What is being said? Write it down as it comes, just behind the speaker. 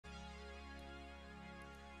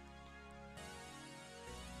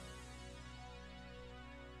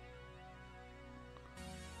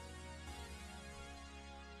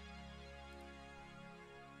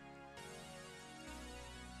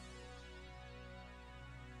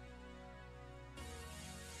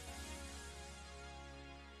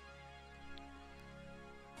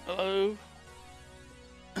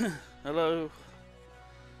Hello.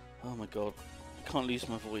 Oh my god. I can't lose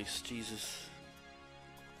my voice. Jesus.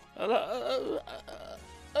 Hello.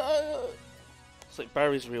 It's like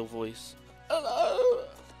Barry's real voice. Hello.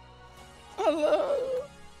 Hello.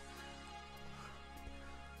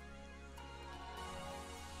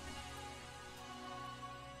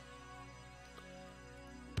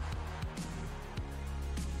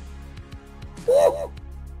 Woo!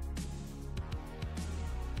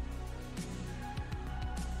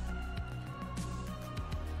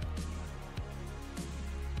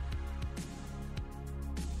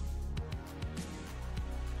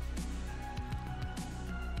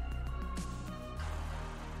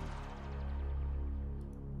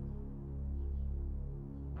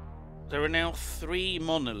 There are now 3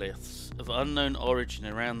 monoliths of unknown origin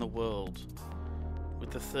around the world,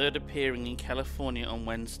 with the third appearing in California on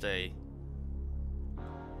Wednesday.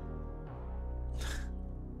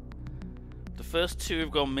 The first 2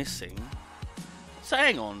 have gone missing. So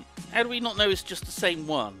hang on, how do we not know it's just the same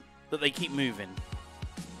one, that they keep moving?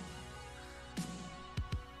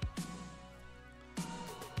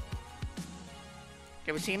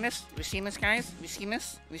 Have we seen this? Have we seen this, guys? Have you seen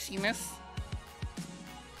this? Have you seen this?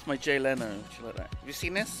 It's my Jay Leno. Do you like that? Have you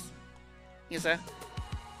seen this? He's it's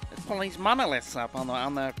pulling these monoliths up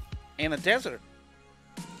in the desert.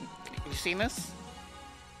 Have you seen this?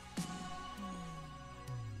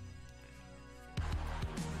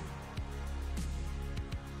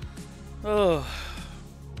 Oh,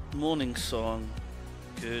 morning song.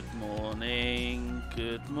 Good morning,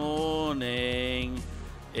 good morning.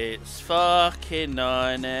 It's fucking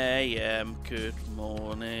 9 AM. Good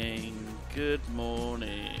morning, good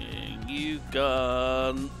morning, you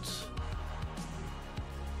gunt.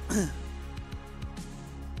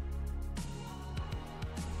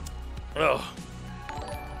 Oh.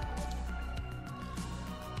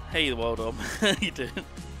 Hey, the wild arm. How you doing?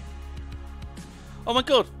 Oh my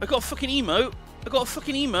god, I got a fucking emote. I got a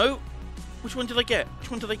fucking emote. Which one did I get? Which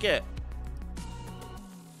one did I get?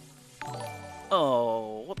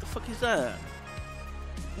 Oh, what the fuck is that?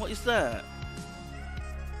 What is that?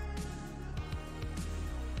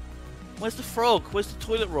 Where's the frog? Where's the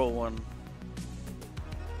toilet roll one?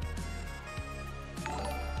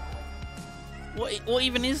 What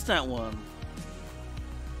even is that one?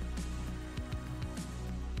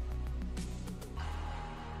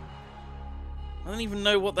 I don't even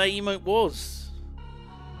know what that emote was.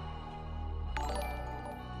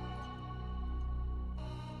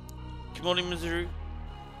 Good morning, Mizzou.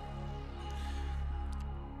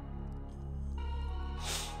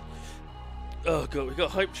 Oh god, we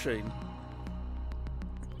got Hype Train.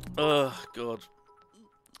 Oh god.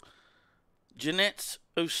 Jeanette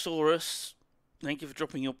Osaurus, thank you for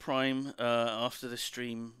dropping your Prime after the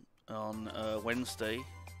stream on Wednesday.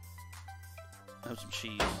 Have some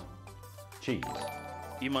cheese. Cheese.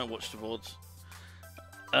 You might watch the VODs.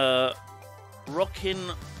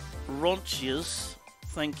 Rockin' Ronchiers,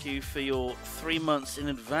 thank you for your 3 months in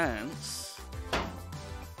advance.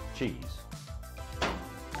 Cheese.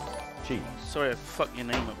 Cheese. Sorry I fucked your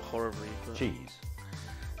name up horribly. But... Cheese.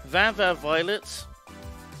 Vava Violet,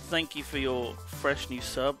 thank you for your fresh new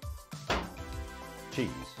sub. Cheese.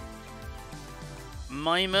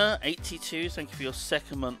 Mima82, thank you for your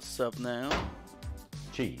 2nd month sub now.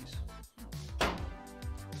 Cheese.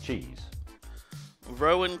 Cheese.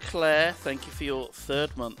 Rowan Claire, thank you for your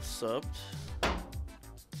 3rd month subbed.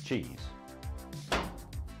 Cheese.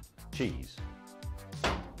 Cheese.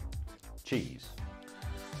 Cheese.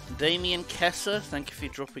 Damien Kesser, thank you for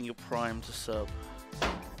dropping your Prime to sub.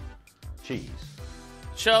 Cheese.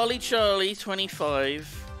 Charlie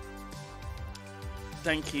 25,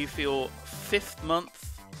 thank you for your 5th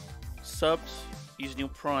month subbed using your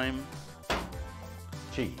Prime.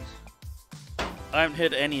 Cheese. I haven't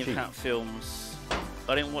heard any of Cheese. Hat Films.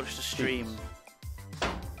 I didn't watch the stream.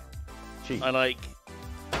 Cheese. I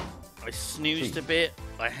snoozed Cheese. a bit.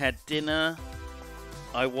 I had dinner.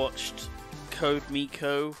 I watched Code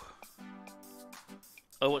Miko.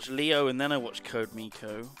 I watched Leo and then I watched Code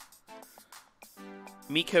Miko.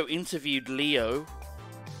 Miko interviewed Leo.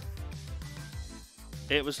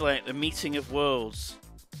 It was like the meeting of worlds.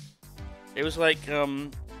 It was like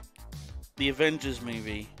the Avengers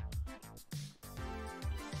movie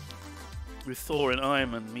with Thor and Iron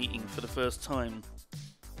Man meeting for the first time.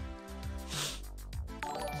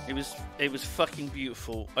 It was fucking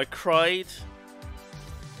beautiful. I cried.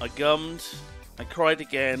 I gummed. I cried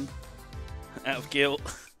again out of guilt.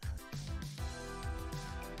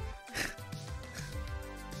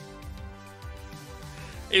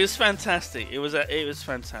 It was fantastic. It was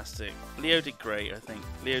fantastic. Leo did great, I think.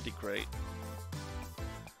 Leo did great.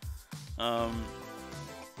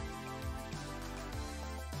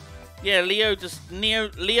 Yeah, Leo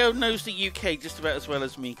knows the UK just about as well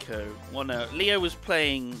as Miko. Well, no, Leo was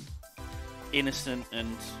playing innocent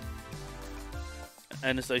and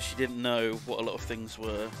as though she didn't know what a lot of things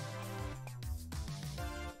were.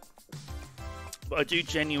 But I do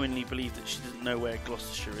genuinely believe that she didn't know where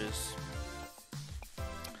Gloucestershire is.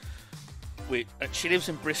 She lives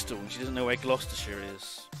in Bristol and she doesn't know where Gloucestershire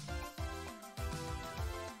is.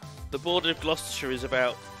 The border of Gloucestershire is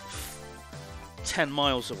about 10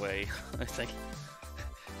 miles away, I think.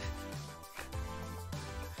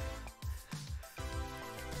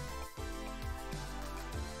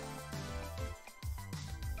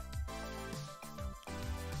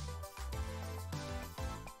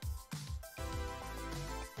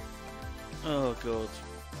 Oh god.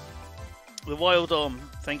 The Wild Om,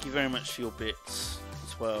 thank you very much for your bits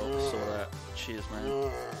as well. Saw that. Cheers,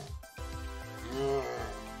 man.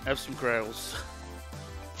 Have some growls.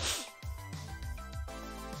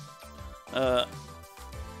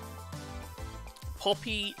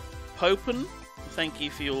 Poppy Popen, thank you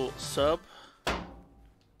for your sub.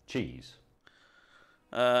 Cheese.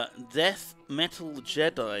 Death Metal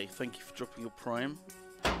Jedi, thank you for dropping your prime.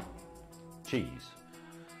 Cheese.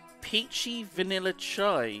 Peachy Vanilla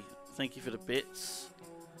Chai, thank you for the bits.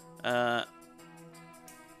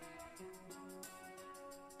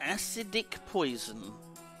 Acidic Poison.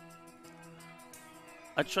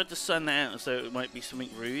 I tried to sign that out so it might be something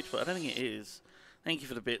rude, but I don't think it is. Thank you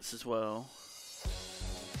for the bits as well.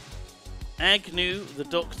 Agnew the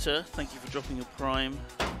Doctor, thank you for dropping your prime.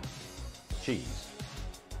 Cheese.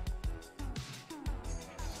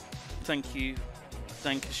 Thank you.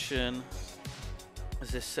 Dankeschön. As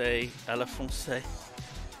they say, à la française.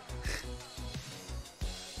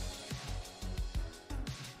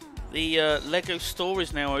 The Lego store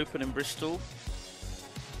is now open in Bristol.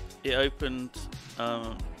 It opened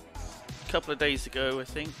a couple of days ago, I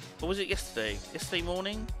think. Or was it yesterday? Yesterday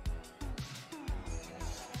morning?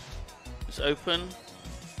 It's open.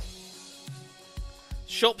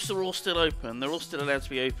 Shops are all still open. They're all still allowed to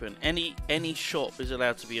be open. Any shop is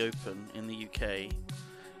allowed to be open in the UK.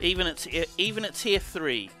 Even at tier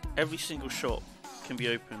 3, every single shop can be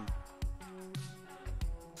open.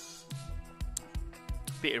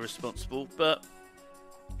 Bit irresponsible, but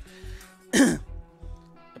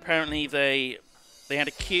apparently they had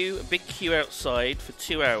a big queue outside for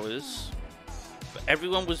 2 hours. But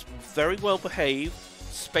everyone was very well behaved,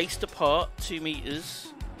 spaced apart 2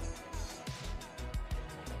 meters.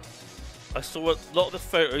 I saw a lot of the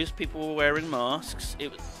photos. People were wearing masks.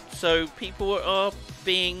 So people are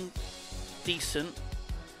being decent,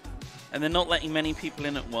 and they're not letting many people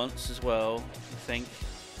in at once as well, I think.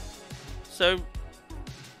 So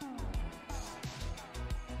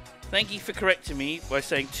thank you for correcting me by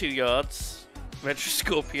saying 2 yards, Retro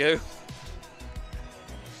Scorpio.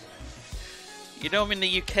 You know I'm in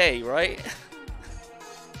the UK, right?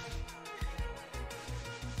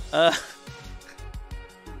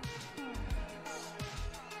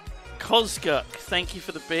 Kozguk, thank you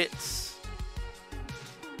for the bits.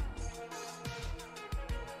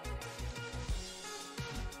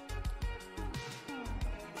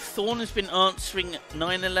 Thorn has been answering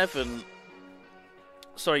 911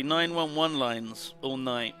 Sorry, 911 lines all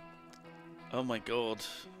night. Oh my god.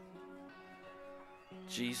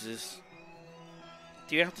 Jesus.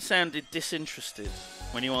 Do you have to sound disinterested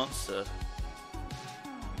when you answer?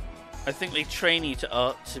 I think they train you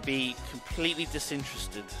to be completely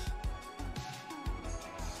disinterested.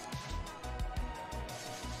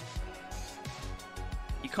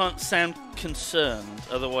 You can't sound concerned,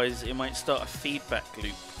 otherwise it might start a feedback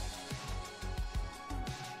loop.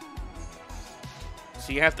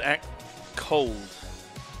 So you have to act cold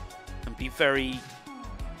and be very...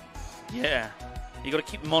 Yeah. You gotta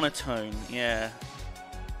keep monotone, yeah.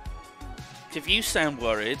 If you sound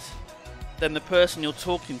worried, then the person you're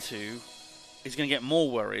talking to is gonna get more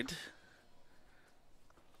worried.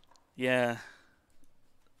 Yeah.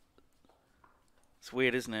 It's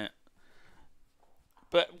weird, isn't it?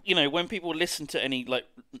 But, you know, when people listen to any, like,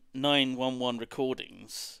 911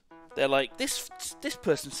 recordings, they're like, this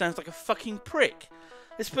person sounds like a fucking prick.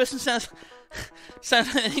 This person sounds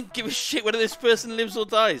like they don't give a shit whether this person lives or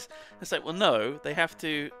dies. It's like, well, no, they have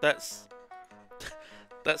to, that's,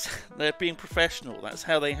 they're being professional. That's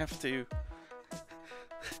how they have to,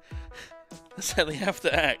 that's how they have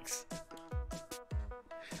to act.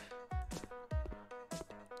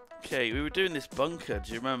 Okay, we were doing this bunker,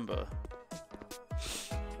 do you remember?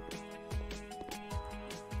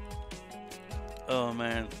 Oh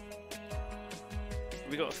man.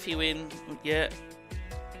 We got a few in yet.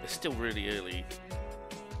 It's still really early.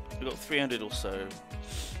 We got 300 or so.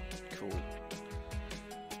 Cool.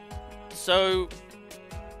 So,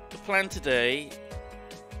 the plan today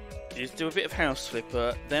is do a bit of House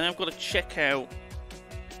Flipper, then I've got to check out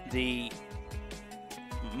the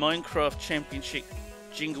Minecraft Championship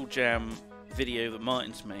Jingle Jam video that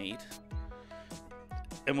Martin's made,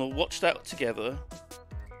 and we'll watch that together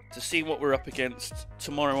to see what we're up against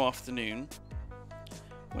tomorrow afternoon,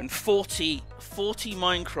 when 40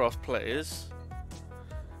 Minecraft players,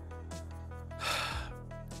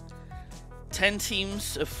 10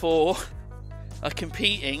 teams of 4 are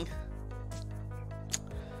competing.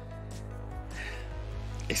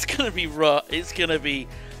 It's gonna be rough. It's gonna be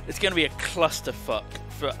a clusterfuck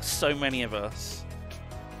for so many of us.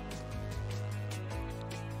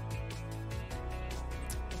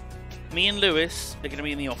 Me and Lewis are gonna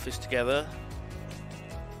be in the office together.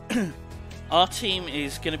 Our team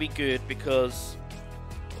is gonna be good because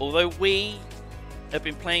although we have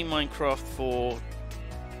been playing Minecraft for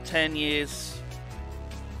 10 years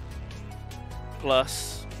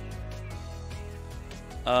plus,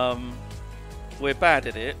 we're bad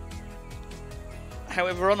at it.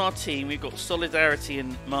 However, on our team we've got Solidarity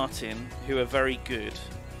and Martin, who are very good.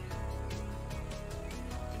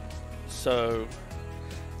 So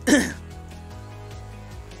they're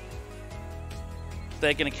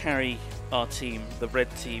going to carry our team, the red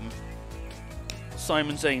team.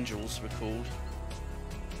 Simon's Angels, we're called.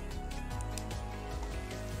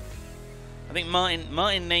 I think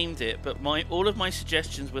Martin named it, but all of my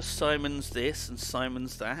suggestions were Simon's this and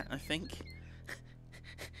Simon's that, I think.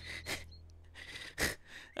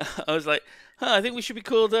 I was like, I think we should be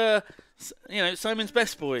called, Simon's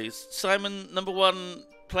Best Boys. Simon #1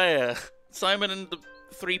 player. Simon and the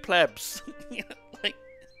 3 plebs. Like,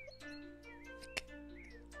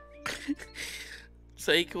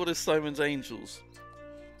 so he called us Simon's Angels.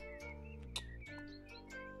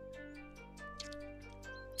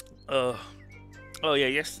 Oh yeah,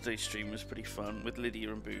 yesterday's stream was pretty fun with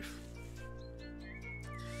Lydia and Booth.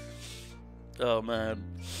 Oh man.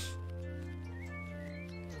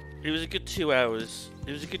 It was a good 2 hours.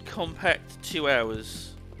 It was a good compact 2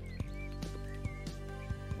 hours.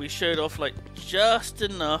 We showed off like just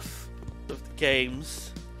enough of the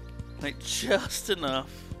games. Like just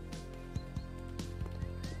enough.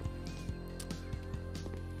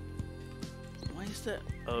 Why is that?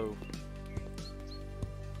 Oh.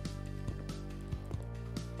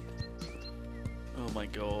 Oh my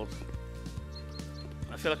god.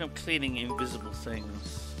 I feel like I'm cleaning invisible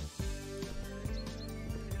things.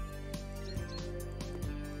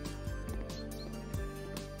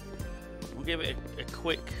 We'll give it a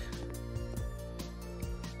quick...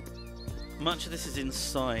 Much of this is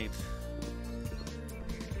inside.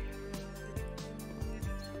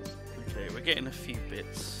 Okay, we're getting a few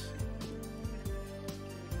bits.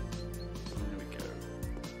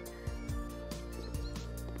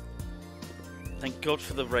 Thank God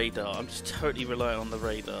for the radar. I'm just totally relying on the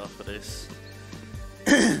radar for this.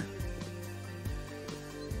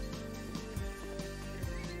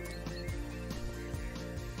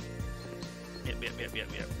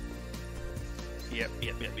 Yep.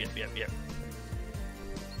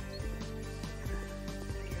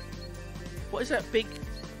 What is that big...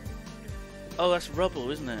 Oh, that's rubble,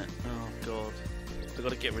 isn't it? Oh, God. I've got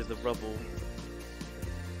to get rid of the rubble.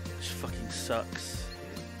 Which fucking sucks.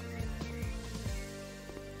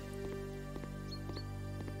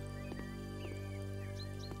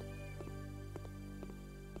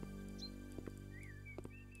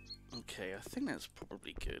 Okay, I think that's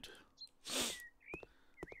probably good.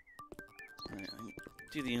 Right,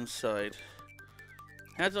 do the inside.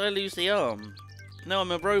 How did I lose the arm? No,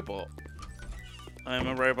 I'm a robot. I am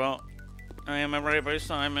a robot. I am a Robo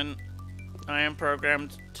Simon. I am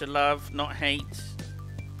programmed to love, not hate.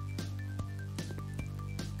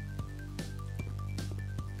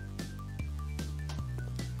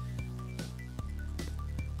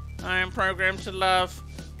 I am programmed to love,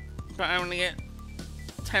 but only at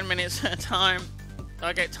 10 minutes at a time.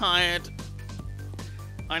 I get tired.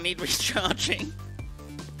 I need recharging.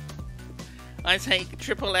 I take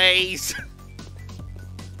triple A's.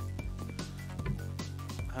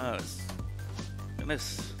 Oh,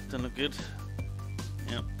 this doesn't look good.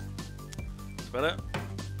 Yep. It's better.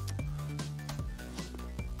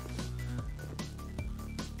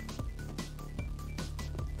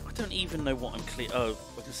 I don't even know what I'm clear. Oh,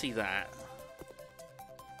 I can see that.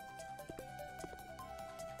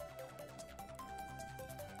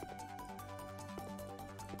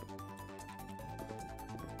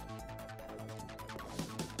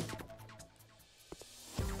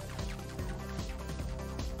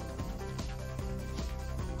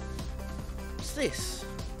 This?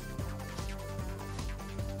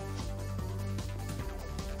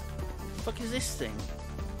 is this thing?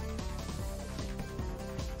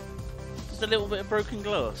 Just a little bit of broken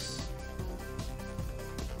glass.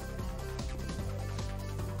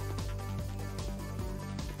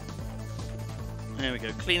 There we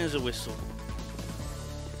go. Clean as a whistle.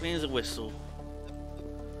 Clean as a whistle.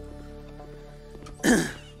 I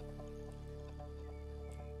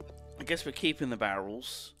guess we're keeping the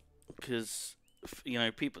barrels because, you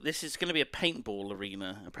know, people. This is going to be a paintball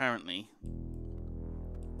arena, apparently,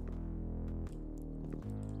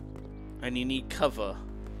 and you need cover.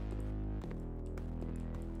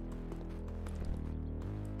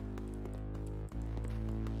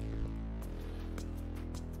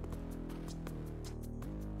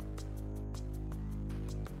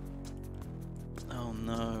 Oh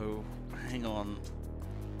no! Hang on.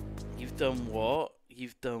 You've done what?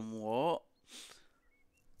 You've done what?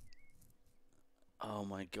 Oh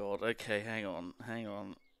my god. Okay, hang on. Hang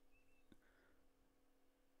on.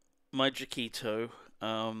 My Jaquito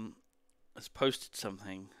has posted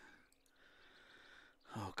something.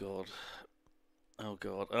 Oh god. Oh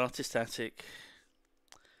god. Artist Attic.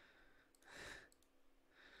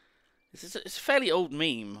 It's a fairly old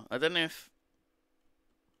meme. I don't know if...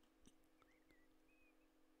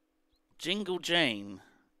 Jingle Jane.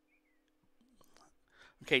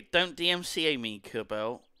 Okay, don't DMCA me,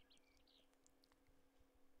 Kerbel.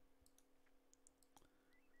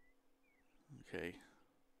 Okay.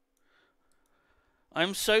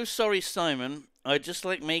 I'm so sorry, Simon. I just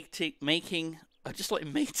like mating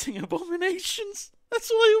abominations.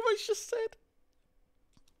 That's what I almost just said.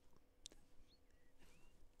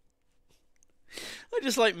 I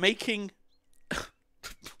just like making...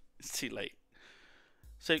 It's too late.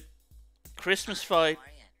 So, Christmas fight.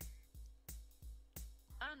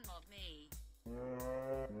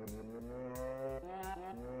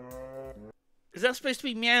 Is that supposed to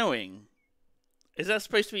be meowing? Is that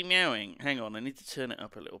supposed to be meowing? Hang on, I need to turn it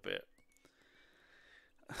up a little bit.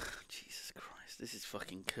 Jesus Christ, this is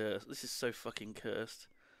fucking cursed. This is so fucking cursed.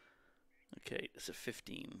 Okay, it's a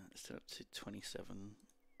 15. Let's turn it up to 27.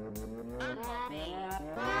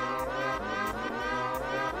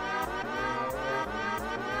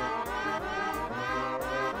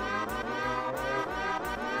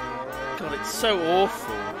 God, it's so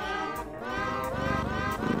awful.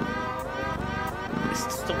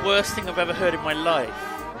 It's the worst thing I've ever heard in my life.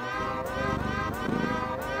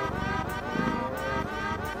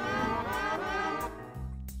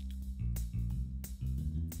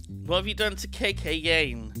 What have you done to KK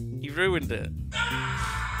Yane? You ruined it.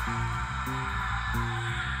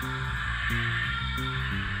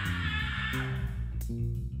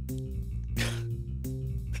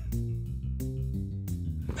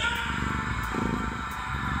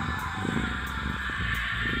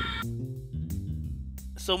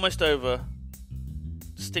 It's almost over.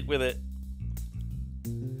 Stick with it.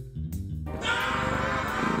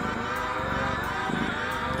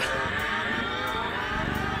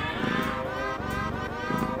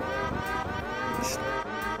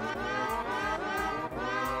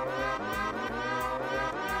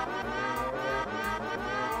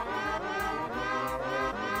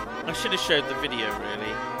 I should have showed the video,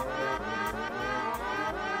 really.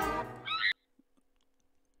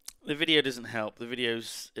 The video doesn't help. The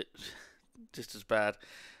video's just as bad.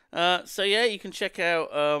 So yeah, you can check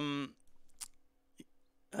out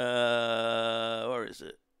where is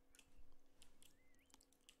it?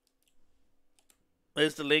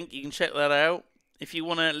 There's the link. You can check that out. If you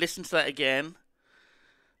want to listen to that again,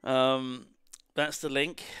 that's the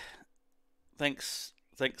link. Thanks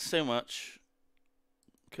so much,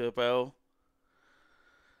 Kerbel.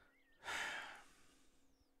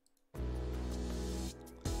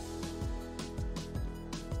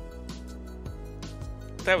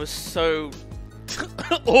 That was so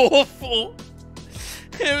awful.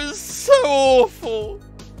 It was so awful.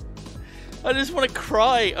 I just want to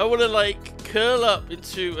cry. I want to like curl up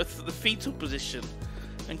into the fetal position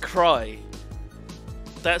and cry.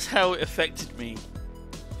 That's how it affected me.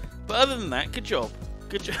 But other than that, good job.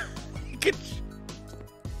 Good job. Good.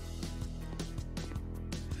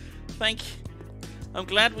 Thank you. I'm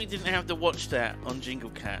glad we didn't have to watch that on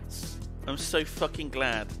Jingle Cats. I'm so fucking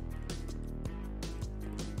glad.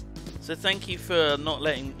 So thank you for not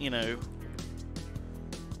letting, you know,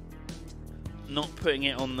 not putting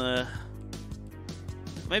it on the...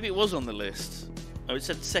 Maybe it was on the list. Oh, it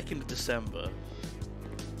said 2nd of December.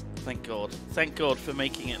 Thank God. Thank God for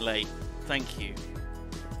making it late. Thank you.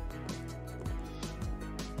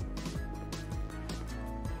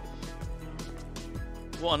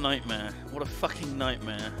 What a nightmare. What a fucking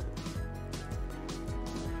nightmare.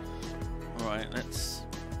 Alright, let's...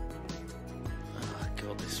 Oh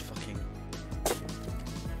God, this fucking...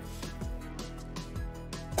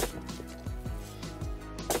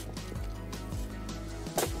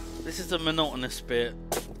 This is a monotonous bit.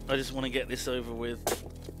 I just want to get this over with.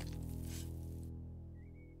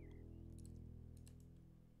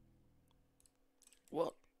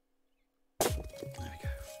 What? There we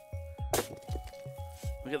go.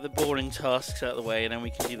 We get the boring tasks out of the way, and then we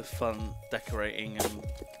can do the fun decorating and...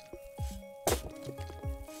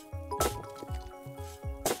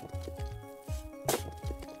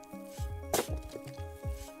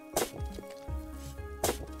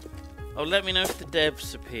 Oh, let me know if the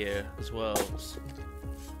devs appear as well.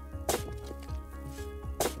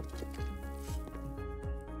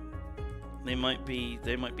 They might be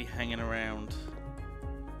hanging around.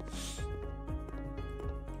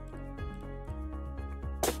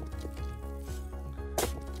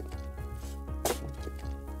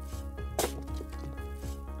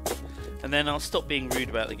 And then I'll stop being rude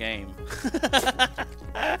about the game.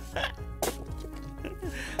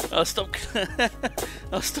 I'll stop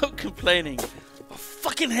complaining. I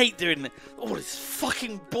fucking hate doing it. Oh, it's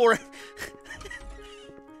fucking boring.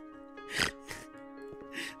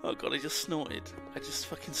 Oh god, I just snorted. I just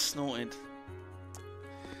fucking snorted.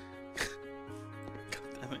 God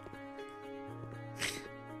damn it.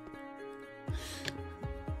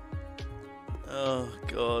 Oh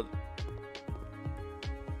god.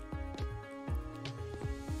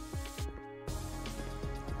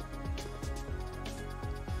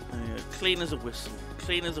 Clean as a whistle.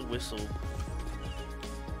 Clean as a whistle.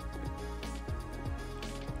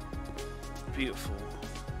 Beautiful.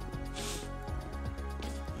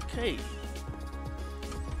 Okay.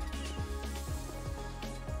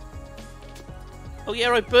 Oh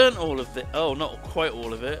yeah, I burnt all of it. Oh, not quite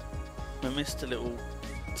all of it. I missed a little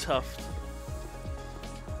tuft.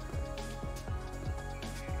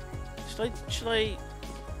 Should I?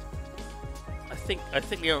 I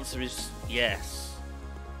think the answer is yes.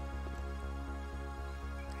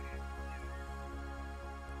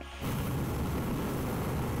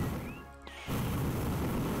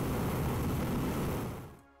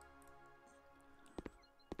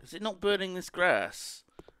 Is it not burning this grass?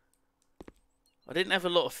 I didn't have a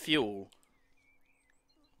lot of fuel.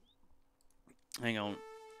 Hang on.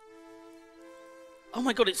 Oh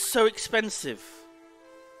my god, it's so expensive.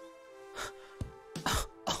 Oh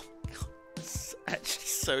my god, it's actually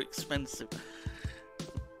so expensive.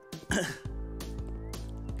 God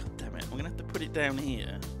damn it, I'm gonna have to put it down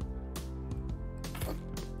here.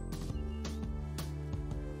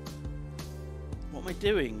 What am I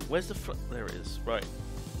doing? Where's the there it is, right.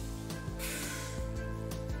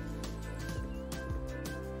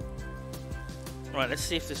 Right, let's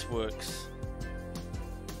see if this works.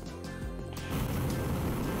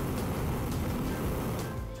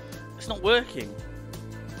 It's not working.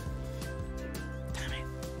 Damn it.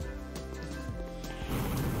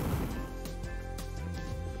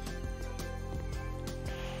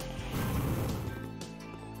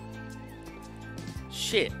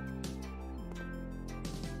 Shit.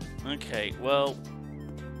 Okay, well...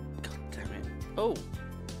 God damn it. Oh.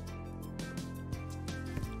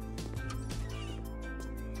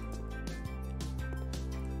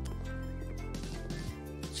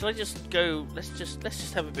 Shall I just go? Let's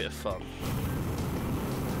just have a bit of fun.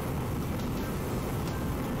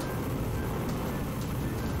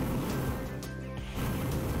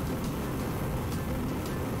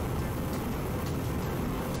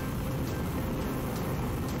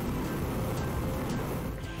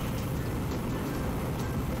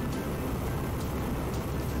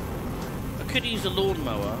 I could use a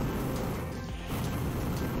lawnmower.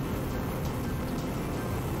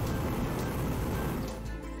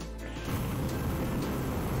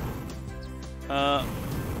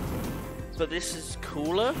 But this is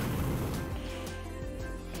cooler.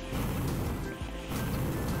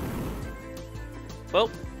 Well,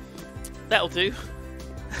 that'll do.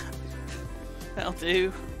 That'll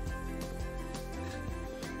do.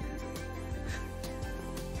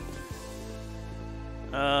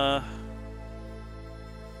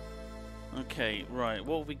 Okay, right.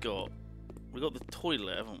 What have we got? We got the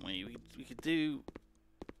toilet, haven't we? We could do.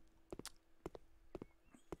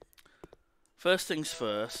 First things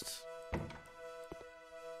first.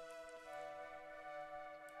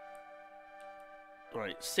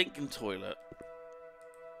 Right, sink and toilet.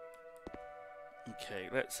 Okay,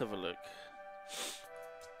 let's have a look.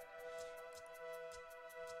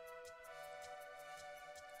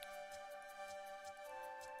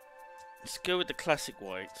 Let's go with the classic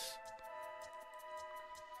whites.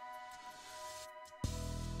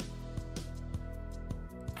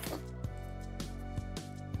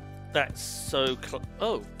 That's so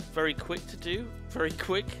oh, very quick to do. Very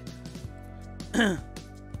quick. We'll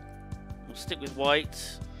stick with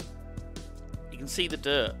white. You can see the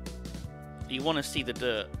dirt. You want to see the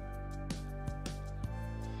dirt.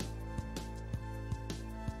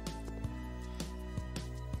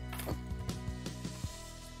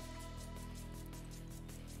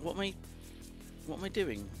 What am I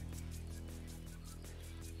doing?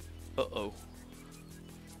 Uh-oh.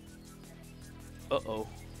 Uh-oh.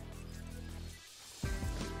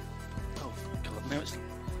 Oh, God, now it's...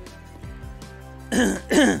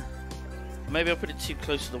 Maybe I put it too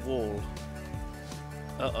close to the wall.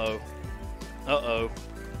 Uh-oh. Uh-oh.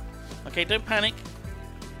 Okay, don't panic.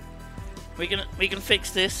 We can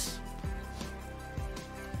fix this.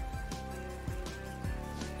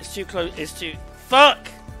 It's too close. It's too... Fuck!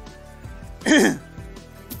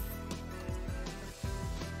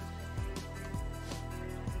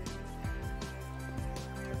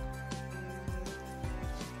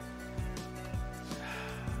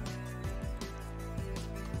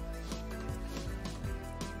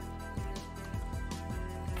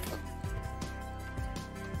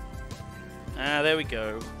 Ah, there we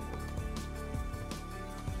go.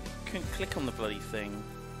 Couldn't click on the bloody thing.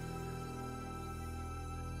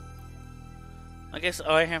 I guess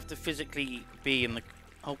I have to physically be in the...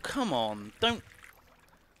 Oh, come on. Don't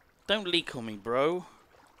leak on me, bro.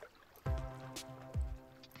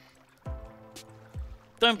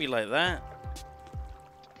 Don't be like that.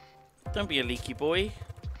 Don't be a leaky boy.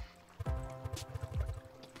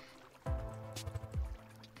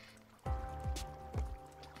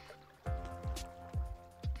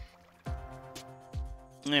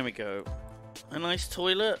 There we go. A nice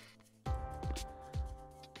toilet.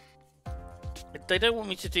 They don't want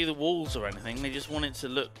me to do the walls or anything, they just want it to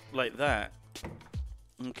look like that.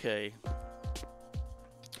 Okay.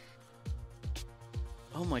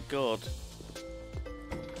 Oh my god.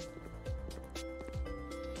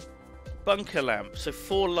 Bunker lamp. So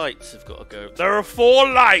 4 lights have got to go. There are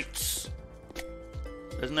 4 lights!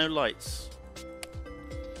 There's no lights.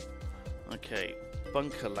 Okay.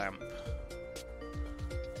 Bunker lamp.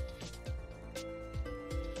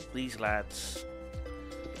 These lads.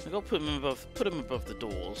 I've got to put them above the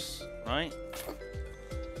doors, right?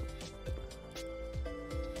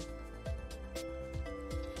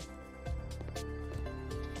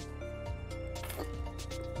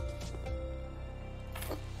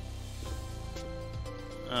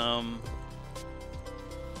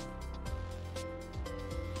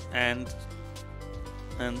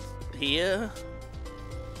 And here.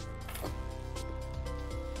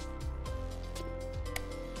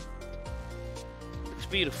 Looks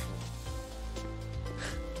beautiful.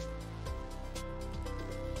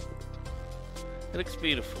 It looks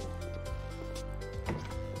beautiful.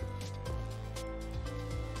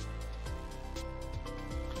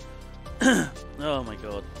 Oh my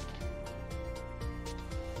god.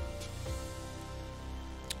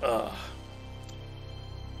 Ugh.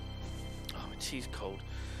 Oh, my tea's cold.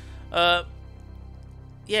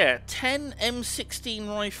 Yeah, 10 M16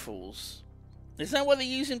 rifles. Is that what they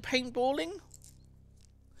use in paintballing?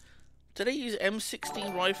 Do they use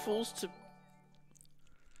M16 rifles to...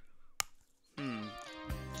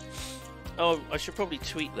 Oh, I should probably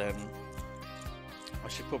tweet them. I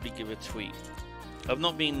should probably give a tweet. I've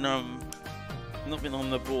not been on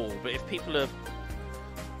the ball, but if people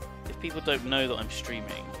don't know that I'm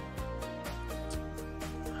streaming,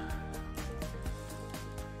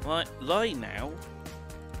 live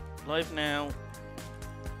now,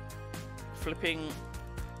 flipping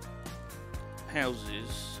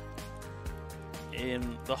houses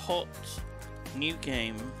in the hot new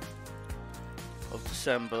game of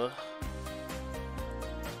December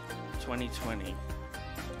 2020.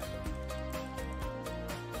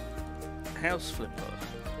 House flipper.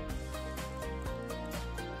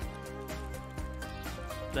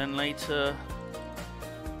 Then later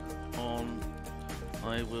on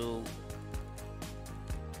I will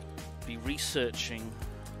be researching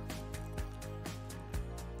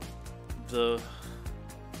the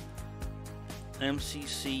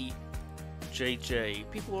MCC JJ.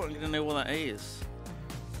 People aren't going to know what that is.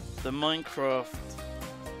 The Minecraft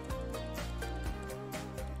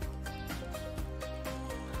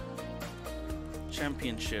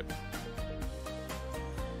Championship.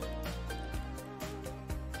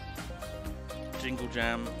 Jingle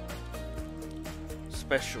Jam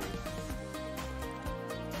special,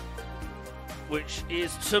 which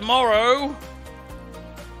is tomorrow.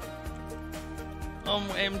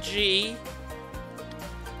 OMG.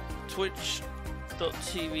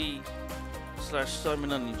 Twitch.tv/Simon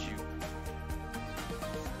Honeydew.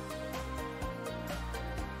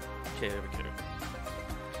 Okay, there we go.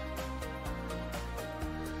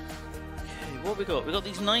 Okay, what we got? We got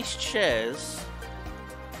these nice chairs,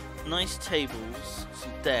 nice tables,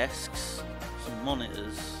 some desks. Some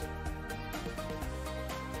monitors.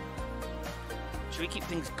 Should we keep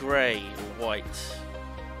things grey or white?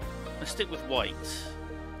 Let's stick with white.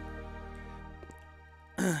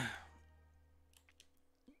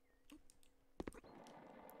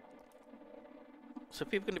 So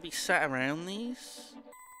people going to be sat around these?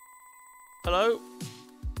 Hello?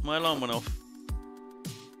 My alarm went off.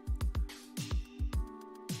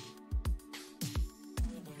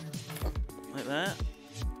 Like that.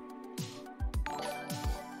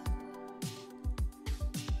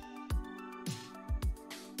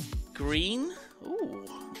 Green? Ooh.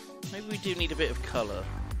 Maybe we do need a bit of colour.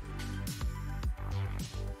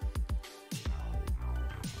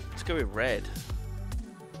 Let's go with red.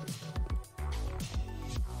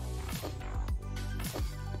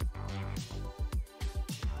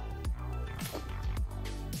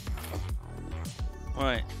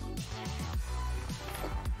 Right.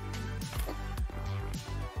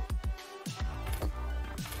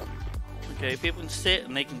 Okay, people can sit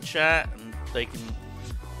and they can chat and they can...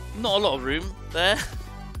 Not a lot of room there,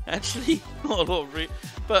 actually. Not a lot of room.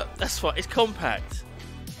 But that's fine, it's compact.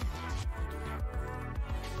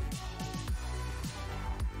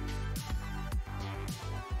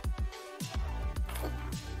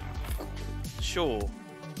 Sure.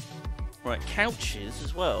 Right, couches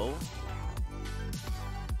as well.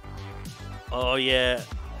 Oh yeah.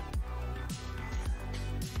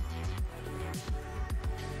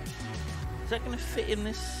 Is that going to fit in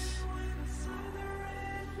this?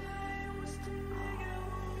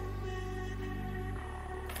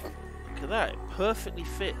 Look at that, it perfectly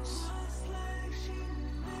fits.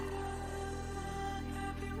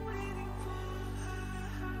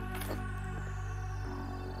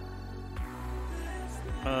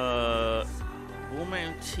 Wall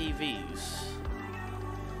mount TVs.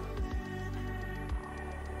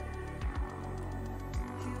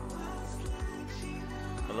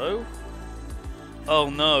 Hello? Oh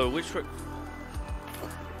no, which way?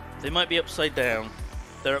 They might be upside down.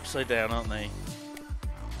 They're upside down, aren't they?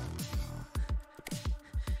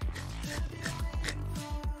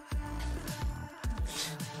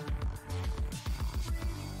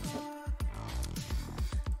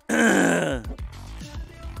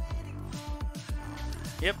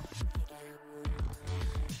 Yep.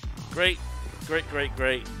 Great, great, great,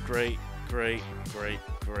 great, great, great, great,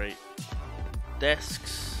 great.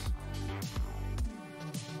 Desks.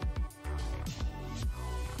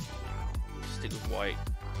 Stick with white.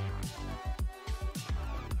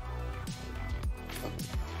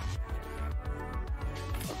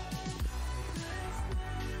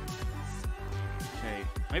 Okay,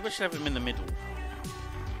 maybe I should have him in the middle.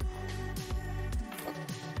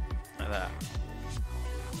 Like that.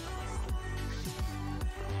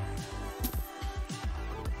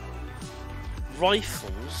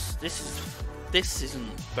 Rifles. This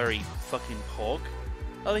isn't very fucking pog.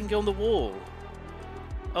 Oh, they can go on the wall.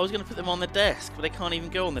 I was going to put them on the desk, but they can't even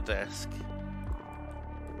go on the desk.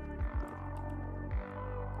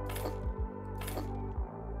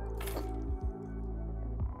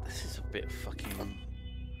 This is a bit fucking...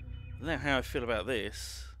 I don't know how I feel about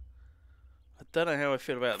this. I don't know how I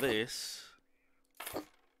feel about this.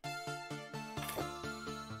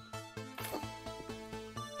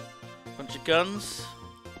 Bunch of guns.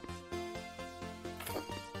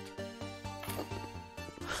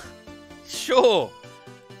 Sure.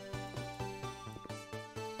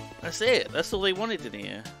 That's it. That's all they wanted in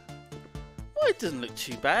here. Well, it doesn't look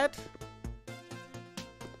too bad.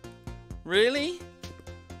 Really?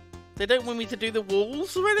 They don't want me to do the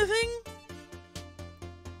walls or anything?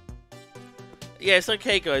 Yeah, it's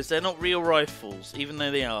okay, guys. They're not real rifles, even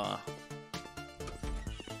though they are.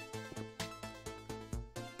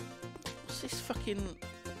 What's this fucking...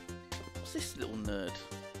 What's this little nerd?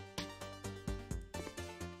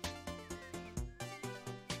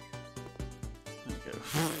 There we go.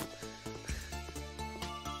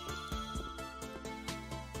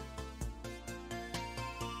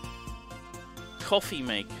 Coffee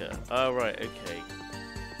maker. Oh, right, okay.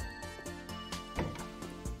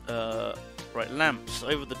 Right, lamps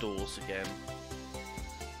over the doors again.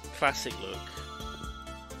 Classic look.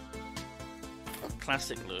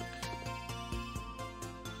 Classic look.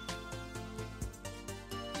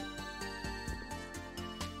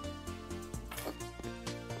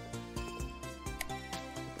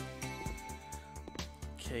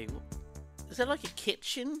 Okay, is that like a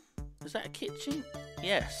kitchen? Is that a kitchen?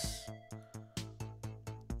 Yes.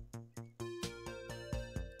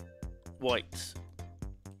 White.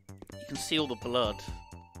 You can see all the blood.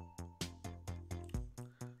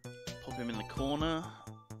 Pop him in the corner.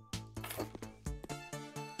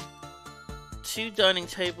 2 dining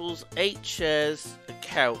tables, 8 chairs, a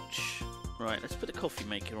couch. Right, let's put the coffee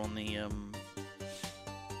maker on the on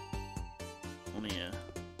here.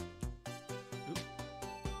 Oop.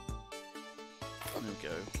 There we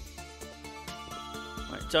go.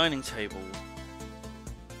 Right, dining table.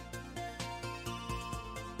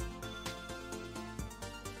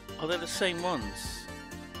 Oh, they're the same ones.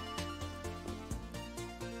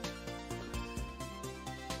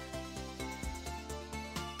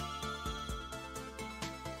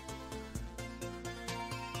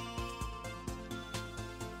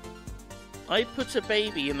 I put a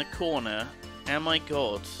baby in the corner, and my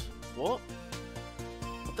god. What?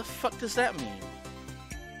 What the fuck does that mean?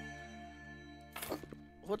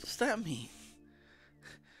 What does that mean?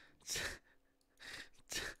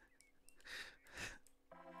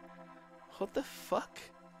 What the fuck?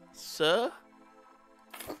 Sir?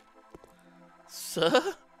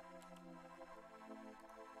 Sir?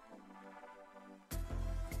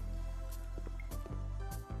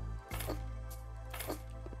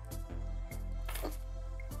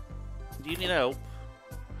 Do you need help?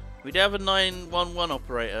 We do have a 911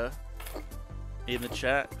 operator in the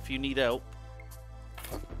chat if you need help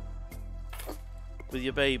with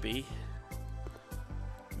your baby.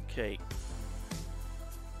 Okay.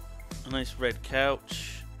 A nice red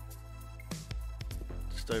couch.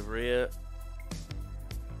 Just over here.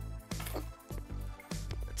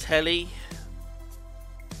 A telly.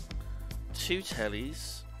 2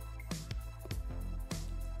 tellies.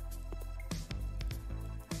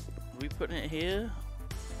 Are we putting it here?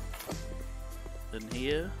 Then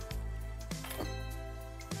here.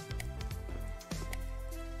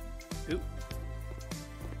 Ooh.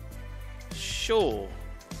 Sure.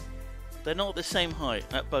 They're not the same height.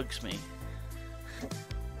 That bugs me.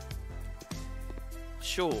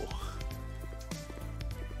 Sure.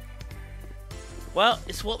 Well,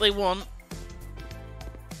 it's what they want.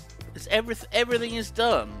 It's everything is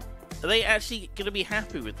done. Are they actually going to be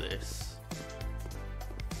happy with this?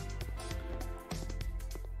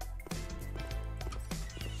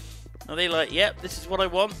 Are they like, yep, this is what I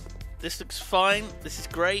want. This looks fine. This is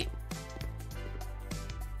great.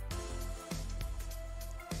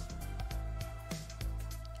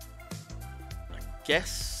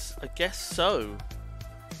 I guess so.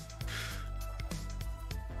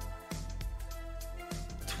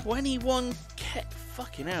 21k,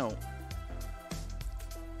 fucking hell.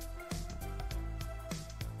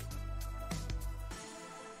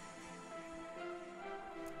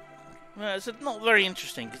 Well, it's not very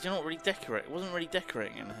interesting because you're not really decorating. It wasn't really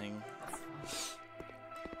decorating anything.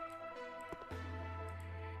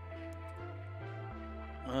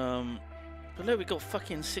 But look, we got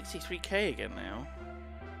fucking 63k again now.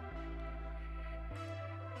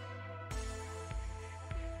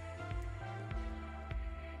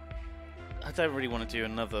 I don't really want to do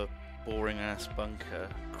another boring ass bunker.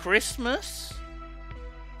 Christmas?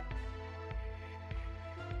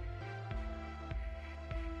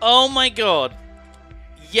 Oh my god.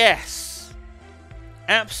 Yes.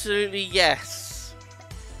 Absolutely yes.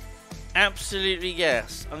 Absolutely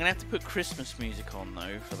yes. I'm going to have to put Christmas music on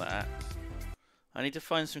though for that. I need to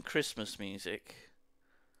find some Christmas music.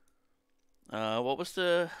 What was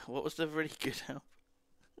the really good album?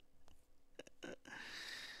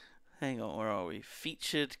 Hang on, where are we?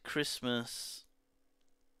 Featured Christmas.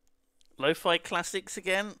 Lo-fi classics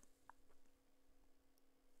again?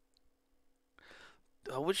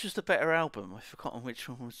 Oh, which was the better album? I've forgotten which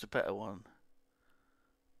one was the better one.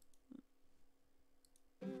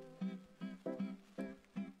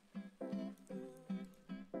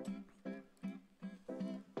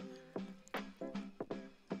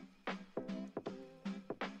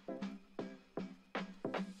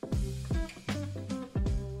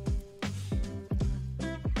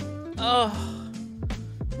 Oh,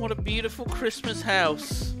 what a beautiful Christmas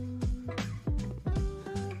house.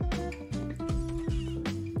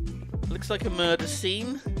 Looks like a murder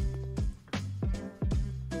scene.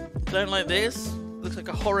 Don't like this. Looks like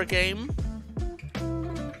a horror game.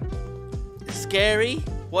 It's scary.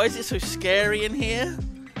 Why is it so scary in here?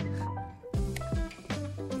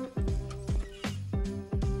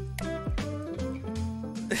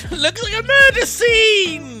 Looks like a murder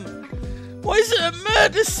scene! Why is it a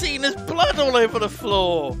murder scene? There's blood all over the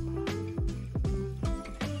floor.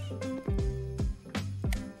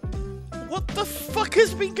 What the fuck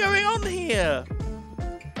has been going on here?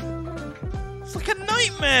 It's like a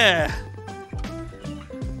nightmare.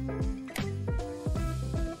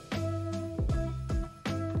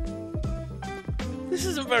 This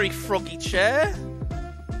isn't very Froggy Chair.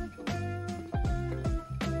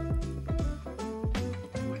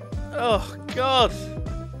 Oh, God.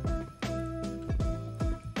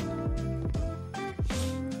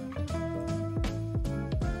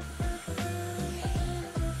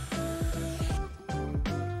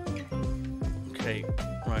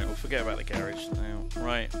 forget about the garage now.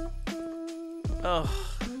 Right. Oh.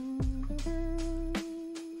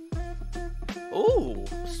 Oh,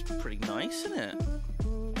 it's pretty nice, isn't it?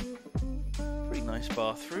 Pretty nice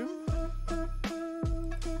bathroom.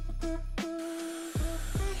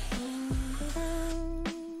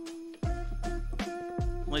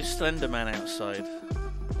 There's Slender Man outside.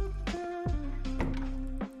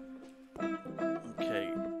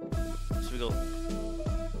 Okay. So we got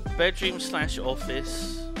bedroom /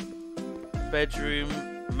 office, bedroom,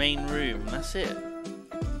 main room. That's it.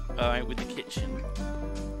 Alright, with the kitchen.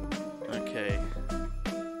 Okay.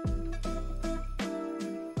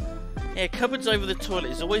 Yeah, cupboards over the toilet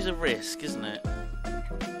is always a risk, isn't it?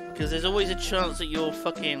 Because there's always a chance that you'll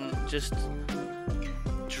fucking just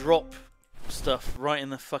drop stuff right in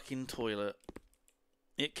the fucking toilet.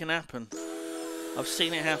 It can happen. I've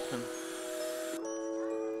seen it happen.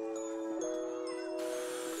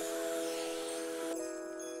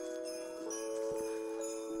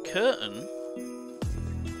 Curtain?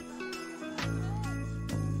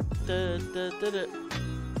 Da, da, da, da.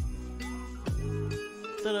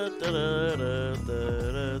 Da, da, da, da,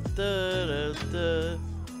 da, da, da.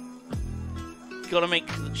 Gotta make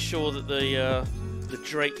sure that the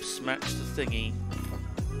drapes match the thingy.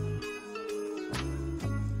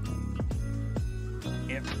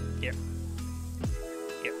 Yep, yep.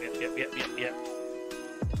 Yep, yep, yep, yep, yep, yep.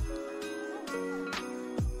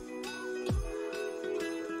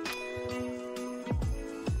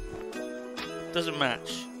 Doesn't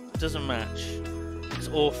match. Doesn't match. It's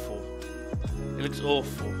awful. It looks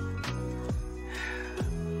awful.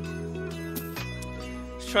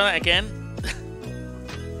 Let's try that again.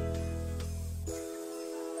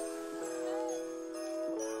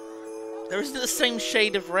 There isn't the same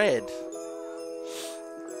shade of red.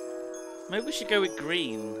 Maybe we should go with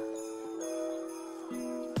green.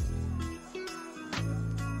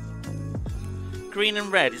 Green and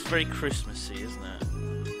red is very Christmassy, isn't it?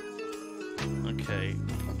 Okay.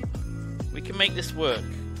 We can make this work.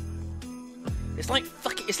 It's like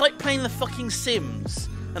it's like playing the fucking Sims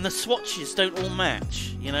and the swatches don't all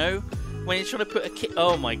match, you know? When you're trying to put a kit.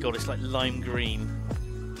 Oh my god, it's like lime green.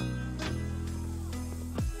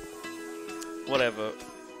 Whatever.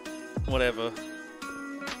 Whatever.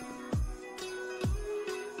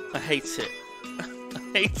 I hate it. I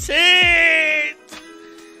hate it!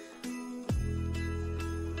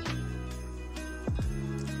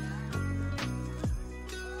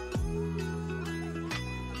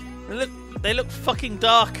 They look fucking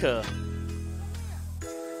darker.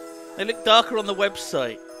 They look darker on the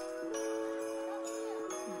website.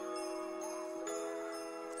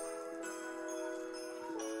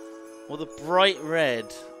 Or the bright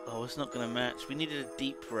red. Oh, it's not going to match. We needed a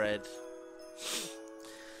deep red.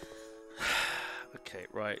 Okay,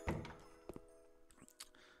 right.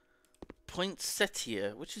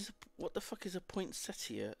 Poinsettia. Which is... What the fuck is a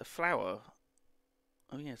poinsettia? A flower?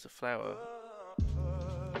 Oh yeah, it's a flower.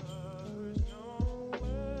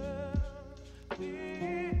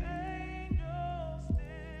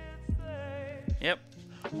 Yep.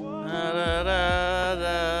 Da, da, da,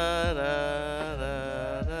 da, da, da,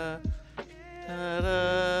 da,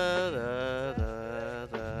 da, da,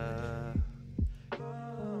 da.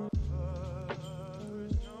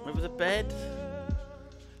 Over the bed.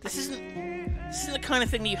 This isn't the kind of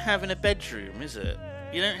thing that you have in a bedroom, is it?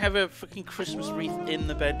 You don't have a fucking Christmas wreath in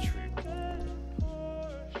the bedroom.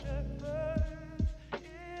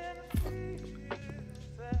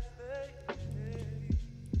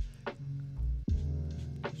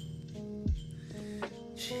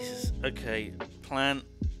 Jesus. Okay, plan.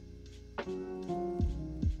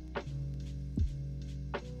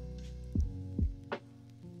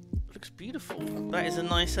 Looks beautiful. That is a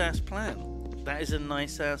nice ass plan. That is a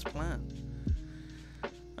nice ass plan.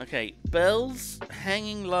 Okay, bells,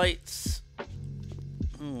 hanging lights.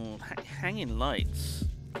 Ooh, hanging lights.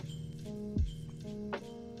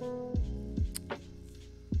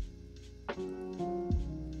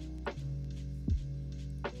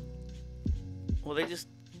 Well, they just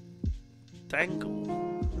dangle.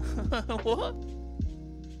 What?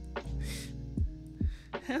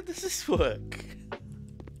 How does this work?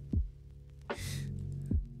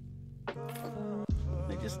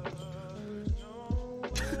 They just...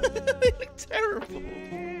 They look terrible.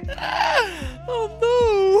 Oh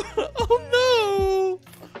no! Oh no!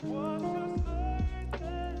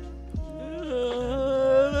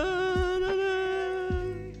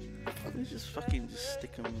 Let's just fucking just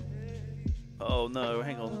stick them. Oh no,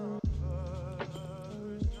 hang on.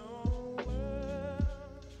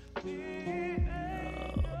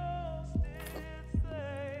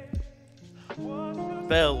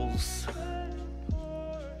 Bells.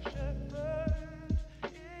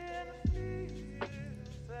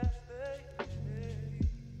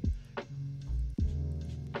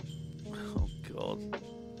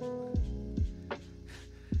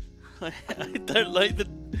 I don't like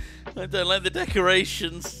the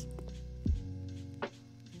decorations.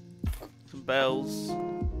 Some bells.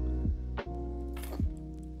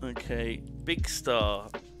 Okay, big star.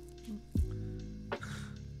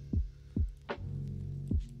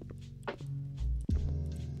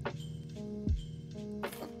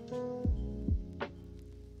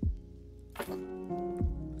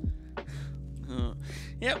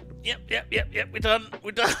 Yep. We're done.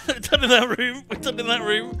 We're done. We're done in that room. We're done in that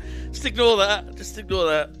room. Just ignore that. Just ignore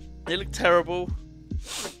that. They look terrible.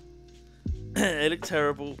 They look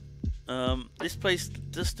terrible. This place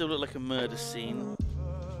does still look like a murder scene.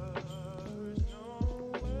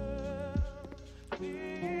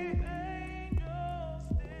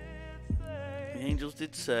 The angels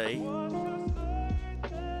did say.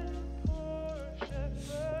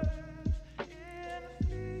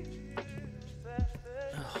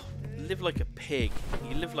 You live like a pig.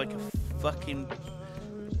 You live like a fucking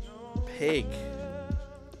pig.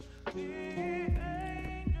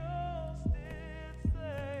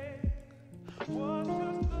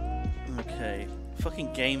 Okay.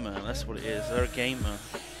 Fucking gamer, that's what it is. They're a gamer.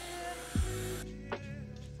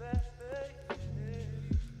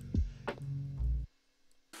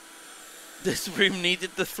 This room needed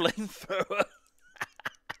the flamethrower.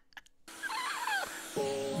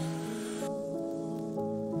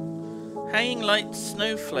 Hanging light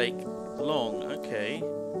snowflake long, okay.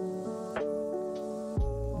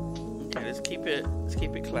 Okay, let's keep it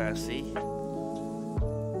classy.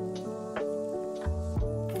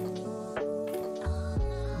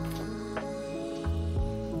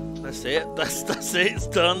 That's it. That's it. It's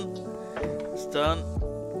done. It's done.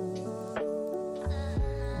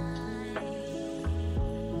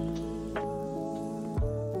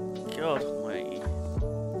 God almighty.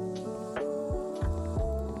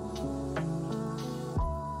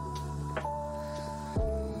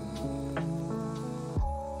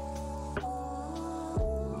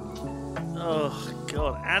 Oh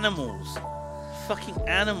God, animals. Fucking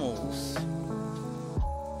animals.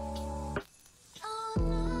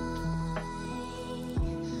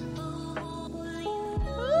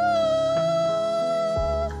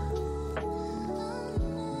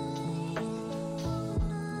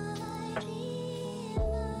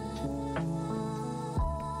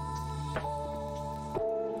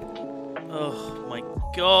 Oh my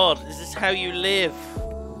God, is this how you live?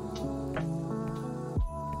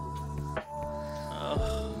 Oh.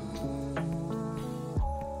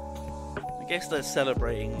 I guess they're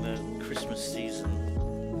celebrating the Christmas season.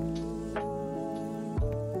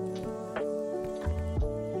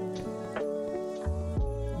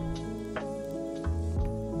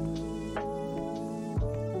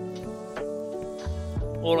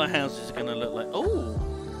 All our houses are gonna look like... Oh!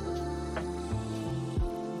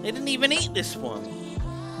 They didn't even eat this one.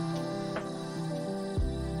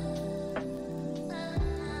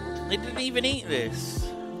 They didn't even eat this.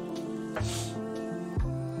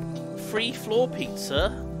 Free floor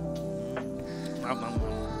pizza.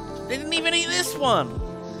 They didn't even eat this one.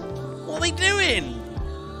 What are they doing?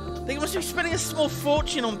 They must be spending a small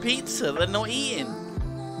fortune on pizza they're not eating.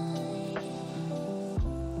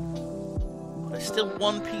 There's still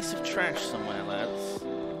one piece of trash somewhere, lads.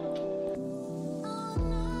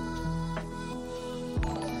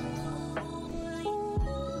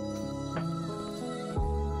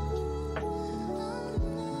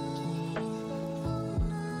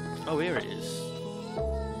 Oh, here it is.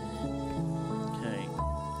 Okay.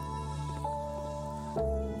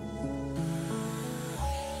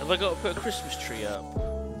 Have I got to put a Christmas tree up?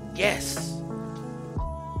 Yes!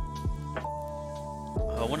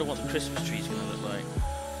 Oh, I wonder what the Christmas tree is going to look like.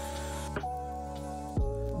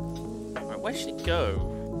 Right, where should it go?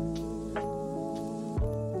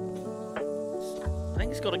 I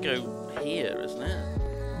think it's got to go here, isn't it?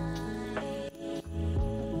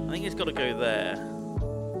 I think it's got to go there.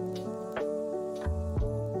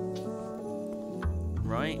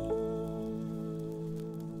 Right?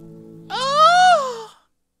 Oh!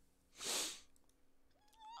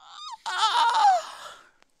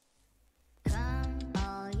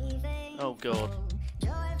 Oh God.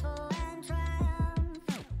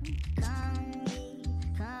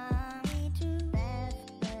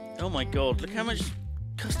 Oh my God, look how much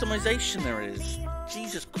customization there is.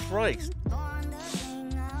 Jesus Christ.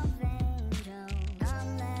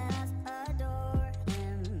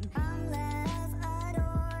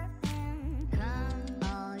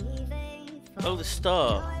 Oh, the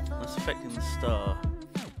star. That's affecting the star.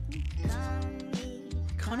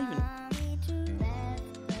 Can't even...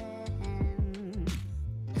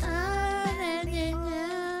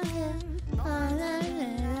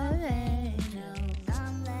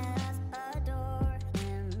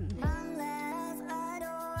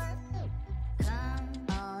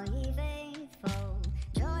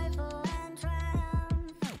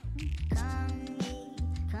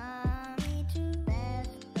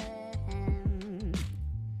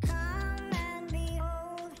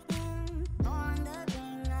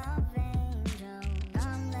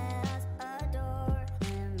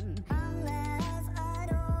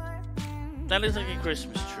 That looks like a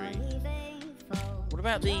Christmas tree. What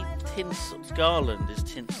about the tinsel? Garland is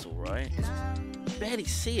tinsel, right? You barely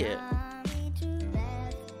see it.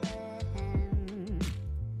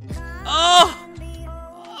 Oh!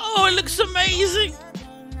 Oh, it looks amazing!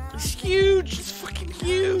 It's huge! It's fucking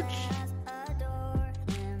huge!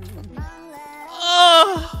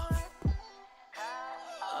 Oh!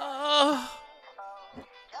 Oh!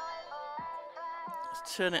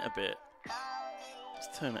 Let's turn it a bit.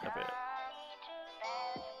 Let's turn it a bit.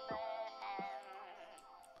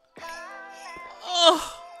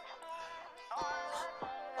 Oh!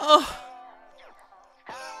 Oh!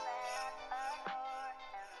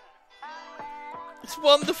 It's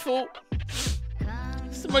wonderful.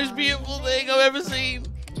 It's the most beautiful thing I've ever seen.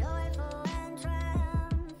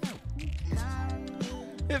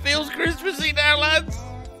 It feels Christmassy now, lads.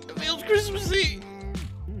 It feels Christmassy.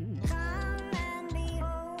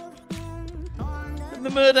 In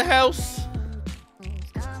the murder house.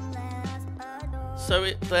 So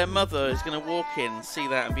their mother is going to walk in and see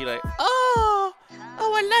that and be like, oh,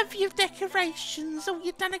 I love your decorations. Oh,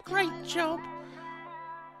 you've done a great job.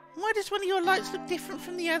 Why does one of your lights look different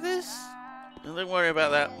from the others? Oh, don't worry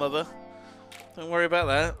about that, mother. Don't worry about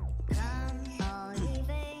that.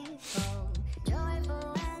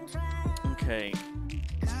 Okay.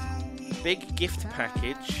 Big gift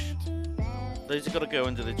package. Those have got to go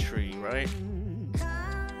under the tree, right?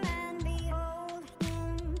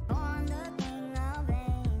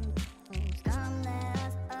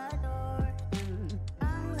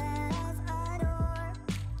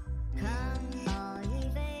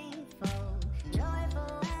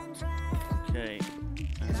 Okay,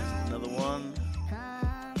 another one.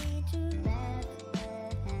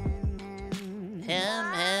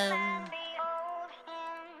 Ham.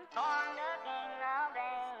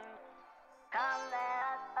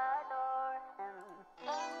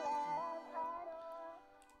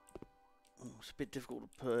 It's a bit difficult to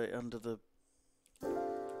put it under the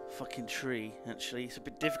fucking tree, actually. It's a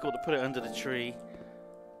bit difficult to put it under the tree.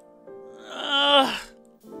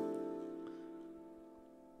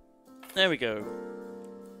 There we go.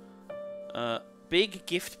 Big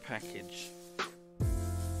gift package.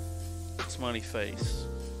 Smiley face.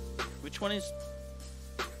 Which one is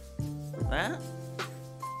that?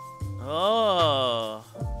 Oh.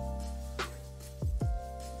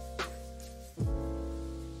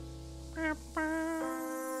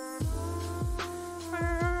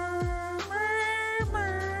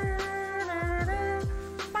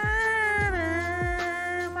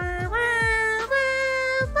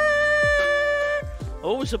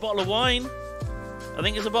 Oh, it's a bottle of wine. I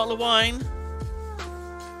think it's a bottle of wine.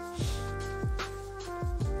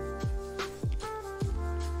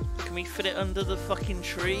 Can we fit it under the fucking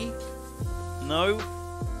tree? No.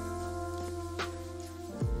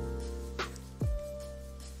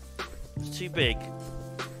 It's too big.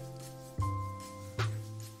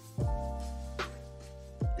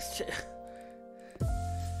 It's too...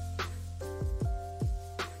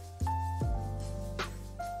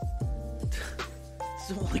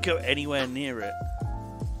 Doesn't want to go anywhere near it.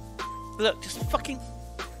 Look, just fucking...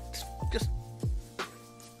 Just...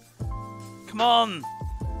 Come on!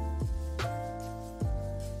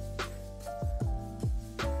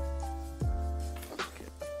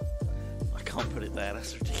 I can't put it there,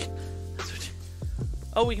 that's ridiculous. That's ridiculous.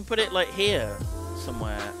 Oh, we can put it, like, here.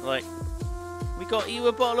 Somewhere. Like, we got you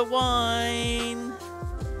a bottle of wine!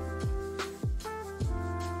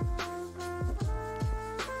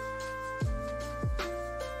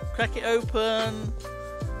 Crack it open.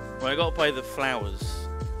 Well, I gotta buy the flowers.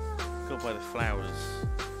 Gotta buy the flowers.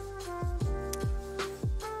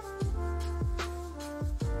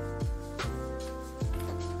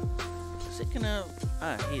 Is it gonna?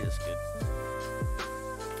 Ah, here's good.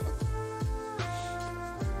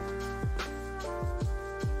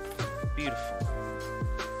 Beautiful.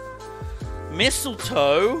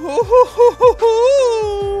 Mistletoe.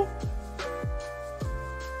 Hoo-hoo-hoo-hoo-hoo.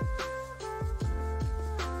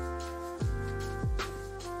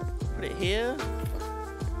 Put it here.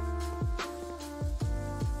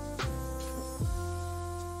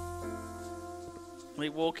 We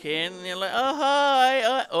walk in and you're like, oh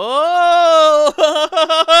hi, oh,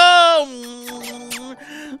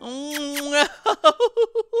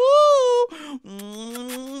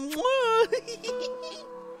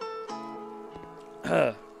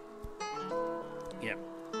 yeah.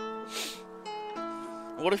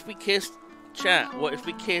 What if we kissed, chat? What if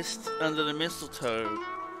we kissed under the mistletoe?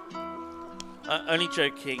 Only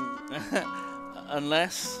joking.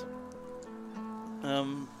 Unless,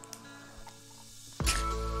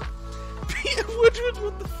 Peter Woodward,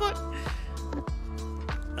 what the fuck?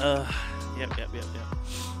 Yep.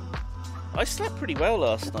 I slept pretty well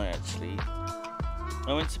last night, actually.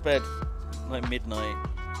 I went to bed like midnight.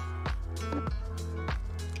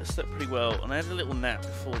 I slept pretty well, and I had a little nap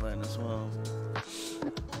before then as well.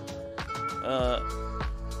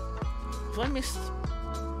 Have I missed?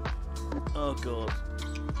 Oh god,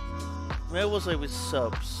 where was I with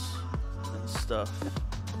subs and stuff?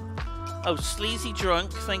 Oh, Sleazy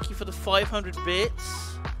Drunk, thank you for the 500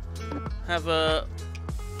 bits. Have a...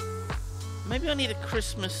 Maybe I need a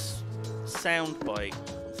Christmas soundbite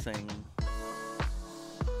thing.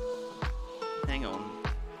 Hang on.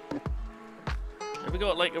 Have we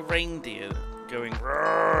got like a reindeer going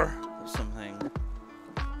roar or something?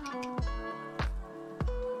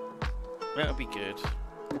 That would be good.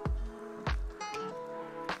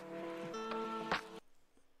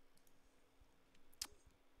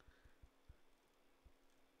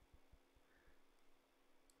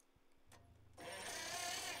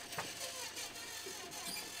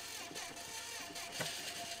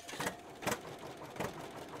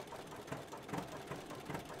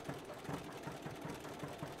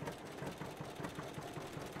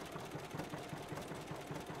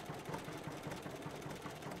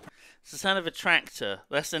 It's the sound of a tractor.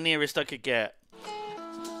 That's the nearest I could get.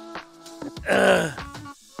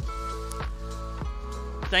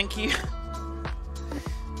 Thank you.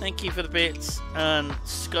 Thank you for the bits. And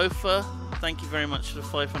Scofa, thank you very much for the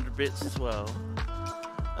 500 bits as well.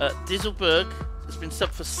 Dizzleberg has been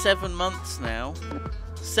subbed for 7 months now.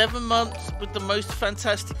 7 months with the most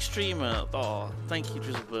fantastic streamer. Oh, thank you,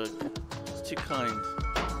 Drizzleberg. It's too kind.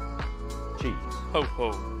 Cheese. Ho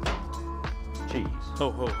ho. Cheese. Ho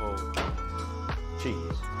ho ho.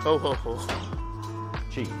 Cheese. Ho ho ho.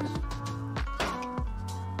 Cheese.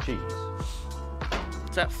 Cheese.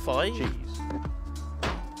 Is that 5? Cheese.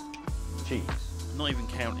 Cheese. I'm not even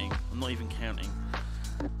counting.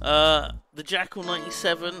 The Jackal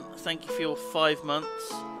 97, thank you for your 5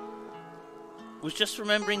 months. Was just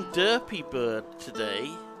remembering Derpy Bird today.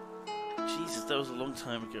 Jesus, that was a long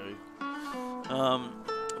time ago.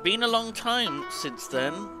 Been a long time since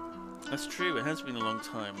then. That's true, it has been a long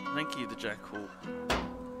time. Thank you, the Jackal.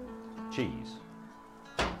 Cheese.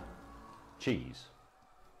 Cheese.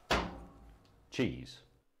 Cheese.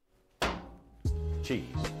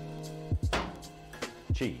 Cheese.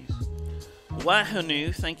 Cheese.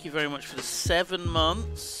 Wahanu, thank you very much for the 7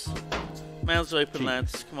 months. Mouths open, Cheese.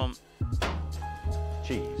 lads. Come on.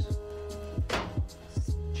 Cheese.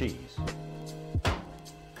 Cheese.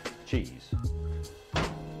 Cheese.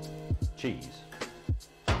 Cheese.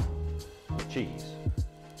 Cheese.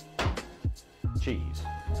 Cheese.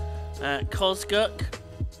 Cosguk,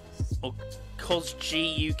 or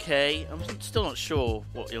CosG UK. I'm still not sure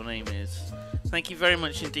what your name is. Thank you very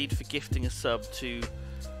much indeed for gifting a sub to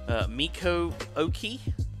Miko Oki.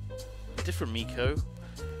 Different Miko.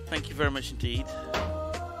 Thank you very much indeed.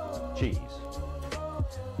 Cheese.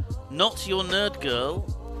 Not your nerd girl.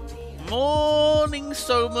 Morning,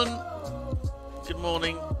 Soman. Good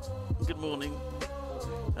morning. Good morning.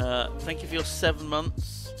 Thank you for your 7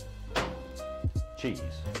 months. Cheese.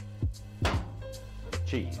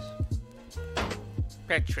 Cheese.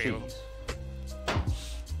 Petrol.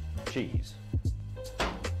 Cheese.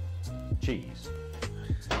 Cheese.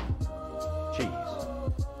 Cheese.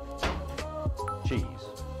 Cheese.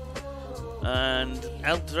 And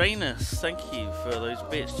Aldranus, thank you for those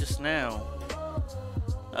bits just now.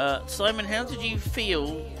 Simon, how did you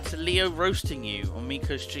feel to Leo roasting you on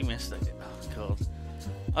Miko's stream yesterday? Oh god.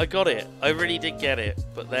 I got it. I really did get it.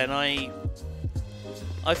 But then I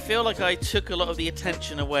feel like I took a lot of the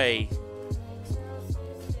attention away.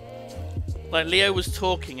 Like Leo was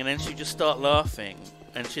talking and then she'd just start laughing.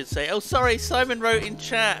 And she'd say, oh sorry, Simon wrote in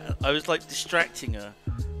chat. I was like distracting her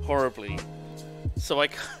horribly. So I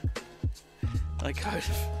kind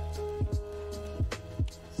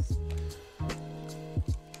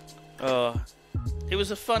of... it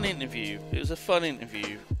was a fun interview.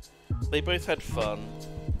 They both had fun.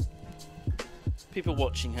 People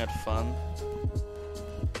watching had fun.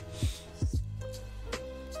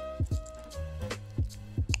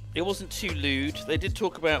 It wasn't too lewd. They did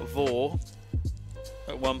talk about Vor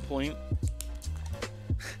at one point.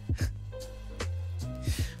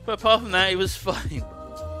 But apart from that, it was fine.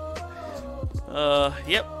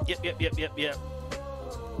 Yep.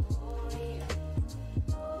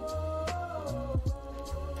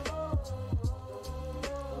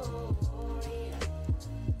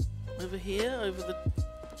 Over here, over the...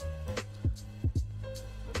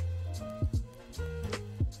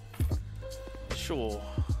 Sure.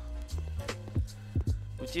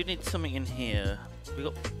 We do need something in here. We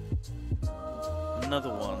got another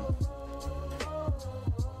one.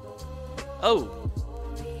 Oh.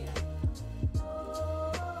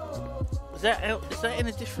 Is that in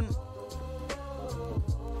a different...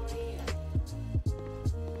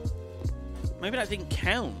 Maybe that didn't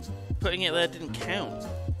count. Putting it there didn't count.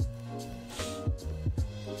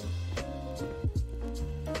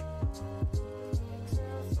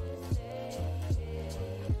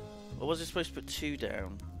 Or was it supposed to put 2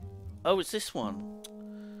 down? Oh, it's this one.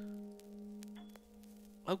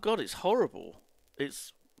 Oh god, it's horrible.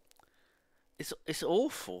 It's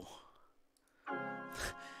awful.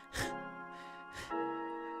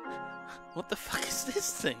 What the fuck is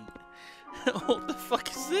this thing? What the fuck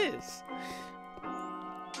is this?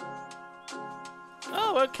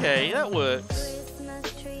 Oh, okay, that works.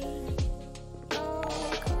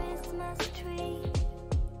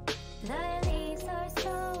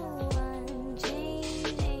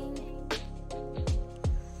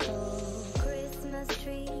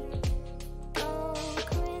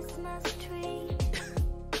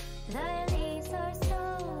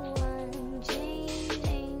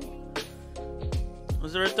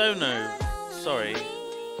 Was there a dono? Sorry.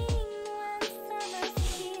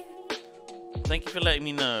 Thank you for letting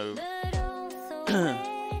me know.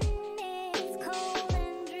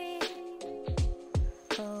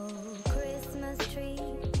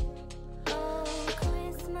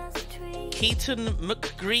 Keaton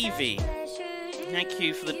McGreevy. Thank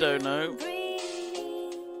you for the dono.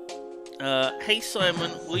 Hey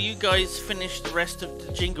Simon, will you guys finish the rest of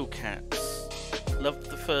the Jingle Cats? Loved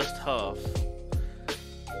the first half.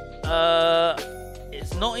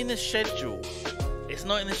 It's not in the schedule. It's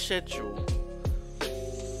not in the schedule.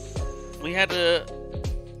 We had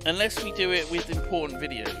unless we do it with important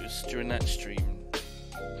videos during that stream.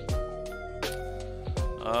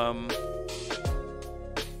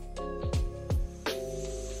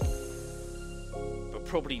 But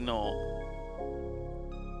probably not.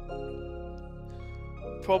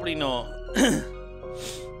 Probably not.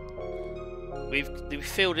 We've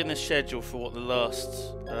filled in a schedule for what the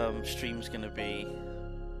last stream's going to be.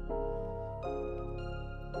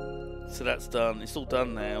 So that's done. It's all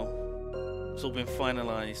done now. It's all been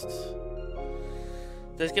finalised.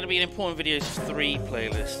 There's going to be an Important Videos 3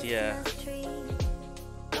 playlist, yeah.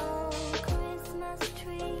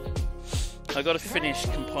 I got to finish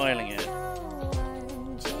compiling it.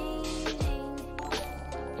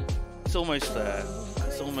 It's almost there.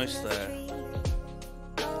 It's almost there.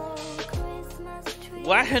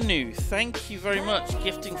 Wahanu, thank you very much,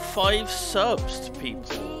 gifting 5 subs to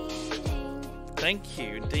people. Thank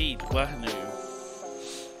you indeed, Wahanu.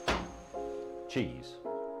 Cheese.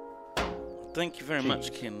 Thank you very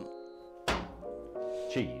much, Kin.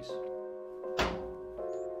 Cheese.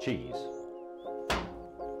 Cheese.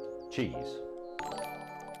 Cheese.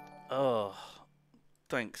 Oh,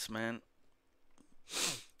 thanks, man.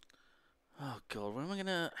 Oh god, when am I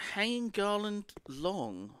gonna hang garland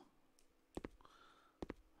long?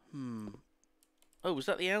 Oh, was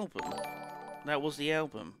that the album? That was the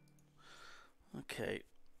album. Okay.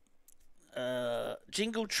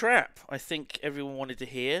 Jingle Trap, I think everyone wanted to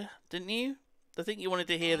hear, didn't you? I think you wanted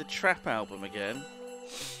to hear the Trap album again.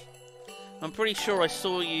 I'm pretty sure I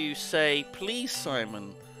saw you say, please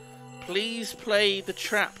Simon, please play the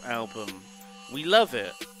Trap album. We love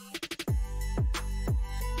it.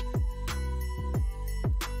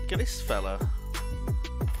 Look at this fella.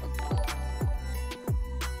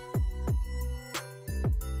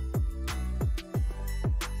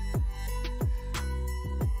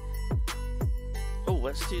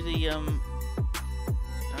 Let's do the,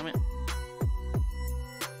 damn it.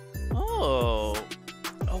 Oh!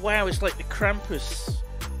 Oh wow, it's like the Krampus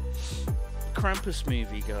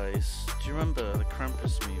movie, guys. Do you remember the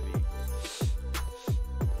Krampus movie?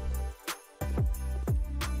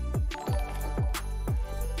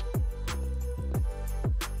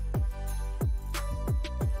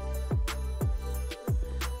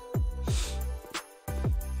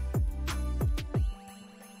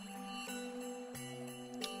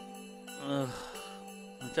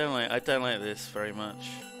 I don't like this very much.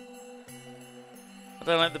 I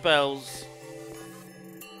don't like the bells.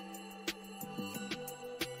 Oh,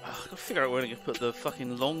 I've got to figure out where I'm going to put the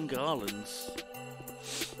fucking long garlands.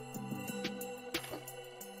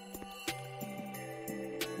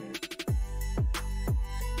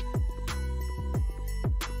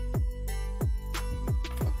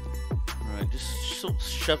 Right, just sort of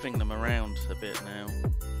shoving them around a bit now.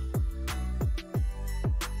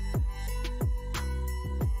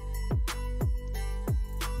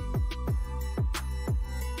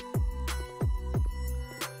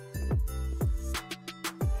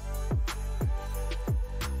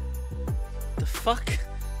 Fuck.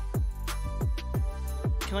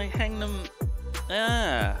 Can I hang them?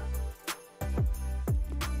 Ah.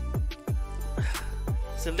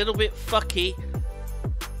 It's a little bit fucky.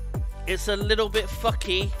 It's a little bit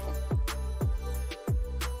fucky.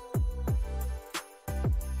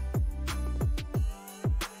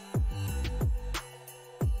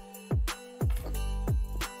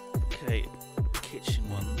 Okay, kitchen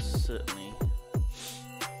ones, certainly.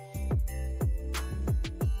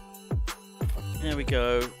 There we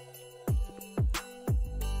go.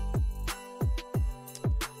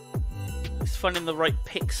 It's finding the right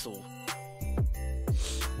pixel.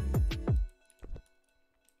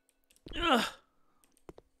 Ugh.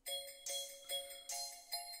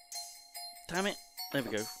 Damn it. There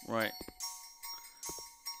we go. Right.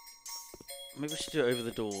 Maybe I should do it over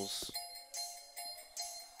the doors.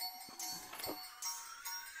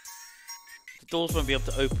 The doors won't be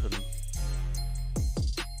able to open.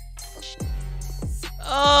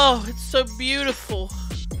 Oh, it's so beautiful.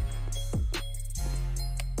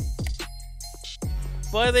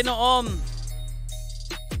 Why are they not on?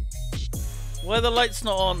 Why are the lights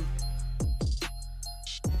not on?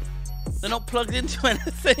 They're not plugged into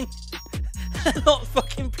anything. They're not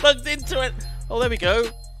fucking plugged into it. Oh, there we go.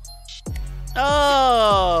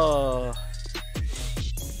 Oh.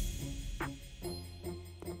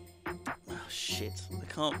 Oh, shit. I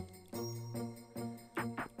can't.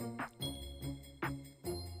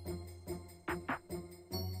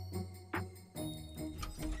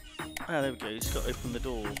 Ah, there we go. You just got to open the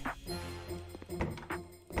door.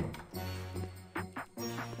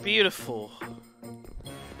 Beautiful.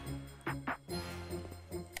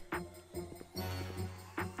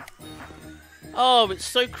 Oh, it's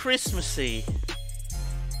so Christmassy.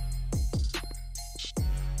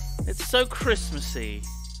 It's so Christmassy.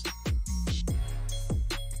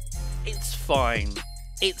 It's fine.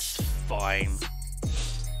 It's fine.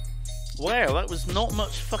 Wow, that was not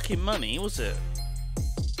much fucking money, was it?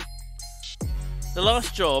 The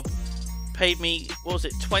last job paid me, what was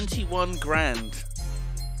it, 21 grand.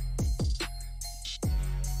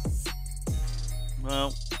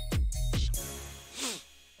 Well,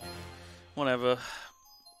 whatever.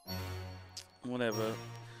 Whatever.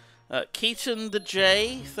 Keaton the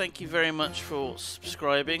J, thank you very much for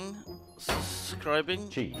subscribing.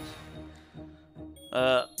 Cheese.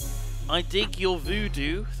 I dig your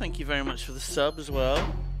voodoo, thank you very much for the sub as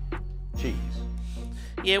well. Cheese.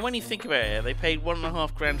 Yeah, when you think about it, they paid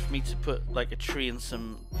 1.5 grand for me to put like a tree and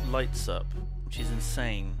some lights up, which is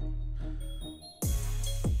insane.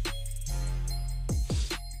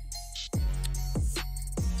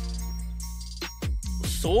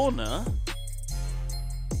 Sauna?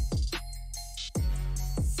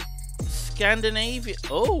 Scandinavia?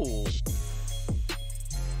 Oh!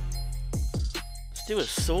 Let's do a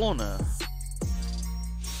sauna.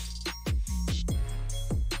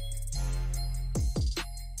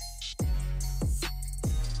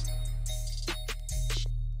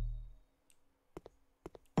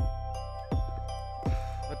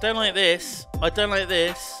 I don't like this. I don't like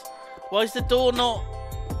this. Why is the door not...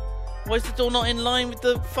 Why is the door not in line with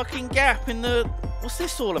the fucking gap in the... What's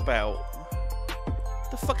this all about?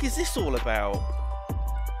 The fuck is this all about?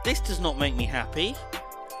 This does not make me happy.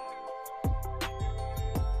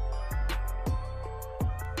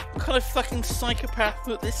 What kind of fucking psychopath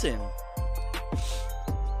put this in? You're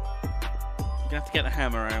gonna have to get the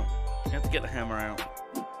hammer out. You have to get the hammer out.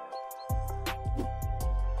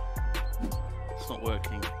 It's not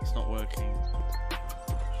working. It's not working.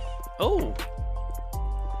 Oh!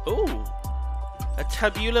 Oh! A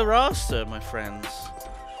tabula rasa, my friends.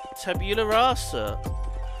 Tabula rasa.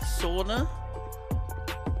 Sauna.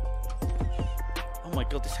 Oh my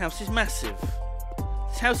god, this house is massive.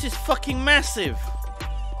 This house is fucking massive.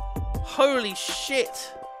 Holy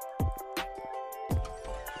shit.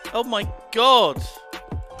 Oh my god.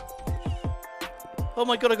 Oh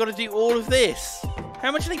my god, I gotta do all of this.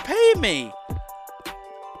 How much are they paying me?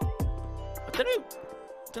 I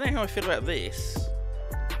don't know how I feel about this.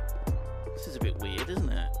 This is a bit weird,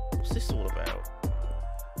 isn't it? What's this all about?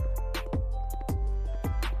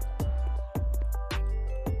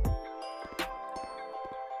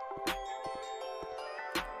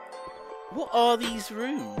 What are these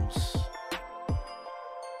rooms?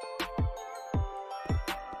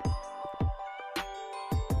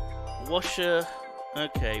 Washer.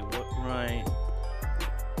 Okay, what, right.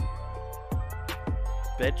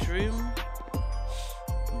 Bedroom.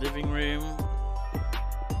 Living room.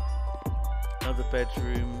 Other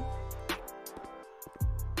bedroom.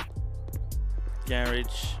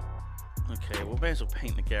 Garage. Okay, well, may as well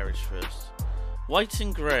paint the garage first. White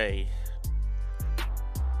and grey.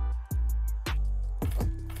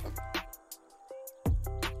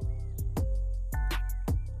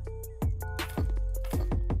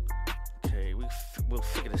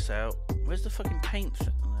 Where's the fucking paint?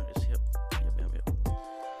 Oh, there it is. Yep.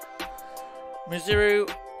 Mizuru,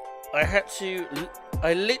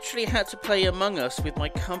 I literally had to play Among Us with my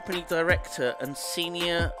company director and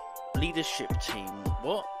senior leadership team.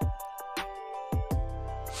 What?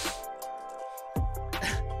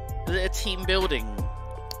 Is it a team building?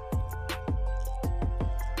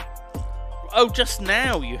 Oh, just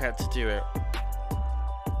now you had to do it.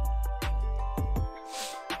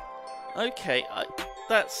 Okay,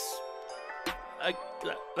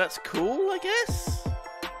 that's cool, I guess.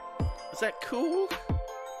 Is that cool?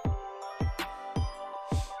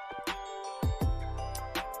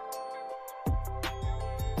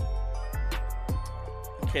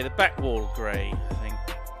 Okay, the back wall grey, I think.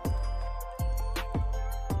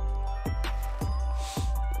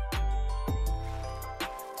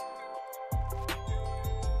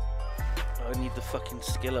 I need the fucking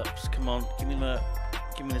skill ups. Come on, give me the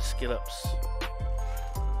skill ups.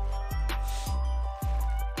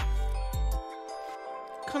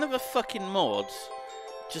 Kind of a fucking mod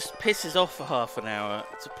just pisses off for half an hour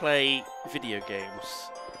to play video games.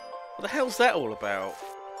 What the hell's that all about?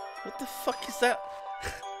 What the fuck is that?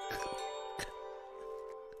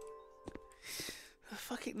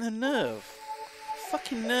 The nerve.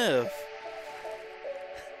 Fucking nerve.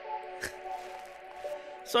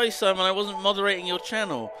 Sorry, Simon, I wasn't moderating your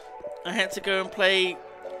channel. I had to go and play...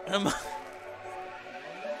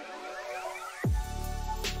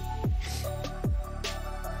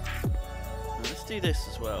 Let's do this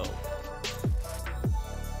as well.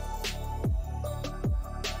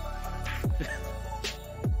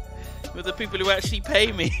 With the people who actually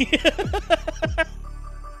pay me.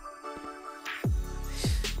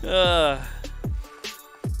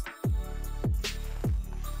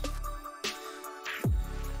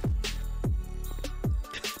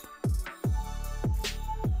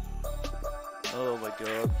 Oh my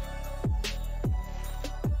god.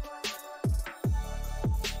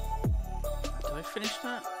 Did I finish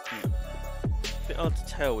that? Yeah. A bit hard to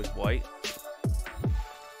tell with white.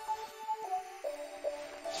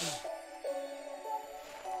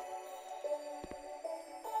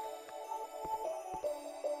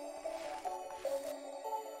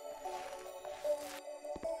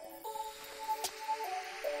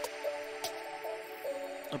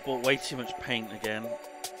 I bought way too much paint again.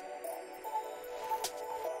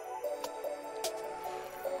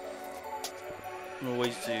 I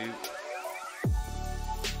always do.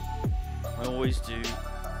 I always do.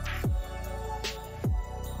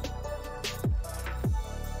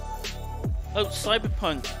 Oh,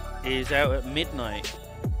 Cyberpunk is out at midnight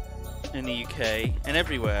in the UK and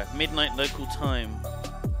everywhere. Midnight local time.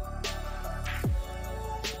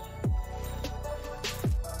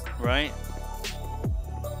 Right?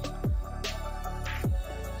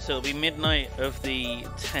 So it'll be midnight of the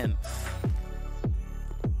 10th.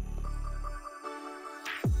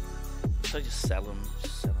 So I just sell them.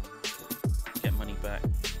 Get money back.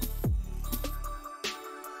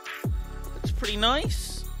 Looks pretty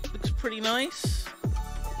nice. Looks pretty nice.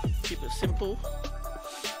 Keep it simple.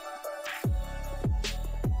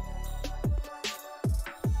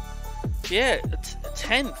 Yeah,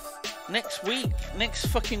 10th. Next week. Next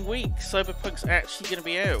fucking week. Cyberpunk's actually going to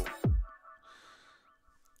be out.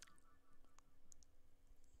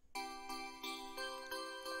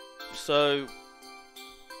 So...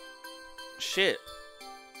 shit.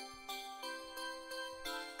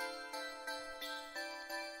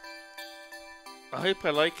 I hope I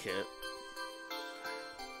like it.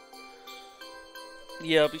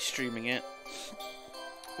 Yeah, I'll be streaming it.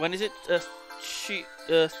 When is it?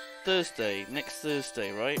 Thursday. Next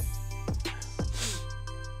Thursday, right?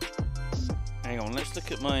 Hang on, let's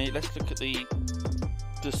look at the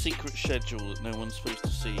secret schedule that no one's supposed to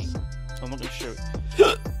see. I'm not gonna show it.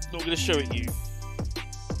 Not gonna show it you.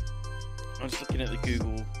 I'm just looking at the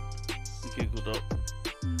Google Doc.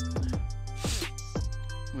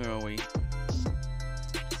 Where are we?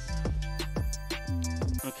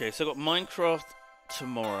 Okay, so I've got Minecraft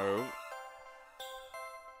tomorrow.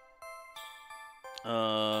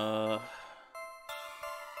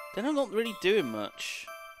 Then I'm not really doing much,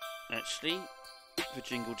 actually, for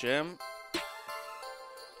Jingle Jam.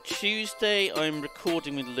 Tuesday, I'm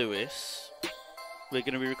recording with Lewis. We're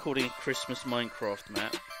going to be recording a Christmas Minecraft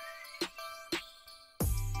map.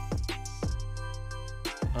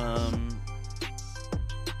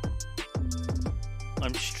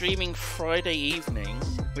 I'm streaming Friday evening,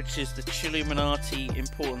 which is the Chilluminati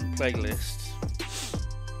important playlist.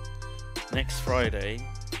 Next Friday.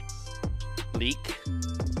 Leak.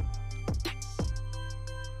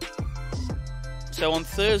 So on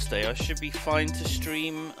Thursday I should be fine to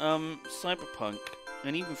stream Cyberpunk.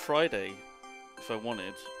 And even Friday, if I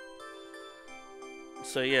wanted.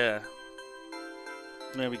 So yeah.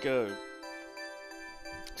 There we go.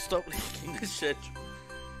 Stop leaking the schedule.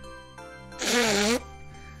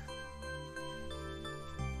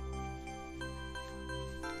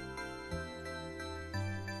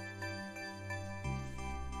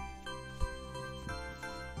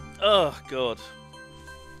 Oh god.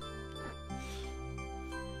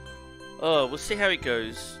 Oh, we'll see how it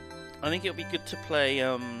goes. I think it'll be good to play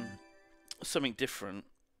something different.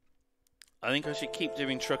 I think I should keep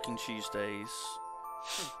doing Trucking Tuesdays.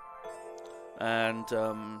 And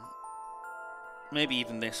maybe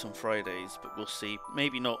even this on Fridays, but we'll see.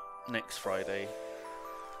 Maybe not next Friday.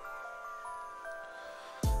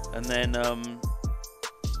 And then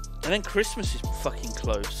Christmas is fucking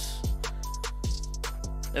close.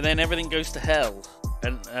 And then everything goes to hell.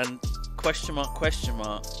 And question mark, question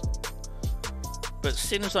mark. But as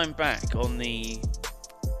soon as I'm back on the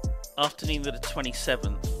afternoon of the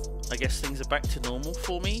 27th, I guess things are back to normal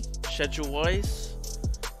for me, schedule-wise.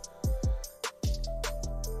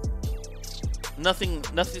 Nothing's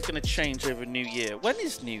going to change over New Year. When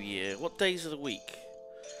is New Year? What days of the week?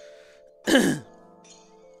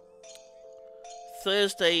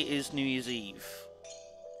 Thursday is New Year's Eve.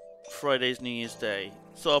 Friday's New Year's Day.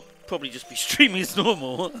 So I'll probably just be streaming as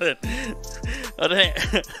normal. I don't...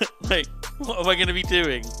 like, what am I going to be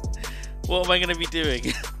doing? What am I going to be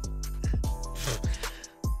doing?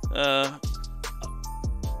 I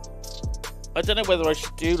don't know whether I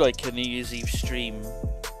should do like a New Year's Eve stream.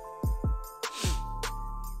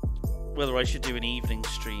 Whether I should do an evening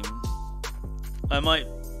stream. I might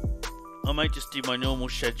just do my normal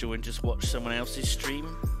schedule and just watch someone else's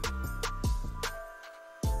stream.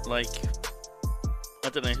 Like, I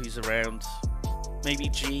don't know who's around. Maybe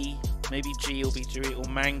G. Maybe G will be doing it, or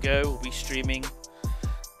Mango will be streaming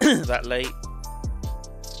that late.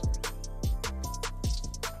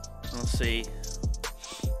 I'll see.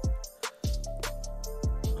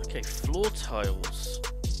 Okay, floor tiles.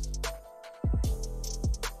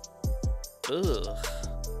 Ugh.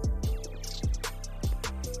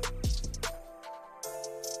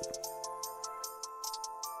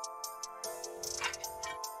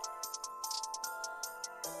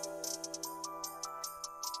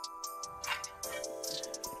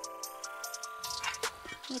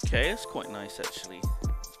 Okay, that's quite nice actually.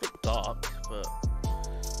 It's a bit dark, but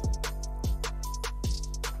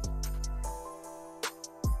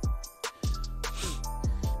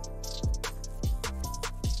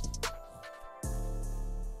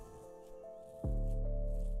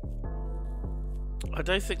I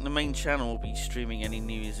don't think the main channel will be streaming any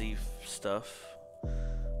New Year's Eve stuff. I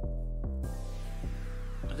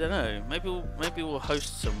don't know. Maybe we'll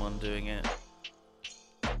host someone doing it.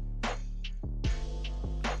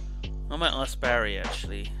 I might ask Barry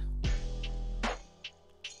actually.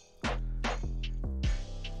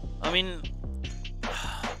 I mean,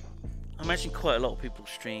 I imagine quite a lot of people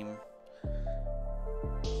stream.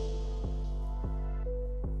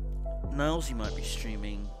 Nilesy might be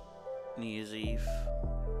streaming New Year's Eve.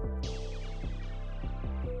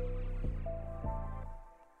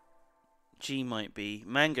 G might be.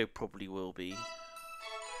 Mango probably will be.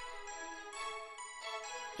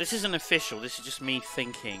 This isn't official, this is just me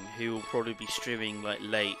thinking who will probably be streaming like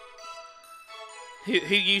late. Who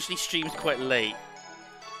usually streams quite late.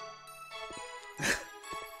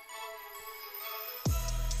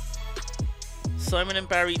 Simon and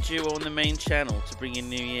Barry duo on the main channel to bring in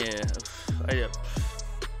New Year. I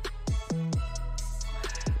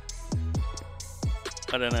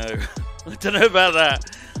don't know. I don't know about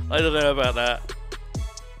that. I don't know about that.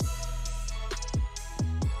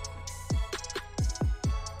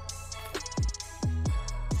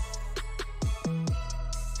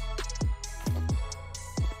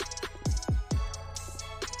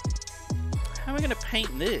 How am I going to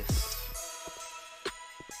paint this?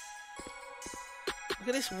 Look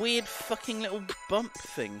at this weird fucking little bump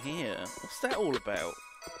thing here. What's that all about?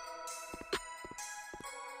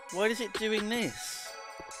 Why is it doing this?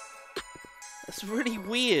 That's really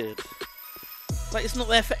weird. Like, it's not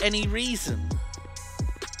there for any reason.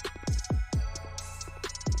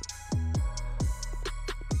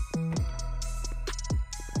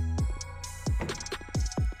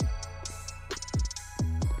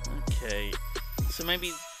 Okay. So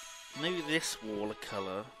maybe this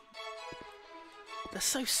watercolour. They're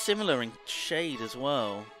so similar in shade as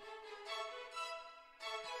well.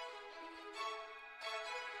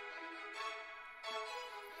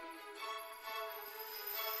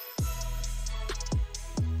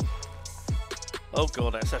 Oh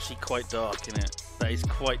god, that's actually quite dark, isn't it? That is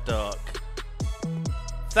quite dark.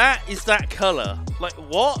 That is that colour. Like,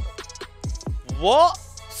 what? What?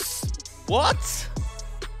 What?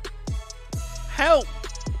 How?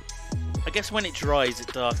 I guess when it dries, it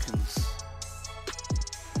darkens.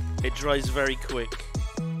 It dries very quick.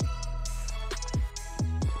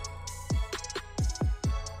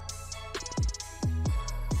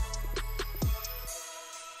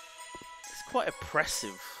 It's quite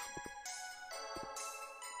oppressive.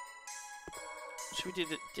 Should we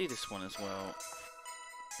do this one as well?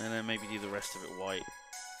 And then maybe do the rest of it white.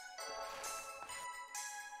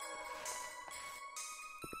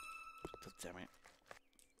 God damn it.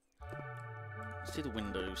 Let's do the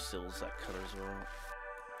window sills that colour as well.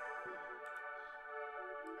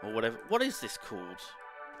 Or whatever. What is this called?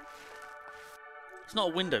 It's not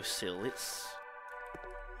a windowsill, it's...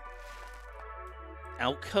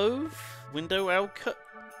 alcove? Window alcove?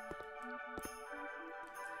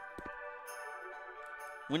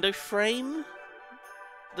 Window frame?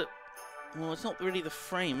 Well, it's not really the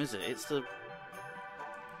frame, is it? It's the...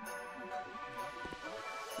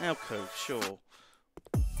 alcove, sure.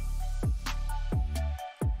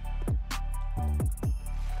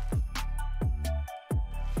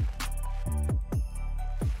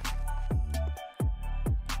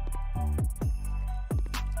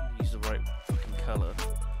 Use the right fucking colour.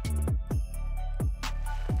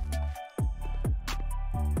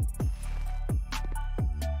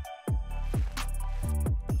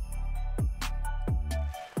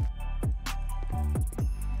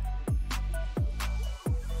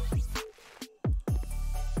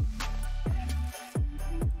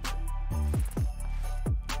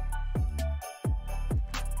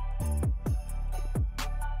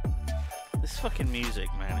 This fucking music,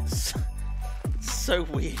 man, it's so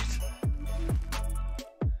weird.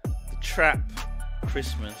 The Trap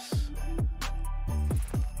Christmas.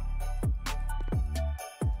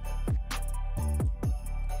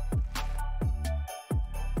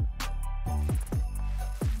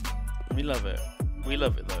 We love it. We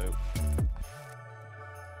love it though.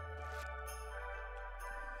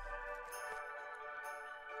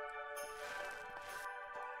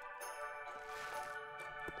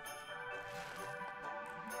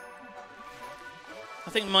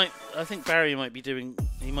 I think Barry might be doing.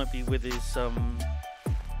 He might be with his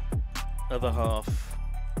other half.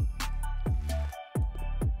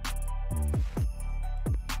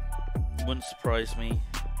 Wouldn't surprise me.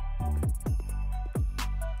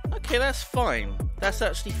 Okay, that's fine. That's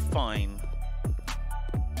actually fine.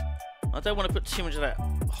 I don't want to put too much of that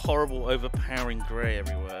horrible, overpowering grey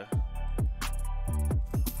everywhere.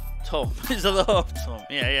 Tom, his other half, Tom.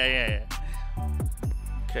 Yeah.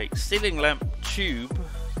 Okay, ceiling lamp tube.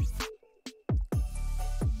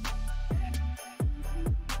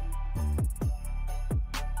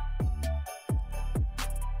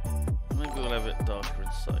 Maybe we'll have it darker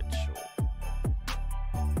inside, sure.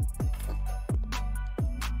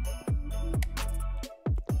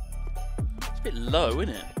 It's a bit low,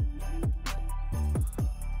 isn't it?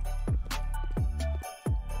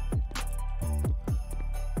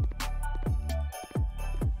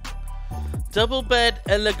 Double bed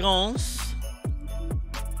elegance.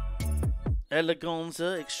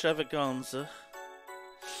 Eleganza, extravaganza.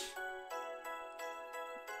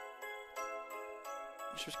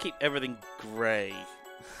 Just keep everything grey.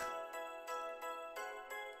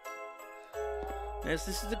 Yes,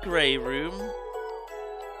 this is the grey room.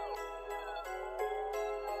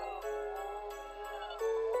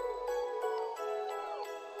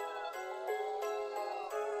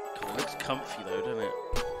 God, it looks comfy though, doesn't it?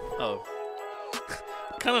 Oh.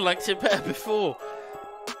 Kind of liked it better before.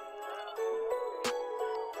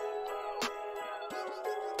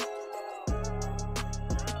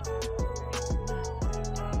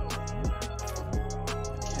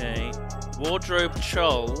 Okay, wardrobe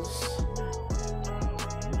Charles.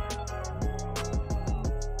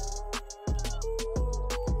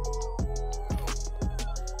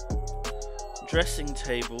 Dressing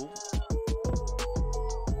table.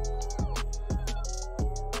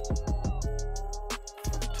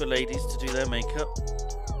 For ladies to do their makeup.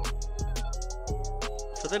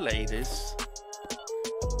 For the ladies.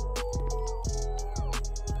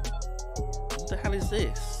 What the hell is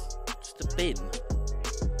this? Just a bin.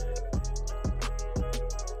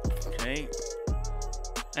 Okay.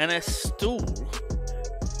 And a stool.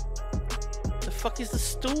 The fuck is the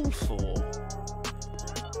stool for?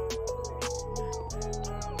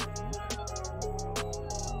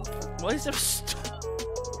 Why is there a stool?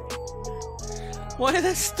 Why are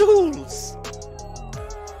there stools?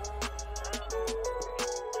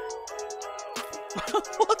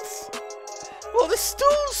 What are the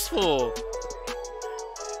stools for?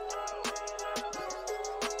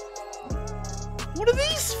 What are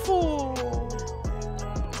these for?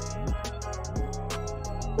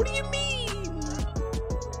 What do you mean?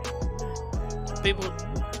 People...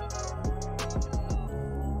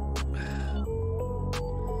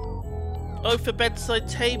 Oh, for bedside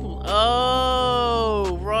table.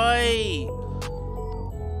 Oh, right.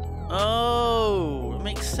 Oh, it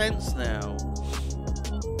makes sense now.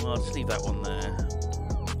 Well, I'll just leave that one there.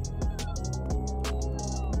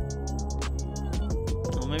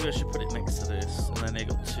 Or maybe I should put it next to this, and then they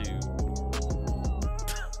got two.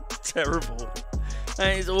 Terrible.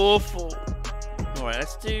 That is awful. Alright,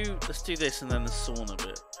 let's do this and then the sauna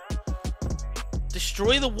bit.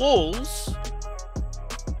 Destroy the walls?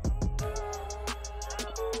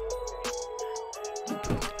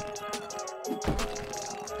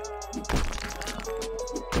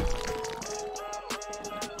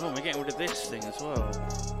 Oh, we're getting rid of this thing as well.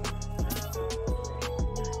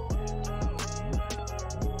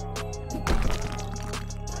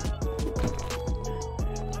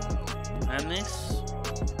 And this.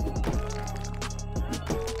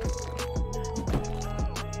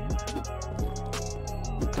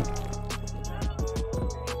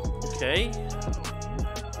 Okay.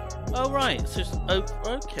 Oh, right. So, oh,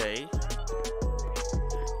 okay.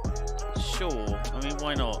 Sure. I mean,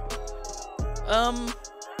 why not?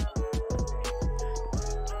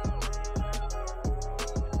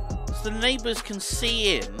 So the neighbours can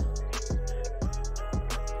see in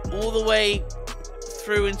all the way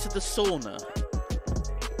through into the sauna.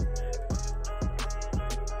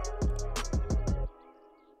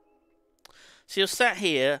 So you're sat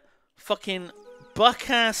here, fucking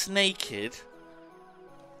buck-ass naked.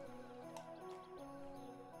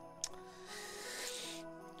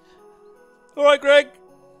 Alright, Greg.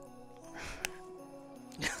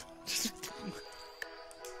 Just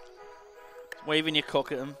waving your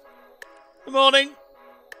cock at him. Good morning.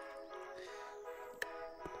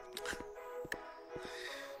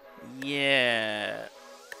 Yeah.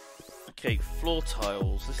 Okay, floor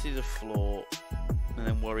tiles. Let's do the floor and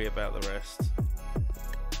then worry about the rest.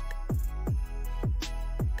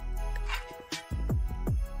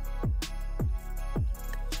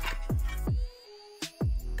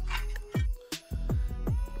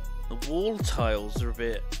 The wall tiles are a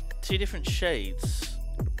bit... two different shades.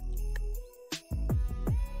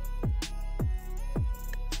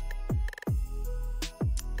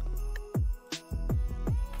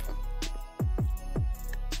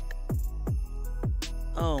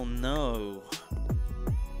 Oh no.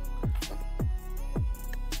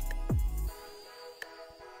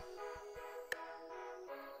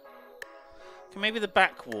 Okay, maybe the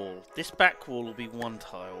back wall. This back wall will be one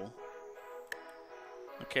tile.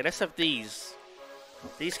 Okay, let's have these.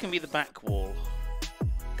 These can be the back wall.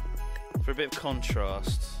 For a bit of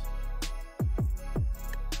contrast.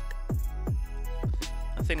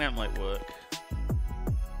 I think that might work.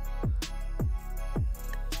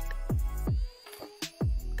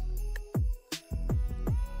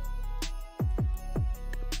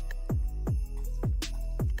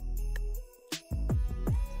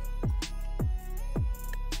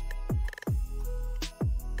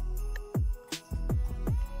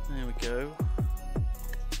 Go.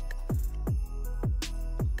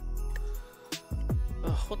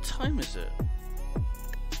 Oh, what time is it?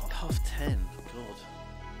 Oh, 10:30. God.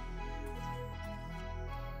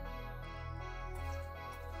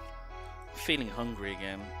 I'm feeling hungry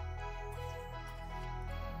again.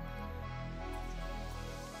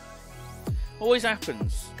 Always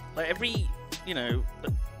happens. Like every, you know,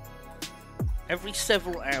 every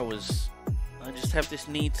several hours, I just have this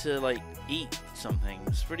need to like eat something.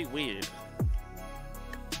 It's pretty weird.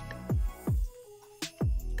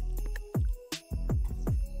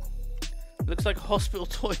 Looks like a hospital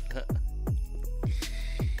toilet.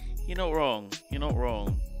 You're not wrong. You're not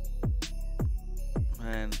wrong.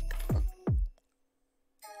 Man. I'm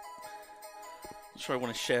sure I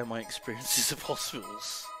want to share my experiences of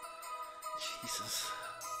hospitals. Jesus.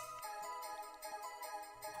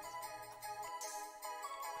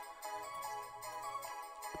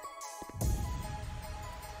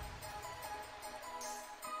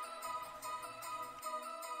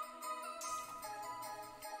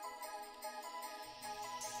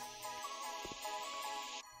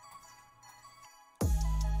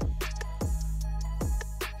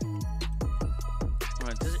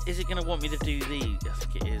 Is it going to want me to do these? I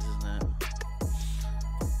think it is, isn't it?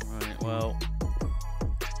 Right, well...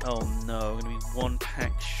 Oh no, I'm going to be one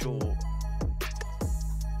pack short.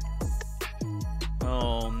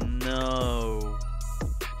 Oh no.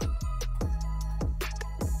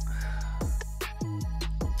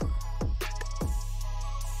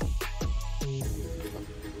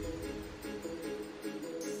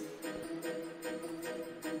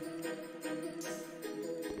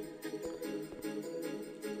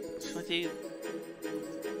 Can I do?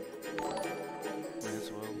 Might as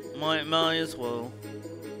well. Might as well.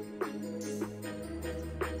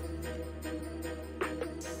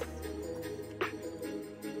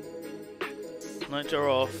 Nightjar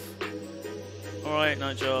off. Alright,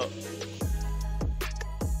 Nightjar.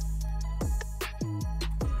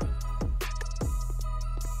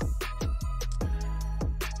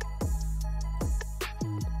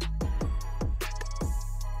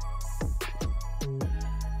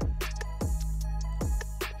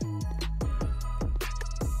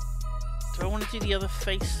 Do I want to do the other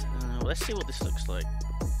face? Let's see what this looks like.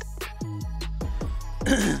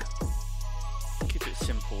 Keep it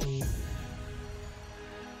simple.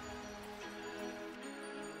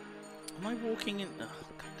 Am I walking in? Oh,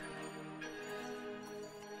 God damn it.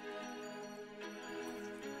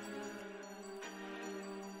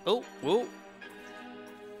 Oh, whoa.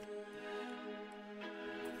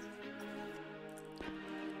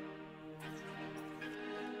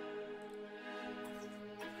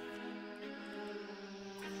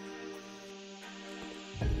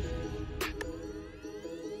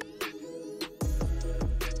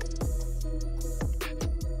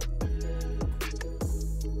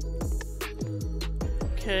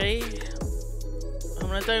 Okay, I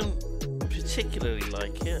mean, I don't particularly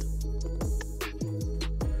like it,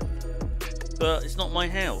 but it's not my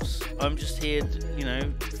house. I'm just here, you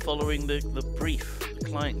know, following the brief the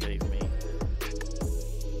client gave me.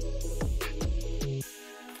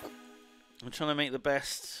 I'm trying to make the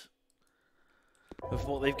best of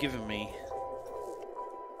what they've given me.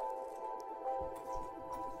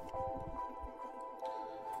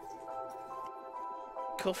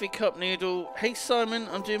 Coffee Cup Noodle. Hey Simon,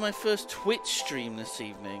 I'm doing my first Twitch stream this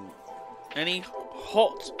evening. Any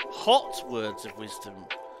hot words of wisdom?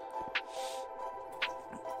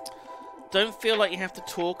 Don't feel like you have to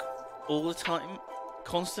talk all the time,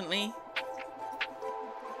 constantly.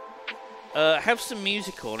 Have some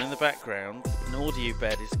music on in the background. An audio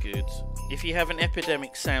bed is good. If you have an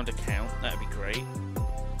Epidemic Sound account, that'd be great.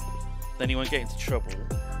 Then you won't get into trouble.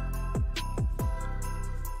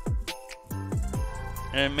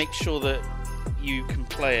 And make sure that you can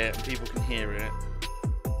play it and people can hear it.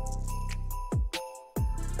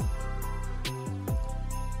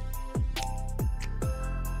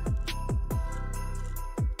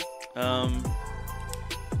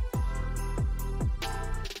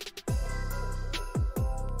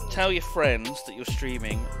 Tell your friends that you're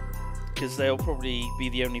streaming, because they'll probably be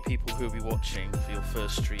the only people who will be watching for your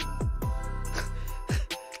first stream.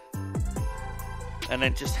 And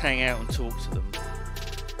then just hang out and talk to them.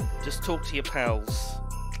 Just talk to your pals.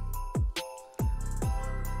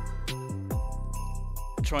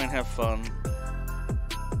 Try and have fun.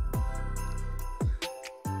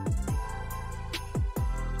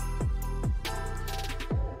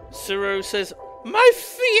 Ciro says, "My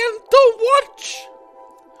friend, don't watch!"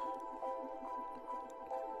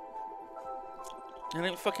 I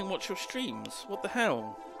don't fucking watch your streams. What the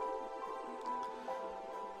hell?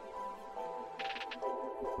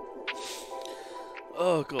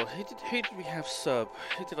 Oh god, who did we have sub?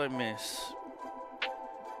 Who did I miss?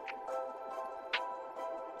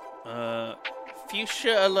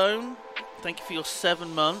 Fuchsia Alone, thank you for your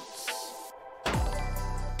 7 months.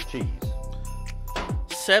 Cheese.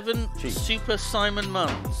 7 Cheese. Super Simon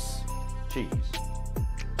months. Cheese.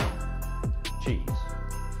 Cheese.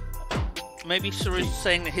 Maybe Saru's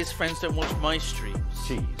saying that his friends don't watch my streams.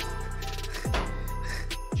 Cheese.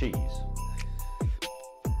 Cheese.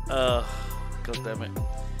 God damn it.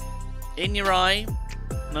 In Your Eye,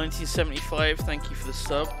 1975, thank you for the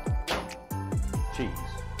sub. Cheese.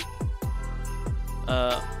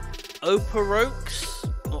 Oparox,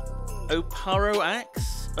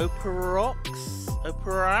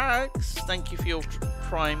 thank you for your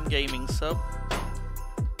Prime Gaming sub.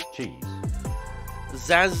 Cheese.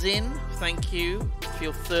 Zazin, thank you for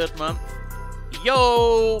your 3rd month.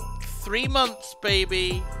 Yo, 3 months,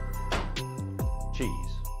 baby.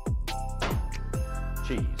 Cheese.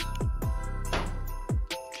 Cheese.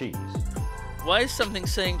 Cheese. Why is something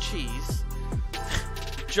saying cheese?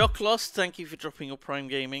 Jock Lost, thank you for dropping your Prime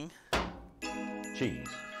Gaming. Cheese.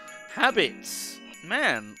 Habits.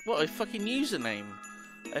 Man, what a fucking username.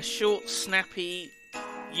 A short, snappy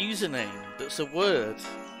username that's a word.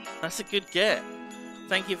 That's a good get.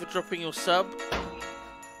 Thank you for dropping your sub.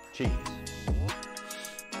 Cheese.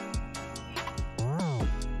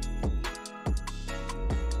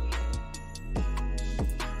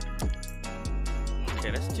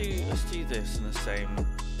 Okay, let's do this in the same.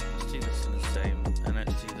 Let's do this in the same, and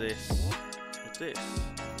let's do this with this.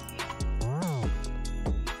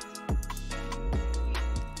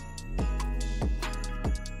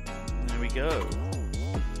 go.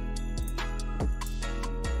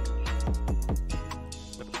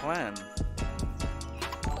 A plan.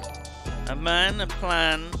 A man, a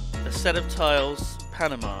plan, a set of tiles,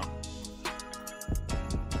 Panama.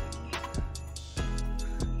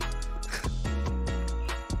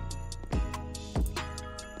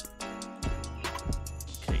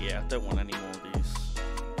 Okay, yeah, I don't want any more of these.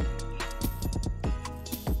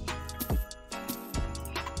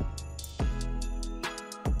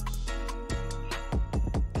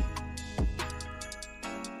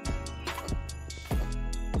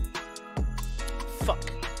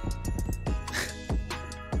 Fuck.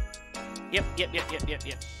 Yep.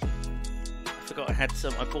 I forgot I had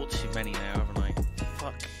some. I bought too many now, haven't I?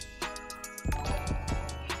 Fuck.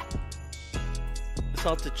 It's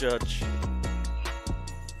hard to judge.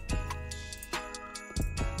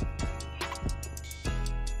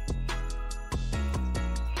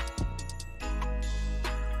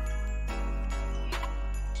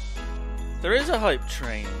 There is a hype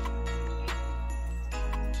train.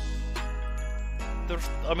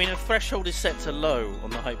 I mean, the threshold is set to low on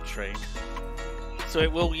the hype train, so it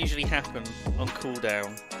will usually happen on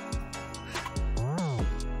cooldown.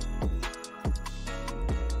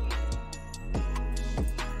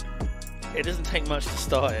 It doesn't take much to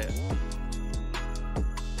start it.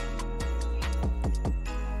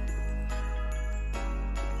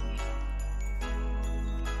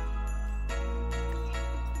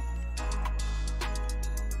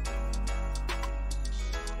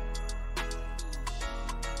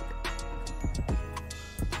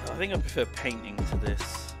 I think I prefer painting to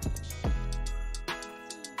this.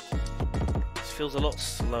 This feels a lot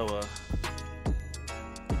slower.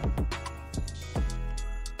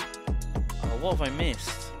 Oh, what have I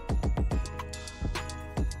missed?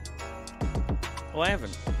 Oh, I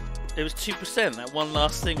haven't. It was 2%. That one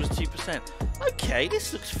last thing was 2%. Okay,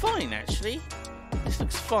 this looks fine, actually. This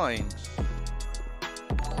looks fine.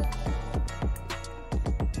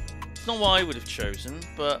 It's not what I would have chosen,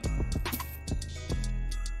 but...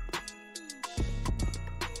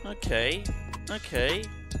 Okay.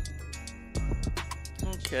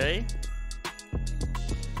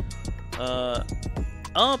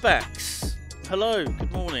 Arbax, hello,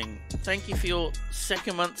 good morning. Thank you for your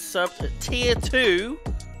second month sub at Tier 2.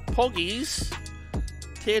 Poggies.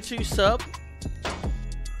 Tier 2 sub.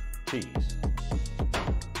 Cheese.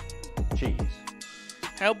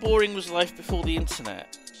 How boring was life before the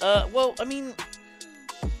internet? Well, I mean...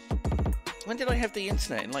 When did I have the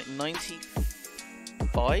internet? In like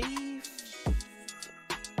 95?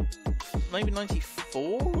 Maybe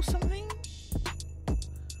 94 or something?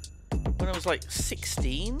 When I was like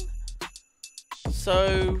 16?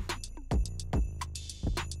 So...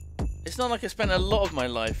 It's not like I spent a lot of my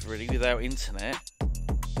life really without internet.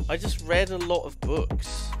 I just read a lot of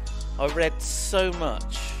books. I read so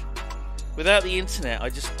much. Without the internet,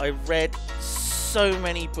 I read so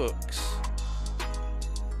many books.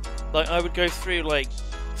 Like, I would go through like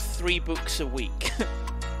 3 books a week.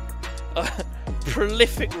 A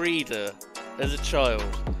prolific reader as a child.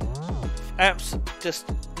 Just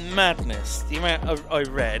madness. The amount I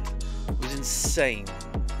read was insane.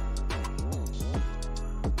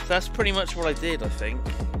 So that's pretty much what I did, I think.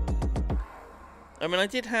 I mean, I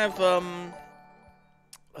did have, oh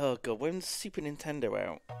god, when's Super Nintendo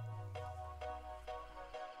out?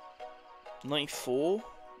 94?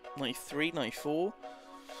 93? 94?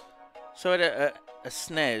 So I had a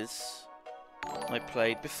SNES I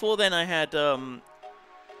played. Before then I had a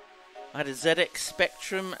ZX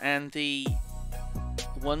Spectrum and the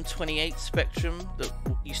 128 Spectrum that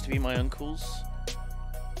used to be my uncle's.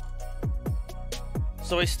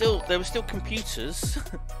 So there were still computers.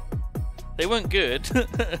 They weren't good.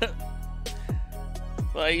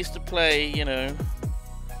 But I used to play, you know,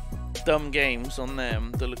 dumb games on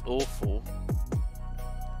them that looked awful.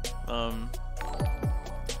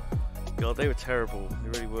 God, they were terrible. They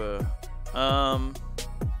really were.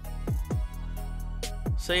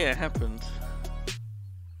 So yeah, it happened.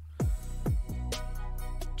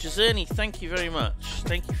 Jazerny, thank you very much.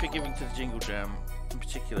 Thank you for giving to the Jingle Jam in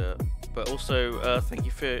particular, but also thank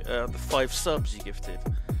you for the 5 subs you gifted.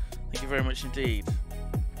 Thank you very much indeed.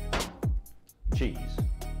 Cheese.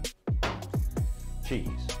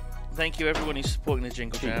 Thank you everyone who's supporting the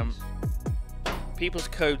Jingle Jam. People's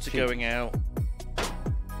codes are going out.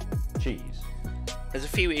 Cheese. There's a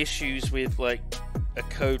few issues with like a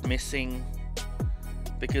code missing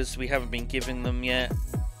because we haven't been given them yet,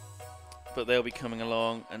 but they'll be coming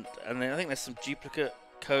along. And I think there's some duplicate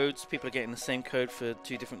codes. People are getting the same code for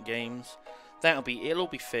 2 different games. It'll all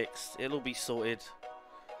be fixed. It'll all be sorted.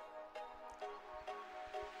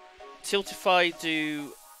 Tiltify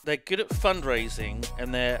do they're good at fundraising,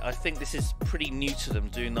 and I think this is pretty new to them,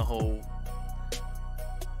 doing the whole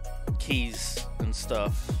keys and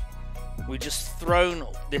stuff. We've just thrown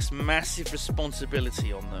this massive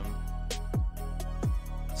responsibility on them.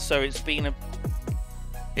 So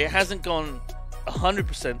it hasn't gone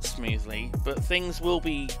 100% smoothly, but things will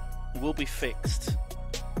be fixed.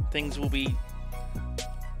 Things will be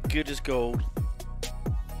good as gold.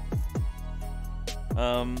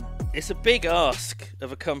 It's a big ask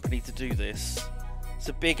of a company to do this. It's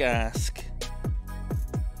a big ask.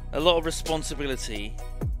 A lot of responsibility.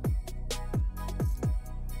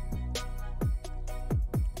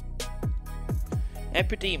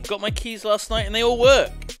 Epideme, got my keys last night and they all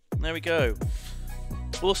work. There we go.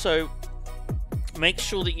 Also, make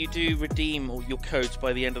sure that you do redeem all your codes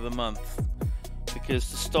by the end of the month, because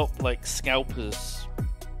to stop like scalpers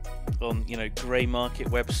on, you know, grey market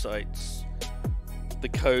websites, the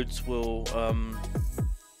codes will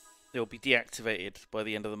they'll be deactivated by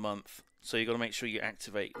the end of the month. So you got to make sure you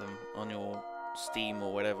activate them on your Steam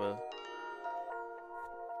or whatever.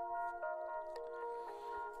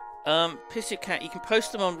 Piss Your Cat, you can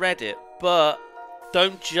post them on Reddit, but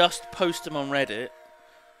don't just post them on Reddit,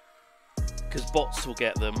 because bots will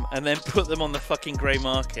get them and then put them on the fucking grey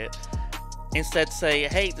market. Instead say,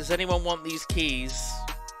 hey, does anyone want these keys?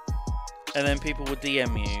 And then people will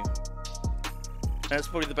DM you. That's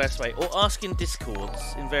probably the best way. Or ask in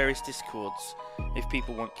Discords, in various Discords, if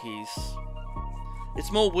people want keys.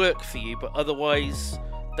 It's more work for you, but otherwise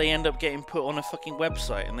they end up getting put on a fucking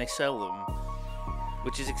website and they sell them.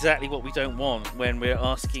 Which is exactly what we don't want when we're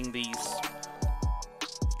asking these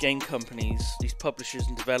game companies, these publishers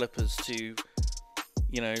and developers to,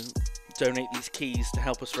 you know, donate these keys to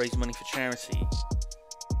help us raise money for charity.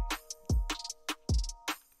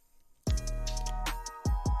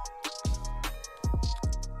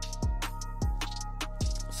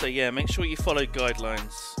 So yeah, make sure you follow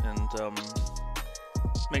guidelines and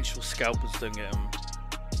make sure scalpers don't get them.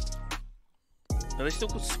 Are they still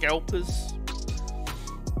called scalpers?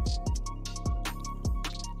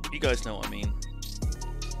 You guys know what I mean.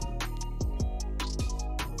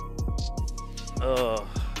 Ugh.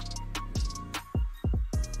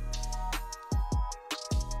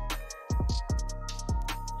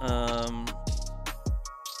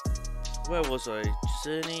 Where was I?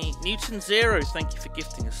 Journey Newton Zero, thank you for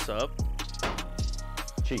gifting a sub.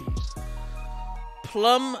 Cheese.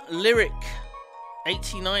 Plum Lyric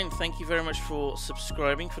 89, thank you very much for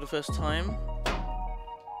subscribing for the first time.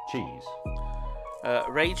 Cheese.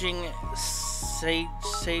 Raging Segu,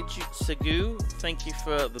 thank you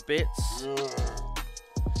for the bits.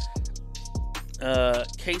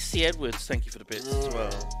 Casey Edwards, thank you for the bits as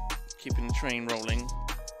well. Keeping the train rolling.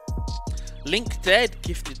 Link Dead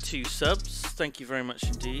gifted 2 subs. Thank you very much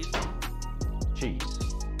indeed. Cheese.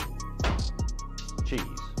 Cheese.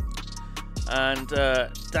 And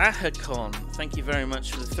Dahakon, thank you very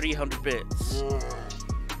much for the 300 bits.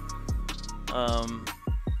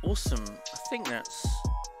 Awesome. I think that's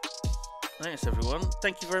everyone.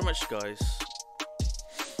 Thank you very much, guys.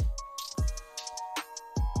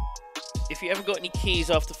 If you haven't got any keys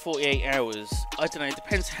after 48 hours, I don't know, it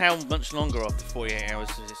depends how much longer after 48 hours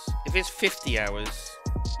it is. If it's 50 hours,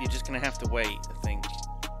 you're just going to have to wait, I think.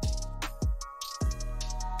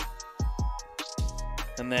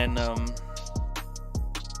 And then,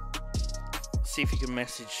 see if you can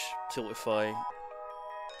message Tiltify.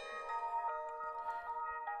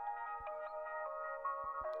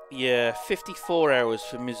 Yeah, 54 hours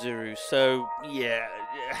for Mizuru, so, yeah,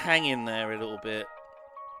 hang in there a little bit.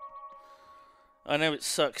 I know it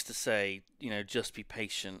sucks to say, you know, just be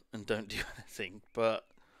patient and don't do anything, but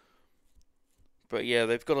yeah,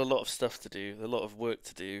 they've got a lot of stuff to do, a lot of work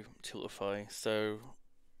to do, Tiltify, so,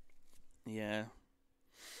 yeah.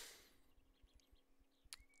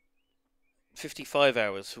 55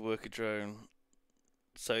 hours for Work a Drone,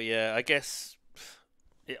 so yeah, I guess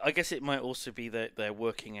it might also be their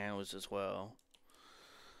working hours as well.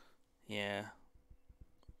 Yeah.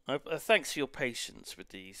 Thanks for your patience with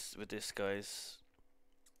this, guys.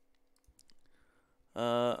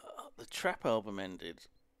 The Trap album ended.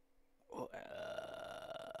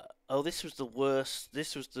 Oh, this was the worst.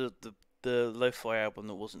 This was the lo-fi album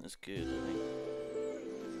that wasn't as good, I think.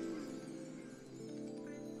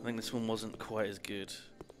 I think this one wasn't quite as good.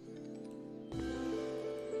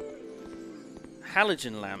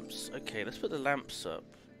 Halogen lamps. Okay, let's put the lamps up.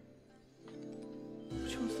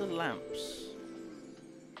 Which one's the lamps?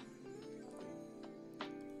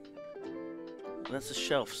 That's a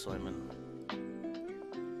shelf, Simon.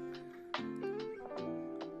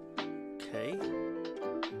 Okay.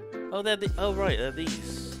 Oh, they're right, they're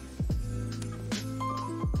these.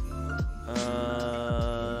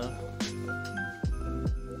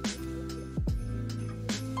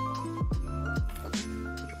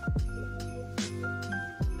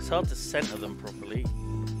 hard to center them properly.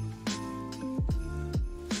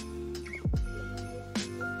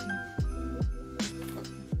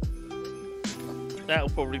 That'll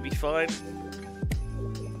probably be fine.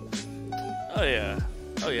 Oh yeah.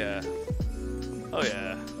 Oh yeah. Oh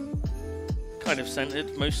yeah. Kind of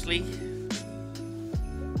centered, mostly.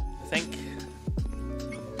 I think.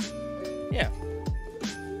 Yeah.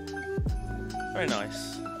 Very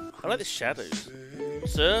nice. I like the shadows.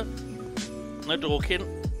 Sir? No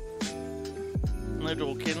talking. No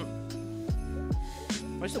talking.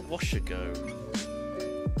 Where's the washer go?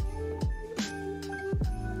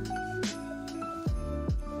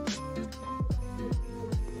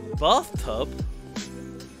 Bathtub?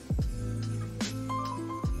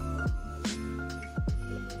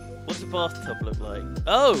 What's a bathtub look like?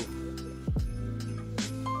 Oh!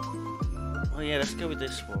 Oh yeah, let's go with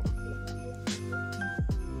this one.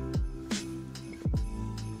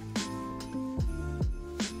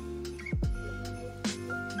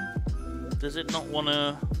 Does it not want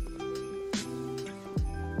to...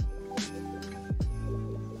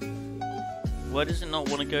 Why does it not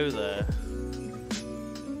want to go there?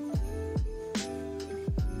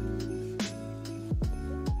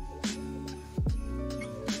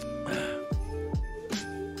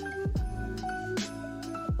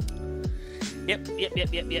 Yep.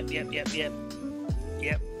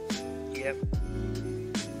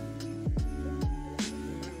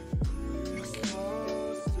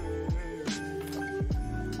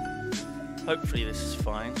 Hopefully this is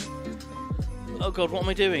fine. Oh god, what am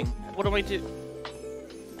I doing? What am I doing?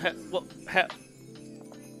 What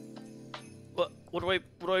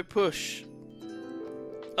do I push?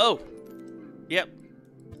 Oh! Yep.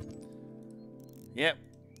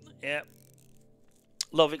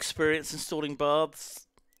 Lot of experience installing baths.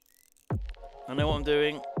 I know what I'm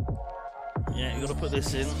doing. Yeah, you gotta put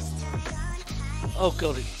this in. Oh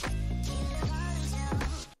god,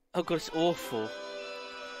 it's awful.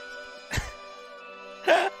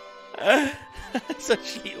 It's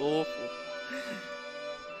actually awful.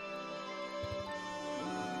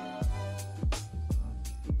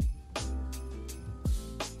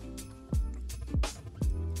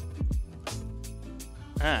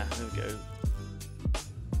 Ah, there we go.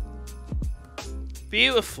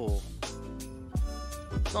 Beautiful.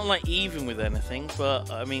 It's not like even with anything, but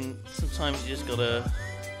I mean, sometimes you just gotta.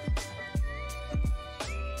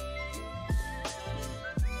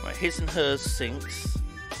 Right, his and hers sinks,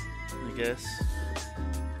 I guess.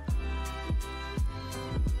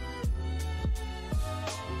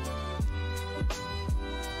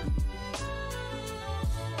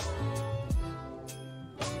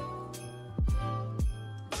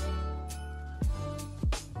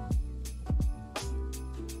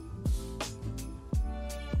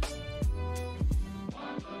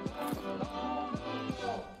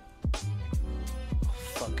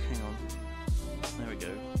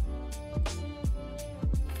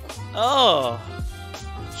 Oh!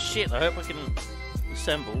 Shit, I hope I can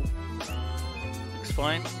assemble. Looks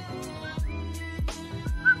fine.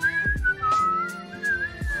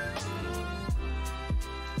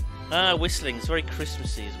 Ah, whistling. It's very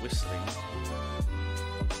Christmassy, is whistling.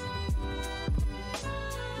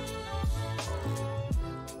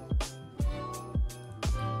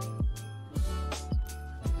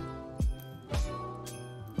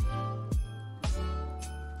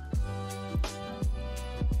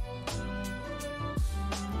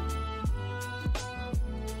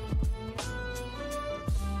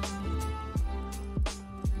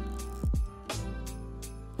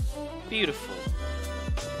 Beautiful.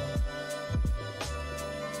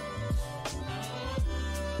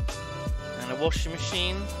 And a washing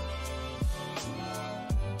machine.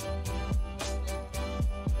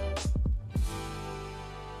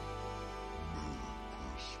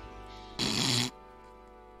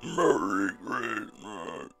 Merry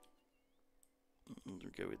Christmas. I'm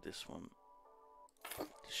gonna go with this one.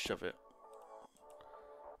 Just shove it.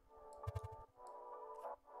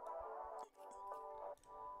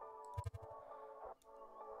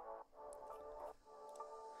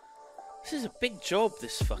 This is a big job,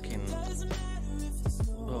 this fucking...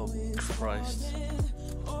 Oh, Christ.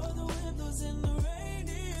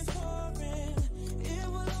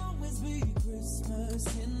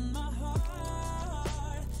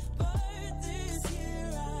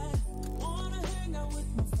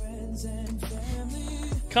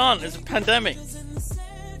 Can't, there's a pandemic.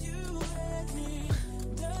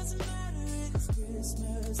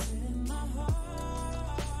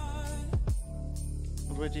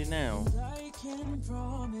 What do I do now?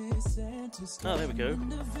 Oh, there we go.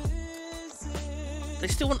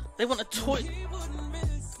 They want a toy.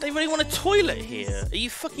 They really want a toilet here. Are you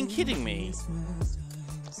fucking kidding me?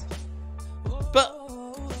 But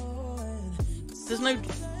there's no.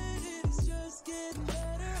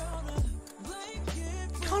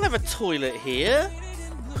 Can't have a toilet here.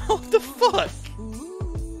 What the fuck?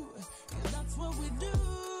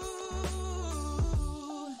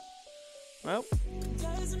 Well.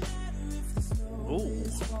 Ooh,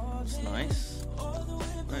 that's nice.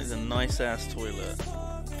 That is a nice ass toilet.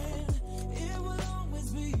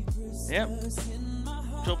 Yep.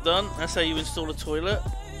 Job done. That's how you install a toilet.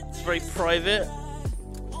 It's very private.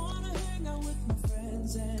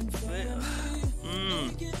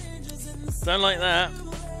 Don't like that.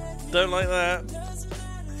 Don't like that.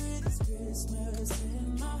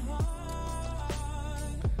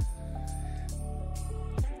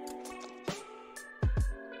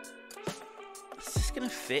 Is this gonna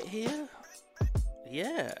fit here?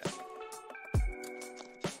 Yeah.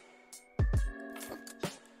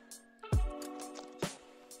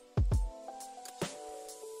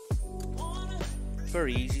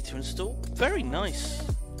 Very easy to install. Very nice.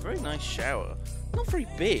 Very nice shower. Not very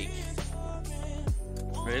big.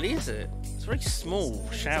 Really, is it? It's a very small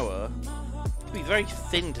shower. It'd be very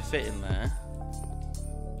thin to fit in there.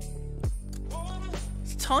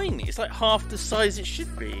 It's tiny. It's like half the size it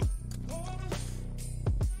should be.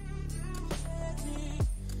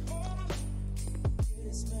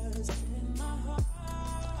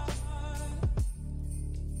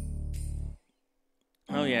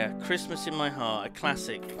 Oh yeah, Christmas in My Heart, a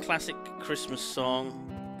classic Christmas song.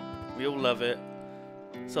 We all love it.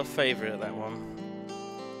 It's our favourite, that one.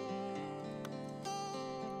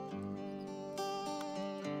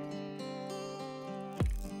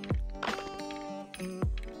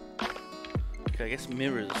 Okay, I guess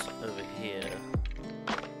mirrors over here.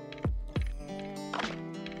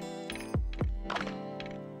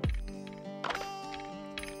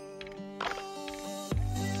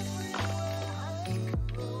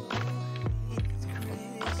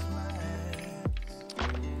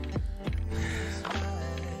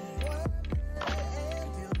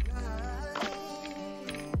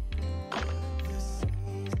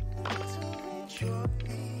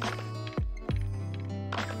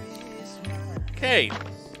 Okay.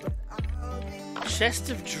 Chest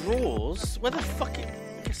of drawers? Where the fuck it?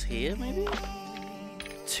 I guess here, maybe?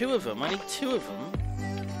 2 of them. I need 2 of them.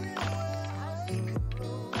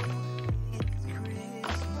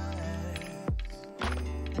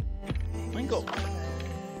 I ain't got.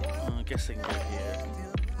 Oh, I guess I can go here.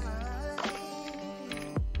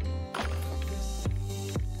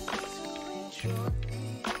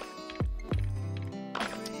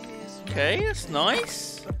 Okay, that's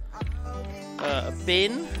nice. A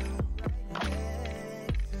bin.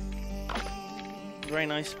 Very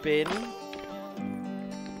nice bin.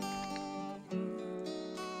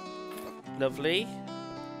 Lovely.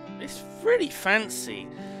 It's really fancy.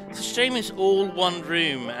 It's a shame it's all one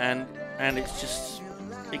room and it's just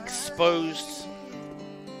exposed.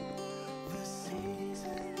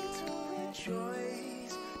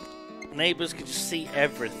 Neighbours can just see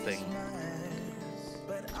everything.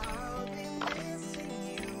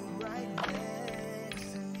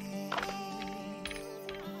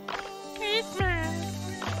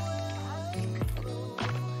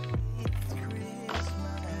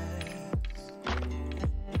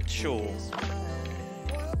 Sure.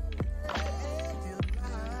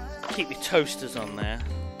 Keep your toasters on there.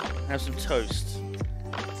 Have some toast.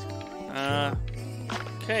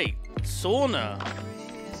 Okay. Sauna.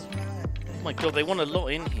 Oh my god, they want a lot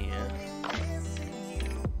in here.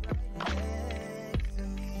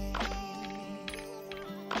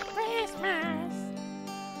 Christmas.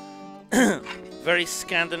 Very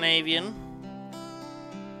Scandinavian.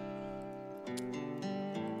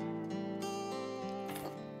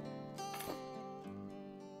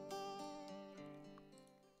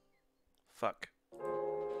 Fuck.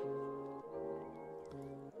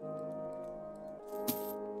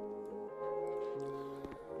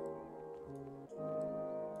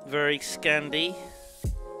 Very Scandi.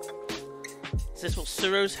 Is this what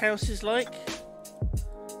Suro's house is like?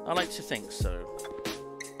 I like to think so.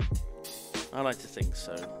 I like to think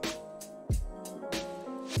so.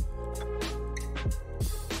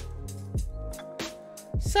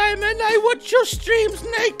 Simon, I watch your streams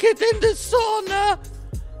naked in the sauna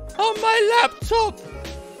on my laptop.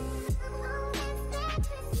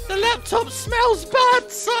 The laptop smells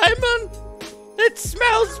bad, Simon. It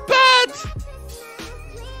smells bad.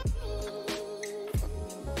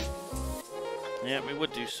 Yeah, we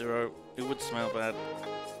would do, Suro. It would smell bad.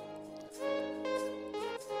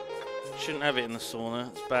 Shouldn't have it in the sauna.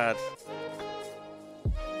 It's bad.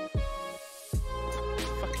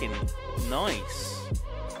 Fucking fucking nice.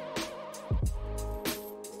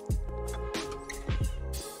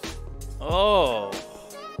 Oh.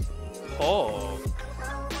 Oh.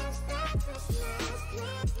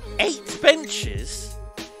 8 benches?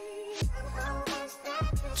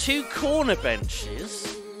 2 corner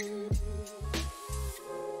benches?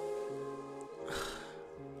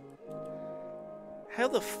 How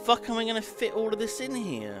the fuck am I going to fit all of this in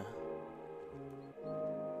here?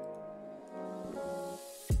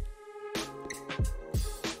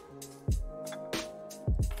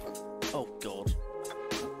 Oh god.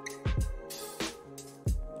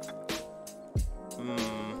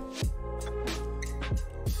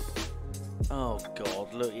 Oh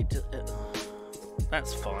god, look,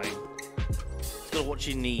 that's fine. Just gotta watch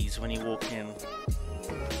your knees when you walk in.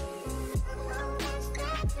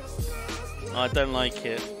 I don't like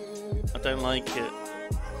it. I don't like it.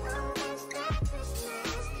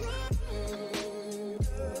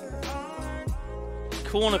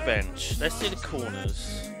 Corner bench. Let's do the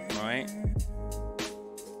corners, right?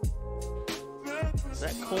 Is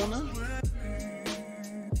that corner?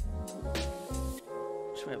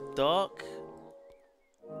 Should we have dark?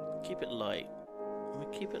 Keep it light. Can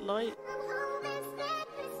we keep it light?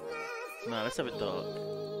 No, let's have it dark.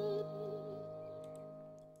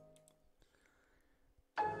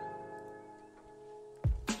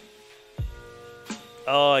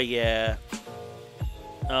 Oh yeah.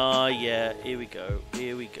 Oh yeah, here we go,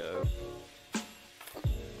 here we go.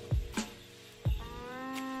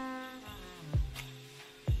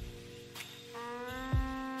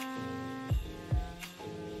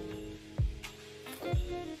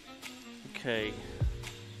 Okay.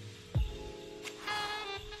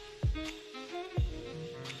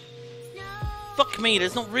 Fuck me,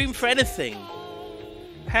 there's not room for anything.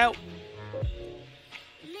 How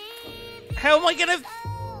am I gonna...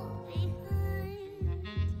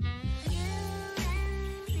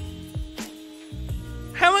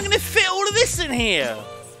 How am I gonna fit all of this in here?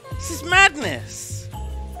 This is madness.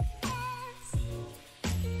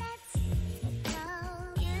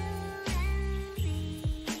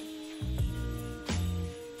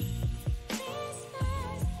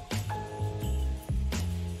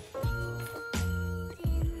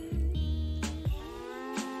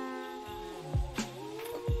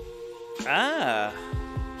 Ah.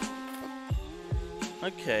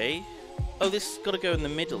 Okay. Oh, this has got to go in the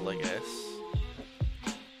middle, I guess.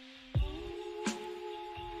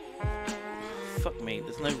 Fuck me.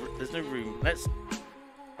 There's no room. Let's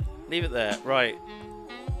leave it there. Right.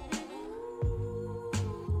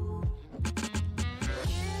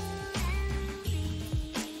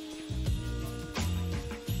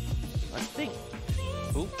 I think.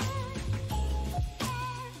 Ooh.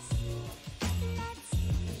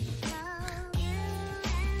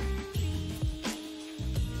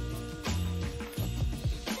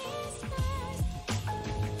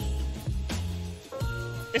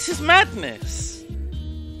 This is madness.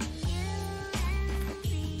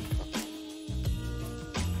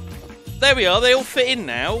 There we are, they all fit in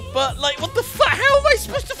now, but like, what the fuck? How am I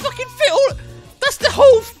supposed to fucking fit all? That's the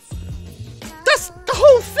whole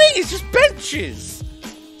thing, it's just benches.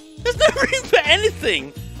 There's no room for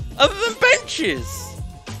anything other than benches.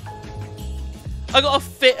 I gotta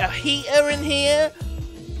fit a heater in here,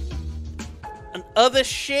 and other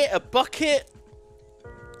shit, a bucket.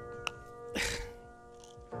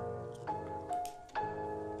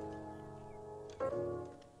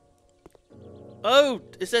 Oh,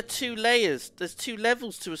 is there 2 layers? There's 2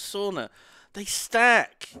 levels to a sauna. They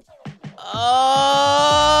stack. Oh!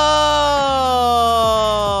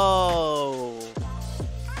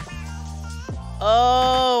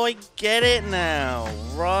 Oh, I get it now.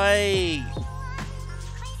 Right.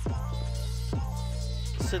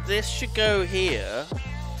 So this should go here.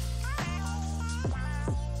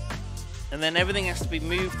 And then everything has to be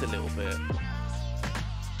moved a little bit.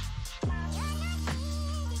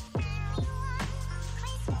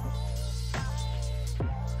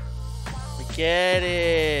 Get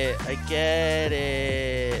it. I get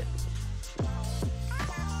it.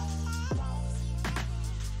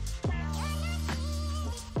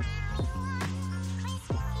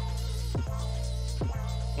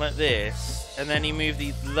 Like this, and then you move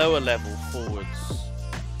the lower level forwards.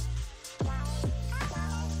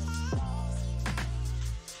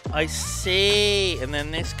 I see. And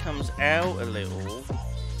then this comes out a little.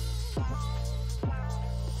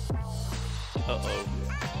 Uh-oh.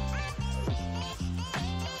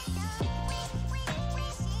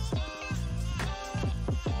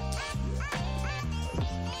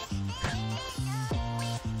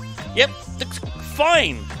 Yep, looks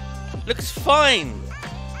fine. Looks fine.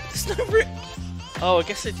 There's no room. Oh, I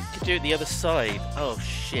guess I could do it the other side. Oh,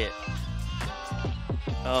 shit.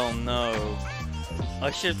 Oh, no.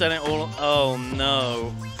 I should have done it all... Oh,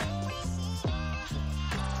 no.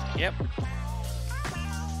 Yep.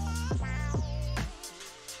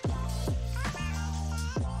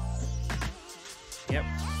 Yep.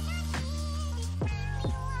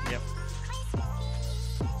 Yep.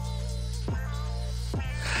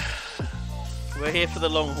 We're here for the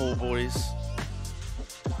long haul, boys.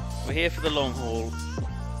 We're here for the long haul.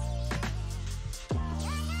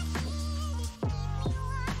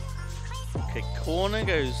 Okay, corner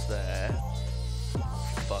goes there.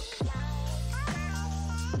 Fuck.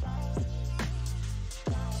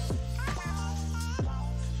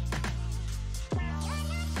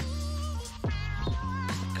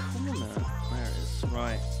 Corner. There it is.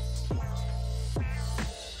 Right.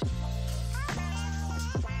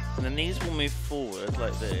 And then these will move forward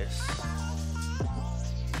like this.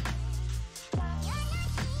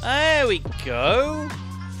 There we go.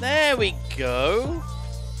 There we go.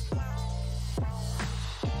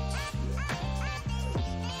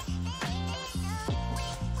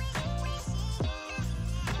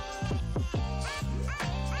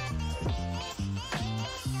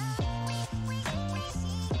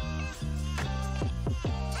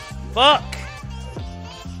 Fuck!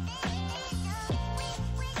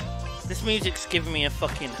 This music's giving me a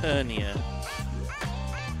fucking hernia.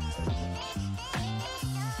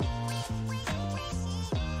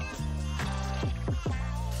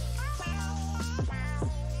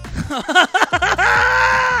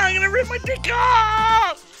 I'm gonna rip my dick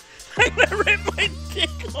off! I'm gonna rip my dick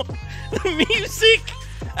off! The music!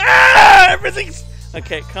 Ah! Everything's...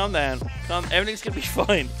 Okay, calm down. Everything's gonna be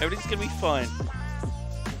fine. Everything's gonna be fine.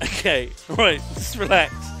 Okay, right, just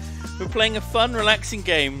relax. We're playing a fun, relaxing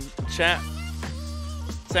game, chat.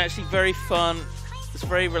 It's actually very fun. It's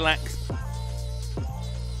very relaxed.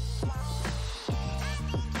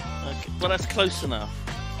 Okay, well, that's close enough.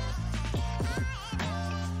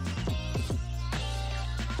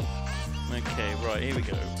 Okay, right, here we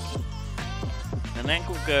go. And then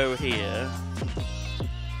we'll go here.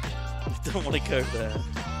 Don't want to go there.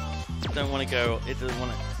 Don't want to go. It doesn't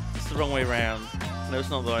want to. It's the wrong way around. No, it's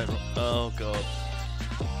not the right. Oh god.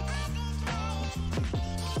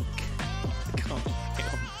 I can't.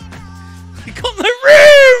 I got no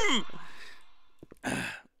room.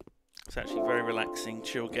 It's actually a very relaxing,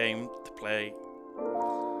 chill game to play.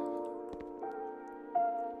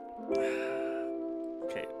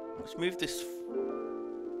 Okay, let's move this.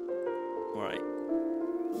 Right.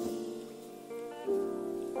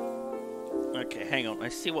 Okay, hang on. I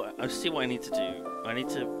see what I need to do. I need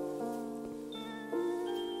to.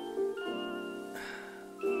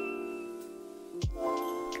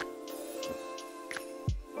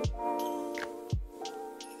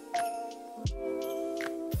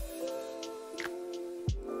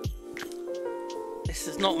 This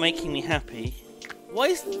is not making me happy. Why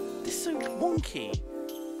is this so wonky?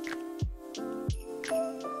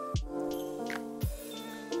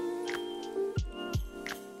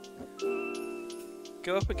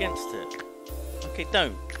 Go up against it. Okay,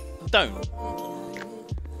 don't. Don't. Oh,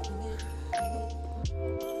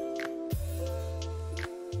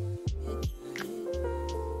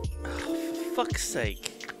 for fuck's sake.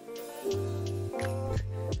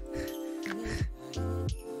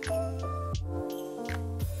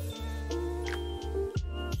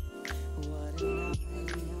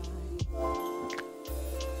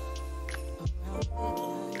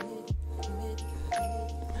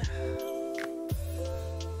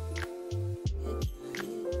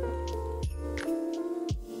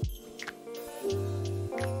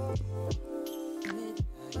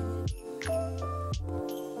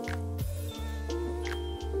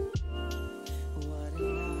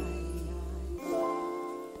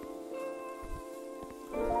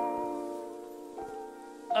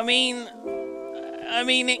 I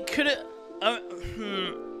mean, it could have.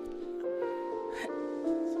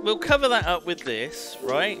 We'll cover that up with this,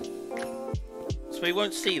 right? So we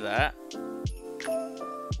won't see that.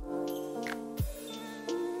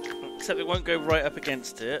 Except it won't go right up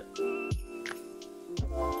against it.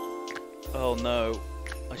 Oh no!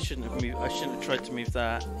 I shouldn't have moved. I shouldn't have tried to move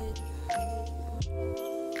that.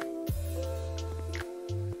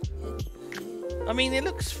 I mean, it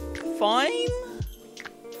looks fine.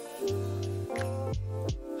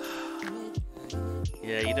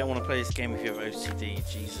 Yeah, you don't want to play this game if you have OCD.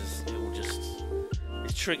 Jesus, it will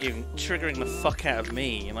just—it's triggering the fuck out of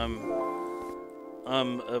me, and I'm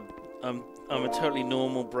a totally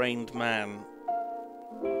normal-brained man.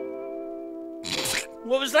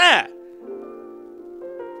 What was that?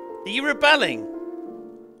 Are you rebelling?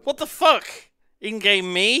 What the fuck?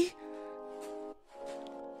 In-game me?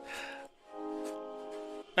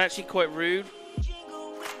 Actually quite rude.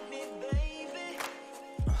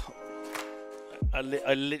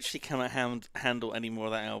 I literally cannot handle any more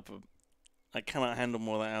of that album. I cannot handle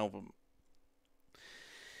more of that album.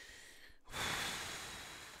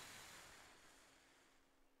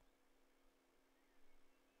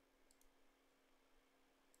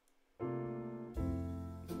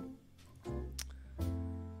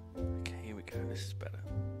 Okay, here we go. This is better.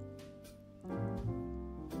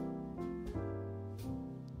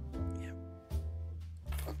 Yep.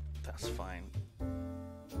 That's fine.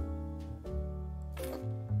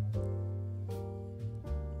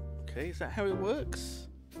 Okay, is that how it works?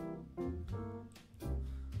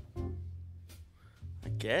 I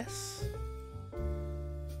guess.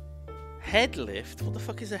 Head lift? What the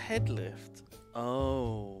fuck is a head lift?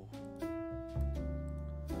 Oh.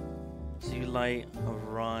 So you light a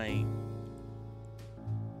right.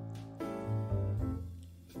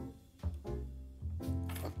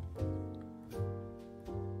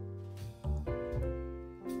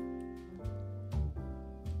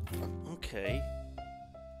 Okay.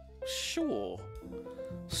 Sure.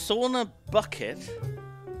 Sauna bucket.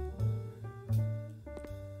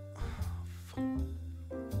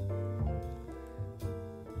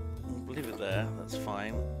 Leave it there, that's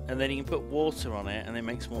fine. And then you can put water on it and it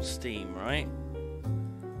makes more steam, right?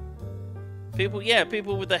 People, yeah,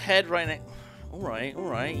 people with the head right next.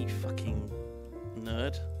 Alright, you fucking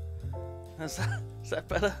nerd. Is that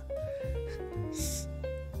better?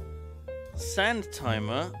 Sand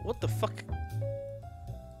timer? What the fuck?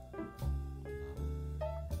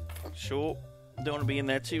 Sure. Don't want to be in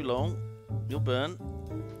there too long. You'll burn.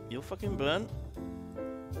 You'll fucking burn.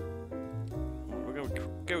 We're going to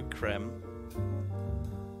go with creme.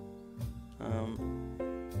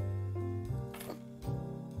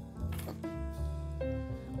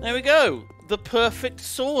 There we go. The perfect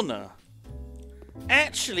sauna.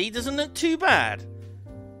 Actually, doesn't look too bad.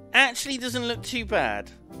 Actually, doesn't look too bad.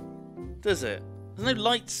 Does it? There's no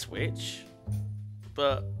light switch.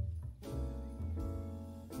 But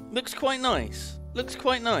looks quite nice. Looks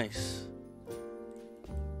quite nice.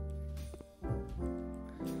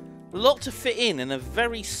 A lot to fit in a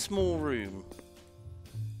very small room.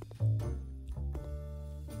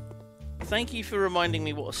 Thank you for reminding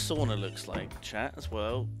me what a sauna looks like, chat, as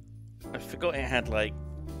well. I forgot it had, like,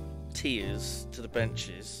 tiers to the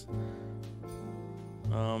benches.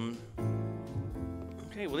 Okay,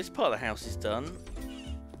 well, this part of the house is done.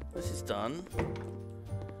 This is done.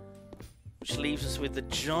 Which leaves us with the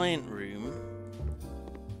giant room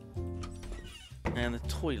and the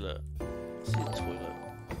toilet. Let's see the toilet.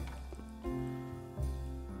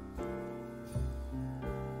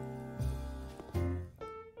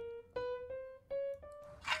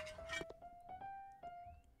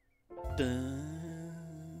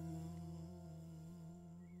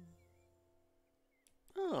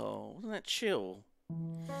 Oh, wasn't that chill?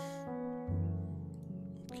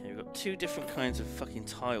 Okay, we've got two different kinds of fucking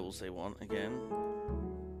tiles they want again.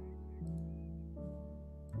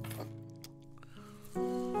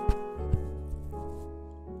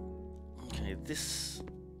 Okay, this...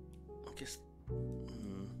 I guess...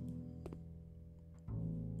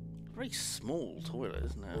 Very small toilet,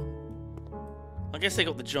 isn't it? I guess they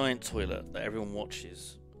got the giant toilet that everyone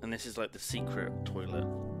watches. And this is like the secret toilet.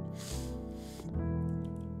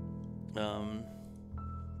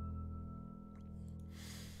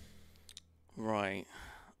 Right.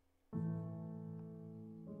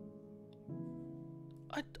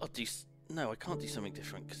 I'll do... No, I can't do something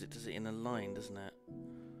different because it does it in a line, doesn't it?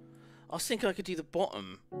 I was thinking I could do the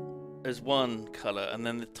bottom as one colour and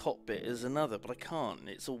then the top bit as another, but I can't.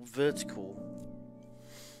 It's all vertical.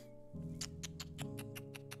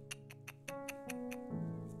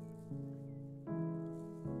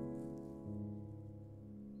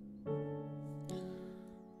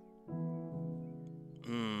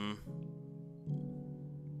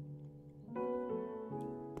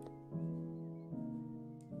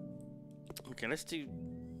 Okay, let's see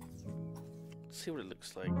what it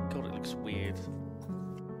looks like. God, it looks weird.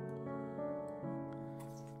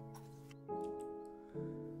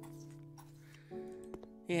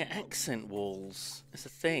 Yeah, accent walls. It's a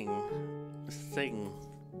thing. It's a thing.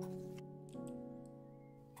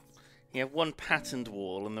 You have one patterned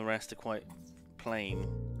wall and the rest are quite plain.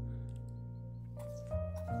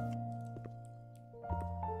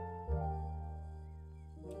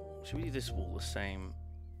 Should we do this wall the same?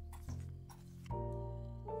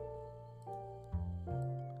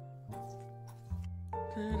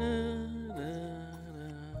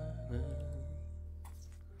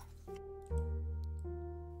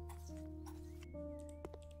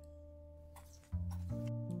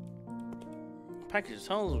 package of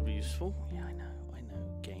tiles would be useful. Yeah, I know,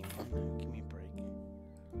 game, I know. Give me a break.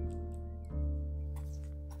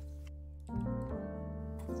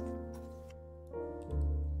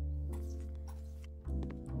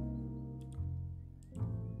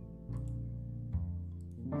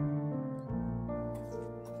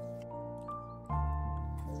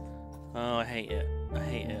 Oh, I hate it. I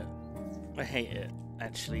hate it. I hate it,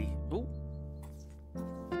 actually. Ooh.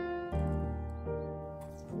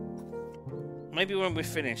 Maybe when we're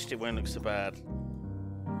finished, it won't look so bad.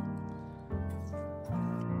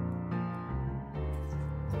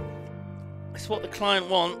 It's what the client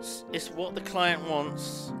wants. It's what the client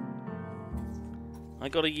wants. I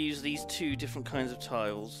gotta use these two different kinds of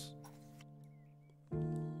tiles.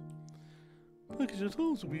 Package of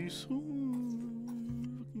tiles will be so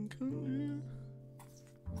fucking cool.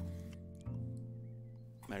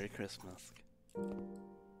 Merry Christmas.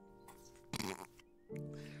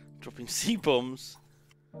 Dropping C-bombs.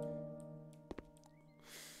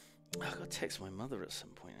 I've got to text my mother at some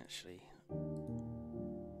point, actually.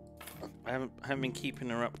 I haven't been keeping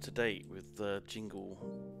her up to date with the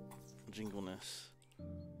jingleness.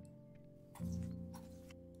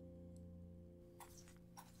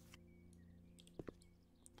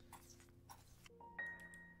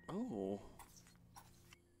 Oh.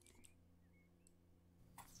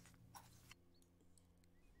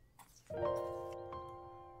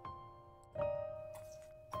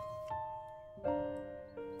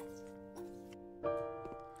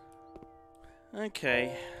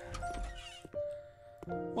 Okay.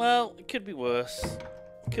 Well, it could be worse.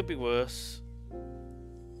 It could be worse.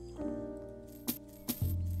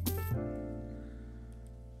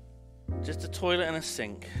 Just a toilet and a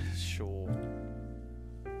sink, sure.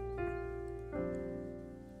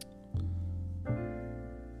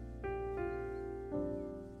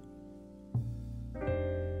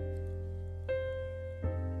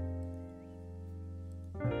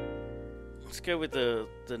 Let's go with the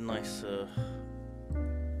nicer.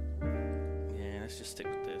 Yeah, let's just stick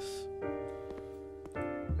with this.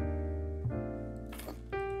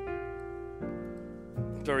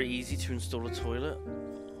 Very easy to install a toilet.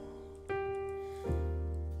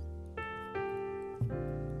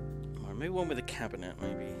 Or maybe one with a cabinet,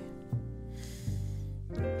 maybe.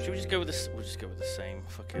 Should we just go with this? We'll just go with the same.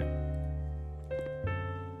 Fuck it.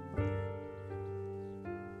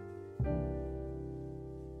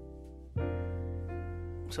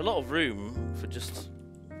 It's a lot of room for just.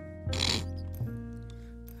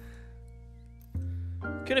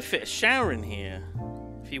 Could have fit a shower in here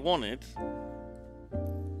if you wanted.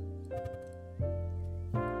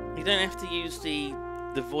 You don't have to use the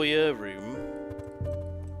voyeur room.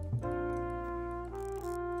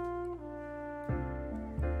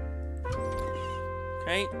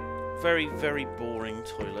 Okay, very, very boring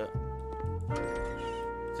toilet.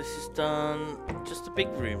 This is done. Just a big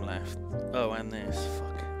room left. Oh, and this.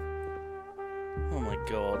 Fuck. Oh my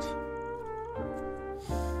god.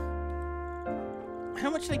 How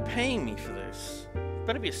much are they paying me for this?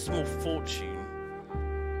 Better be a small fortune.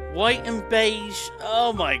 White and beige.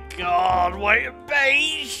 Oh my god, white and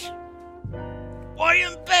beige. White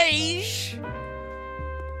and beige.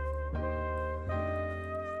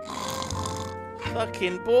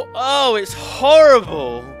 Fucking oh, it's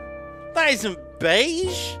horrible. That isn't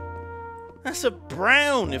beige. That's a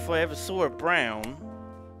brown if I ever saw a brown.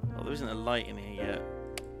 Oh, there isn't a light in here yet.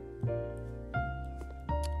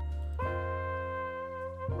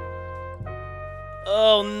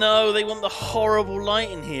 Oh no, they want the horrible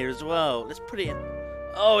light in here as well. Let's put it in.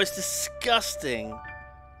 Oh, it's disgusting.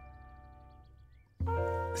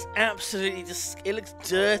 It's absolutely just. It looks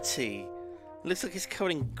dirty. It looks like it's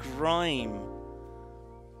covered in grime.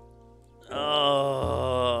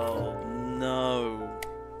 Oh no.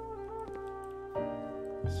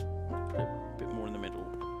 Let's put it a bit more in the middle.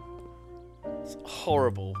 It's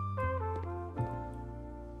horrible.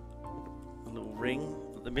 A little ring.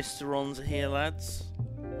 The Misterons are here, lads.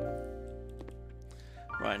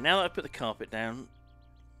 Right, now that I've put the carpet down,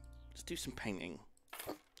 let's do some painting.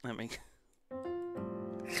 Let me.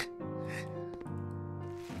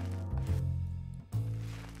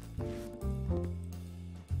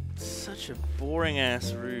 Such a boring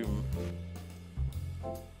ass room.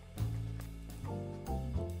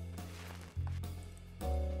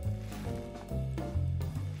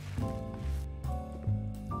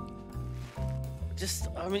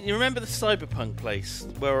 I mean, you remember the cyberpunk place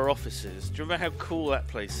where our office is? Do you remember how cool that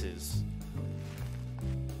place is?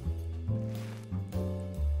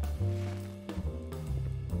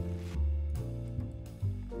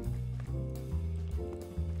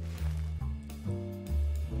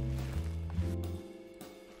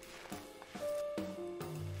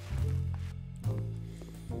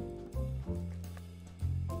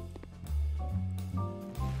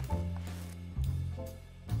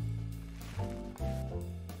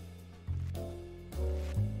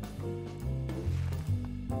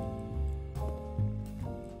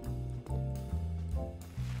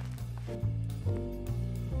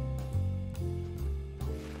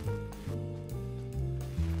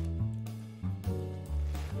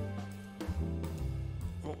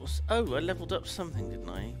 Oh, I leveled up something, didn't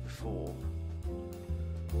I, before?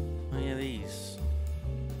 Oh yeah, these.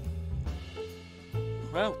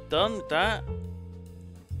 Well, done with that.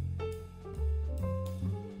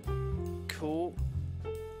 Cool.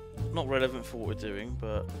 Not relevant for what we're doing,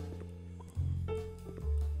 but...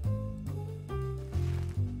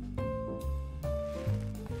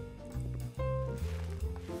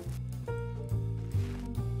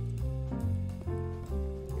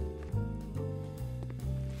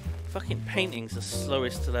 Fucking painting's the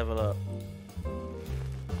slowest to level up.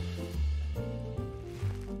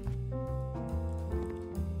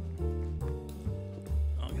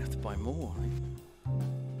 I'm gonna have to buy more, I think.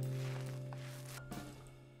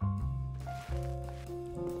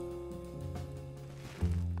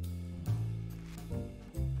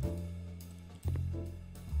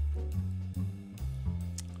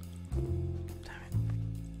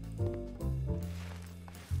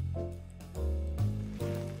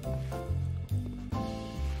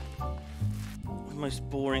 Most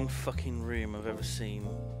boring fucking room I've ever seen.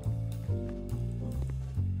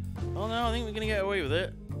 Oh no, I think we're gonna get away with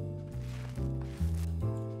it.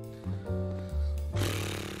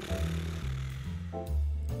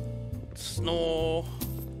 Snore.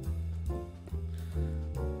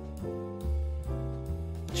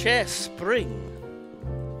 Chair spring.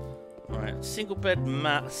 Alright, single bed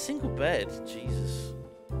mat. Single bed? Jesus.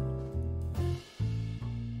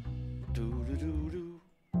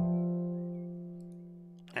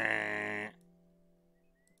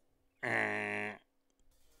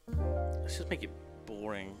 Let's just make it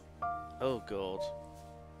boring. Oh god.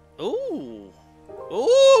 Ooh!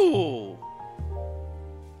 Ooh!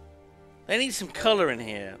 They need some colour in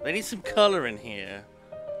here. They need some colour in here.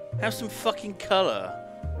 Have some fucking colour,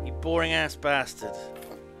 you boring ass bastard.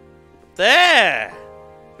 There!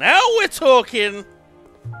 Now we're talking!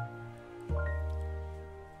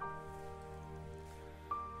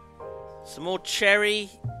 Some more cherry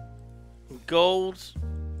and gold.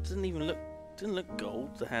 Didn't look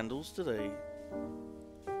gold, the handles, do they?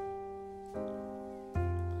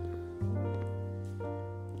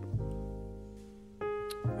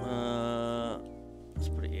 Let's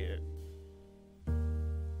put it here.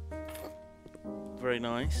 Very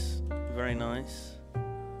nice. Very nice.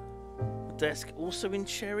 The desk also in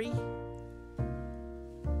cherry.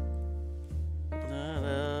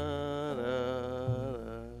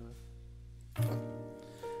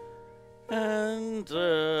 And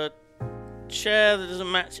chair that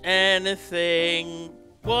doesn't match anything.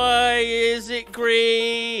 Why is it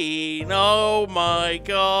green? Oh my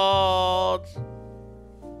god.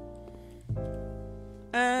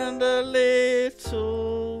 And a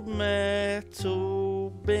little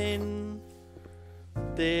metal bin.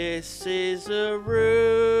 This is a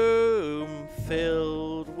room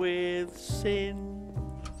filled with sin.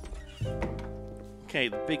 Okay,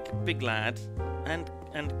 the big lad and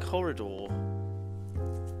corridor.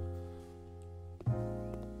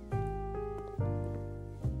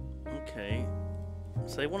 Okay,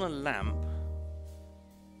 so they want a lamp.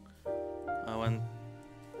 Oh, and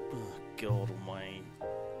oh, God Almighty.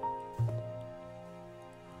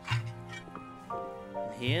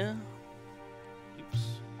 And here. Oops.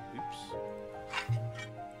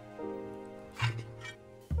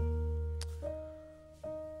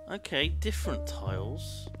 Okay, different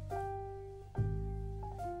tiles.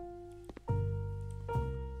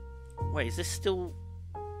 Wait, is this still...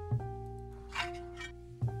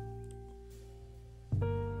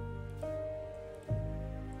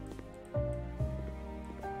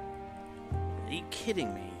 Are you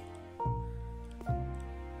kidding me?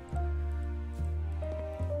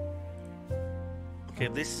 Okay,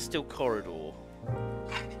 this is still corridor.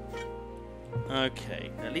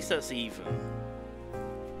 Okay, at least that's even.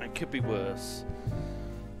 It could be worse.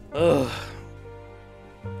 Ugh.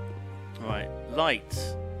 Right,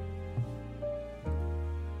 light.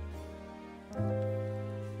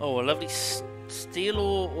 Oh, a lovely steel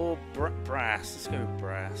or brass. Let's go with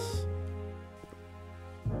brass.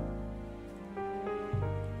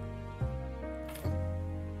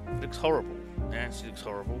 It looks horrible. It actually looks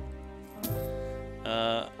horrible.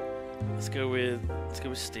 Let's go with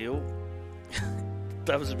steel.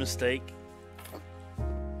 That was a mistake.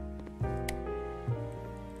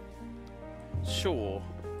 Sure.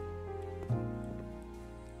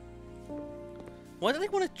 Why do they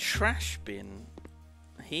want a trash bin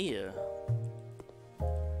here?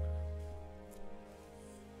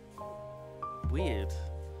 Weird.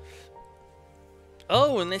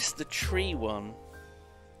 Oh, and this is the tree one.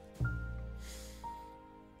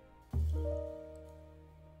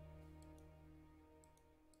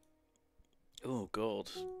 Oh god.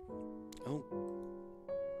 Oh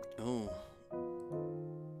Oh.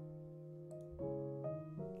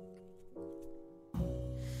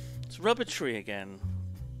 It's Rubber Tree again.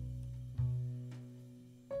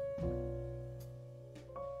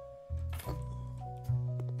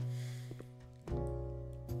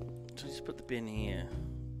 So just put the bin here.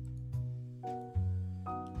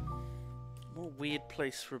 What a weird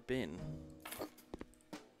place for a bin.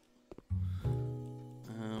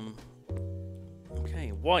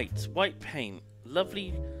 Okay, white paint.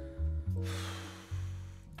 Lovely,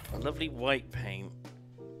 lovely white paint.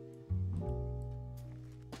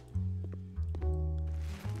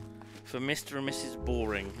 For Mr. and Mrs.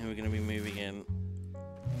 Boring, who are going to be moving in.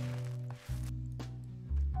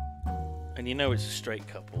 And you know it's a straight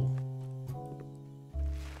couple.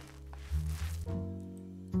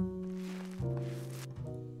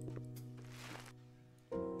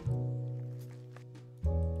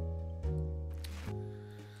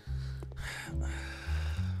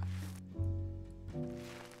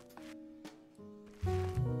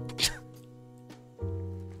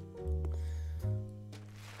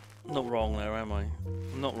 Not wrong there, am I?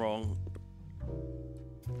 I'm not wrong.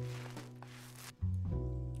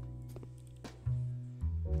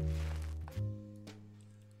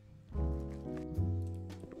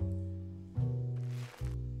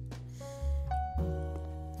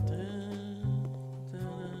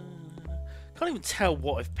 Can't even tell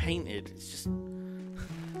what I've painted. It's just...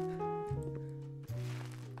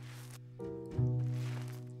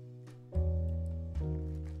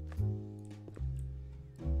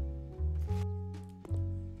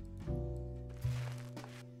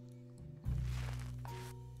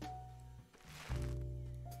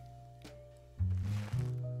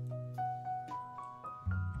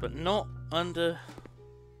 But not under...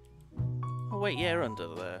 Oh wait, yeah, under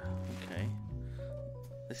there. Okay.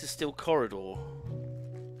 This is still corridor.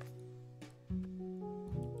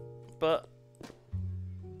 But...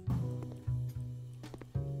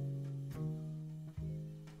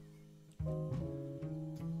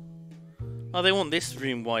 Oh, they want this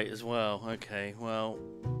room white as well. Okay, well...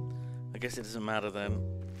 I guess it doesn't matter then.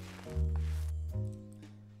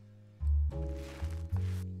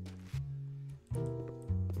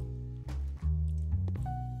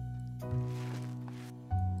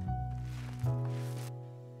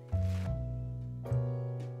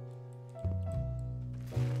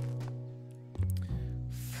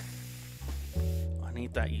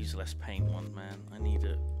 That use less paint one, man. I need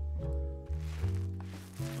it.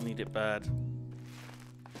 I need it bad.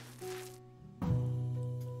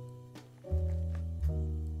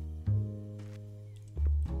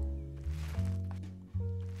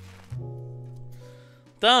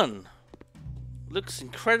 Done. Looks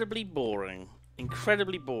incredibly boring.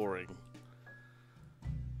 Incredibly boring.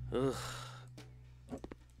 Ugh.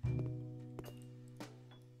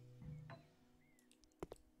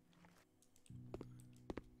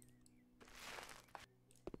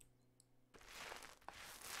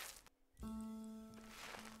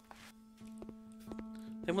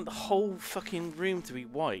 They want the whole fucking room to be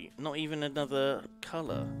white, not even another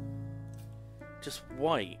colour. Just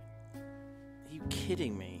white. Are you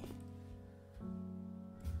kidding me?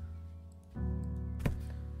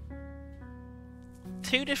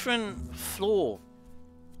 Two different floor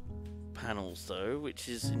panels though, which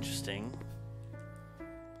is interesting.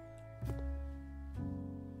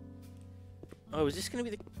 Oh, is this going to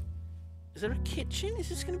be the... Is there a kitchen? Is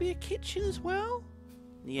this going to be a kitchen as well?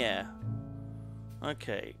 Yeah.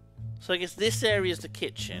 Okay, so I guess this area is the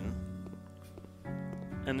kitchen,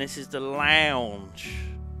 and this is the lounge.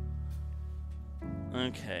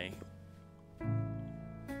 Okay.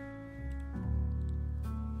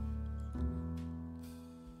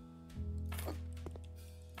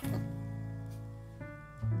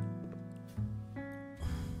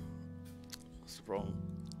 That's the wrong.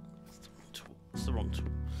 That's the wrong tool.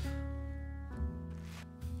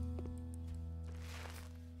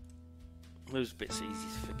 Those bits are easy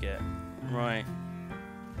to forget. Right.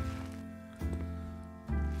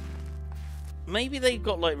 Maybe they've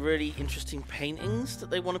got like really interesting paintings that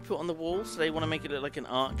they want to put on the walls. So they want to make it look like an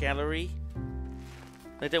art gallery.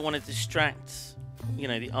 They don't want to distract, you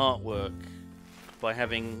know, the artwork by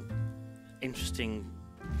having interesting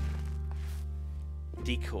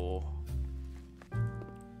decor.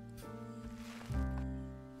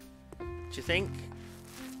 Do you think?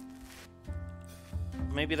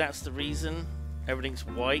 Maybe that's the reason everything's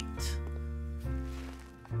white.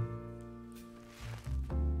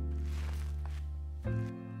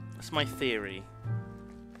 That's my theory.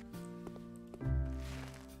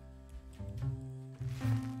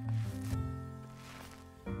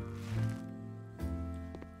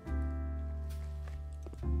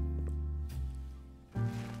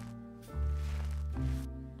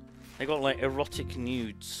 They got like erotic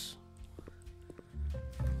nudes.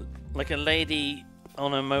 Like a lady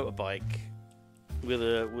on a motorbike with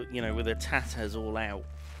her tatters all out.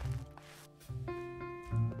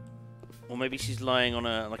 Or maybe she's lying on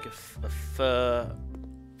a fur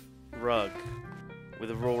rug with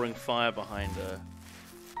a roaring fire behind her.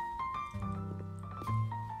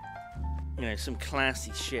 You know, some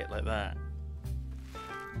classy shit like that.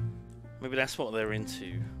 Maybe that's what they're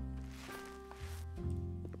into.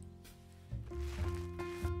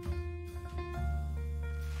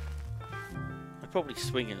 They're probably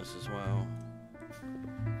swingers as well.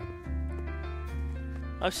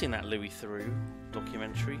 I've seen that Louis Theroux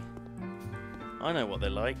documentary. I know what they're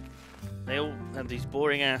like. They all have these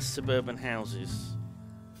boring ass suburban houses.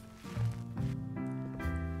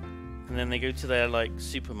 And then they go to their like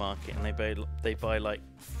supermarket and they buy like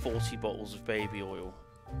 40 bottles of baby oil.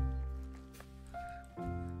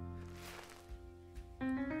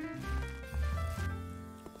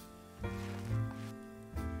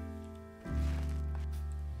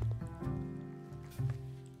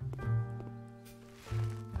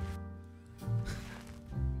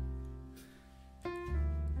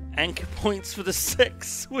 Anchor points for the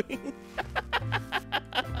sex swing.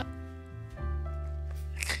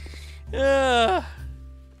 Oh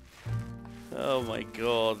my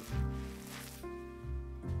god.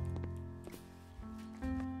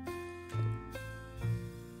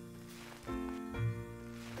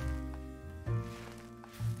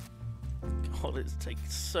 God, it's taking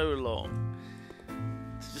so long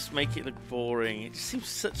to just make it look boring. It just seems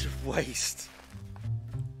such a waste.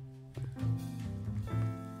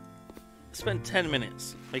 Spend 10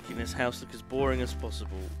 minutes making this house look as boring as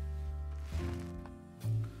possible.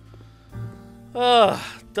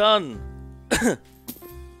 Ah, done.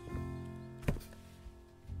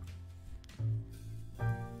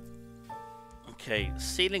 Okay,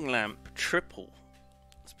 ceiling lamp triple.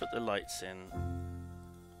 Let's put the lights in.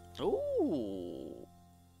 Ooh.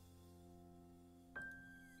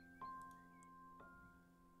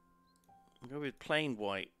 I'll go with plain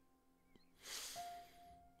white.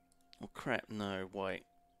 Oh crap, no, white.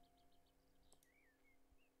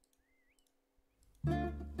 They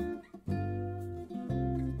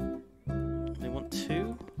want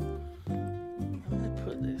two? I'm gonna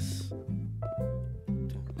put this.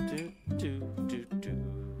 Do do do do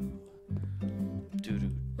do do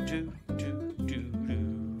do do do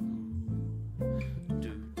do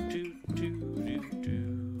do do do do.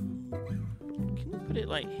 Can you put it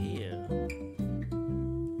like here? I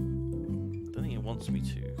don't think it wants me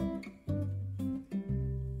to.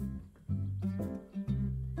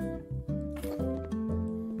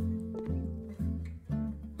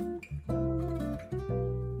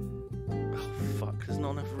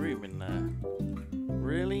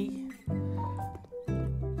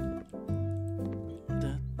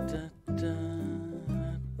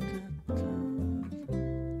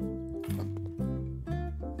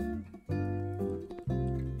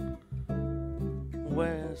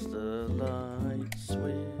 Where's the light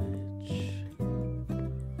switch?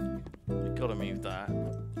 We gotta move that.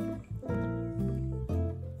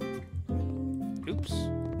 Oops.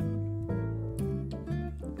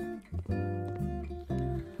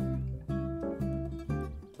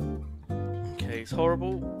 Okay, it's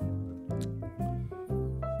horrible.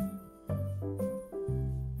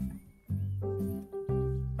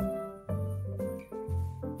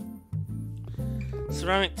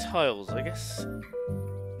 Ceramic tiles, I guess.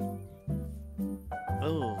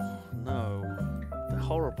 Oh, no. They're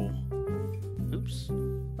horrible. Oops.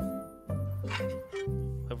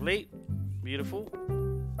 Lovely. Beautiful.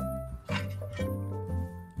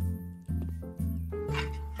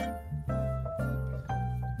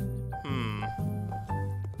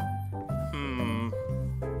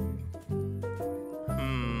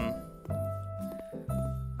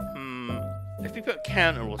 If you put a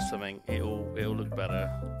counter or something, it'll look better.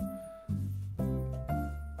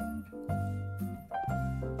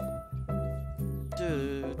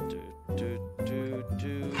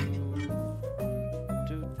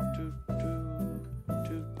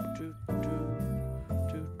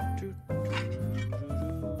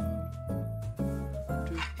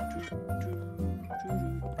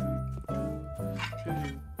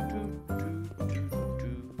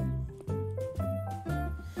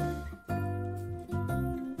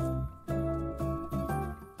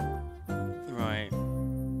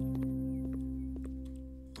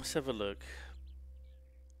 Let's have a look.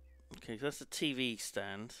 Okay, so that's the TV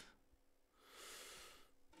stand.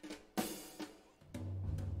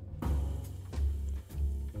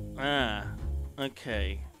 Ah,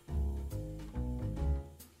 okay.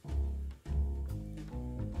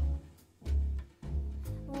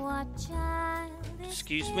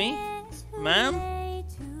 Excuse me, ma'am.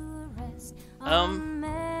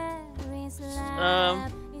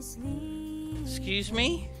 Excuse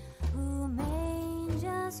me.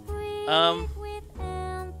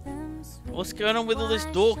 What's going on with all this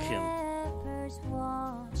dorking?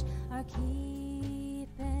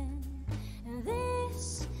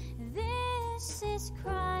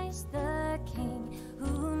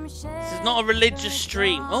 This is not a religious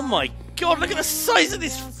stream. Oh my god, look at the size of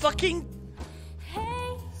this fucking...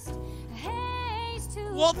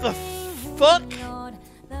 What the fuck?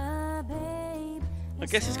 I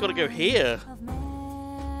guess it's got to go here.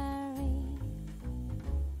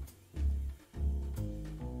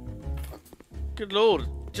 Good lord,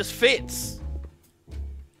 just fits.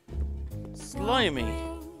 Blimey.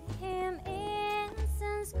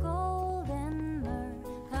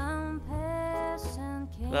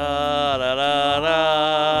 La la la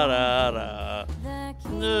la la la.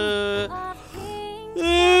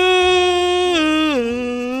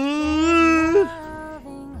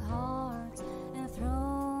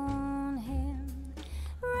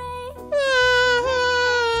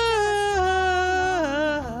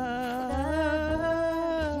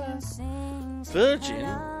 Virgin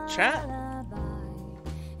chat.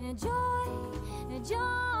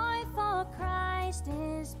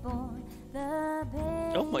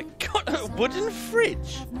 Oh my god, a wooden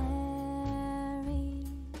fridge!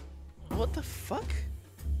 What the fuck?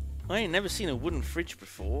 I ain't never seen a wooden fridge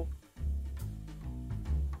before.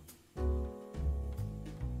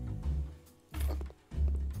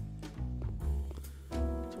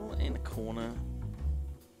 Toilet in the corner.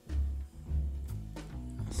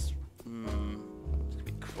 It's a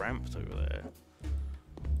bit cramped over there.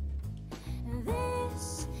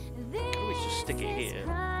 Probably just stick it here.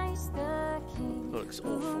 Oh, looks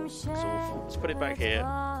awful. Looks awful. Let's put it back here.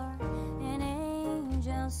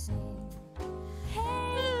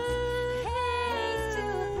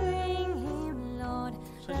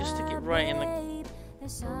 So just stick it right in the...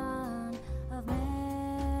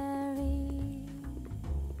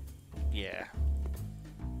 Yeah.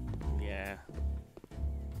 Yeah.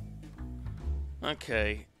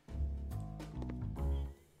 Okay.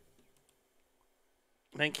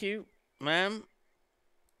 Thank you, ma'am.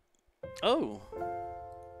 Oh.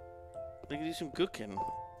 They can do some cooking.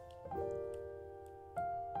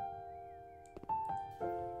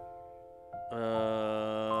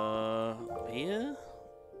 Here?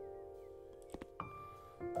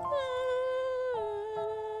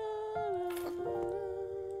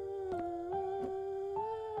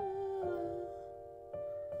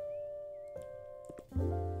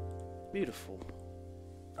 Beautiful.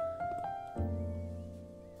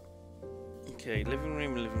 Okay, living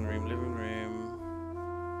room, living room, living room.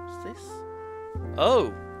 What's this?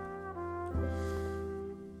 Oh!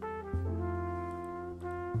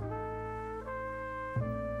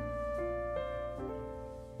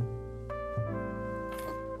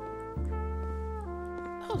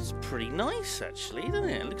 That was pretty nice, actually, doesn't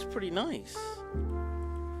it? It looks pretty nice.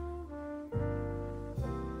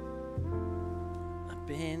 A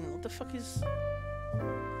bin. What the fuck is...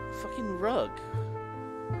 a fucking rug?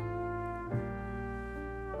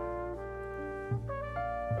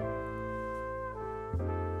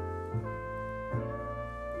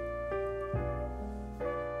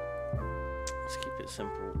 Let's keep it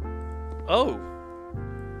simple. Oh!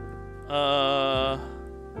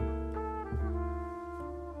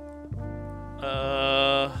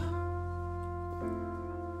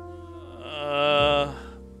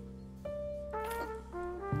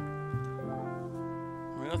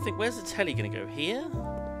 I think, where's the telly gonna go? Here?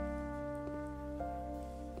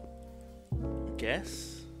 I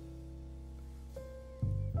guess.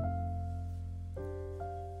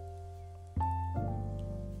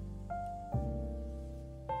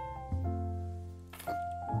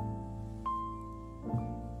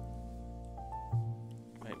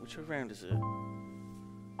 Wait, which way round is it?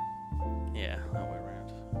 Yeah, that way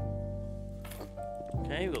around.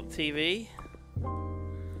 Okay, we've got the TV.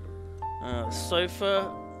 The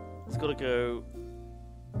sofa. It's got to go.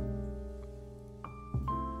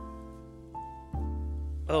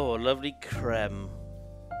 Oh, a lovely creme.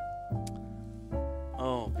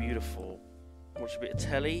 Oh, beautiful. Watch a bit of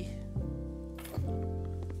telly.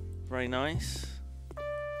 Very nice.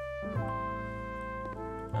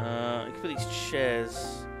 You can put these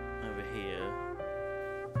chairs over here.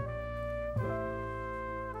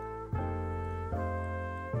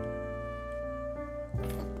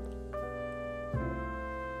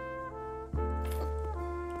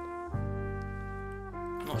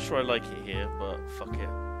 Not sure I like it here, but fuck it.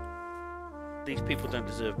 These people don't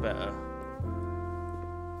deserve better.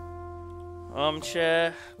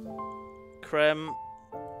 Armchair. Creme.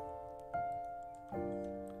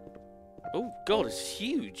 Oh god, it's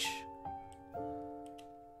huge.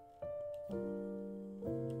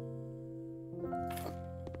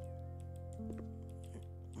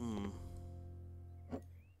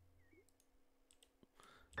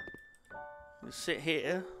 Sit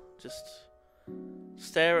here, just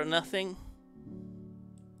stare at nothing.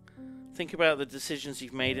 Think about the decisions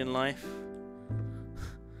you've made in life.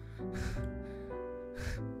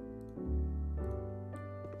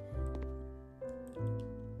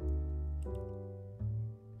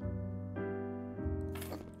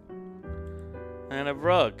 And a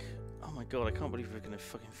rug. Oh my god, I can't believe we're gonna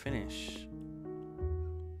fucking finish.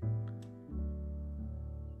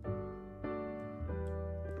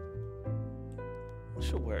 Not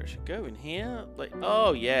sure where it should go. In here? Like,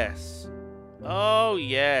 oh yes. Oh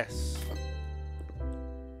yes.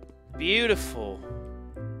 Beautiful.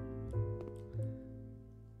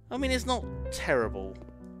 I mean, it's not terrible.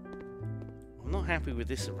 I'm not happy with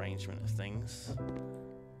this arrangement of things.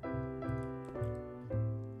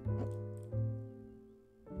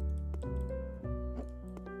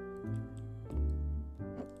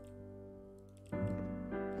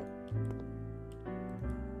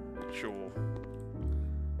 Sure.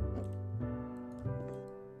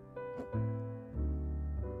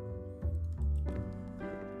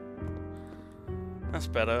 That's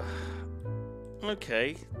better.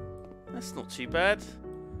 Okay. That's not too bad.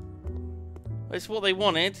 It's what they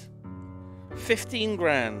wanted. 15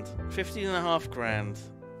 grand. 15.5 grand.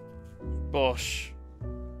 Bosh.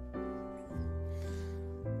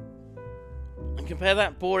 And compare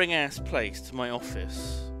that boring ass place to my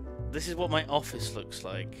office. This is what my office looks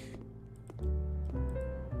like.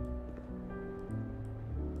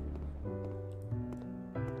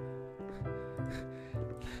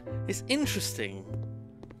 It's interesting.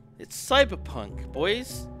 It's cyberpunk,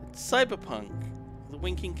 boys. It's cyberpunk. The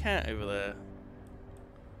winking cat over there.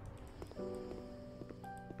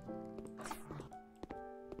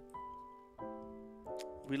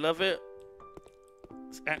 We love it.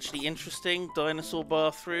 It's actually interesting. Dinosaur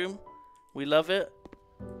bathroom. We love it.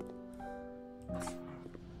 It's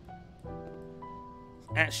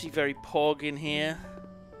actually very pog in here.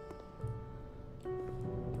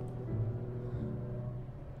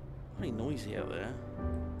 Very noisy out there.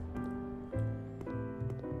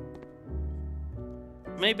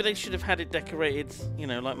 Maybe they should have had it decorated, you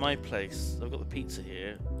know, like my place. I've got the pizza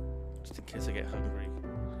here, just in case I get hungry.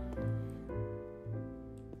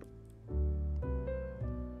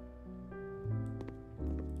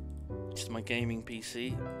 Just my gaming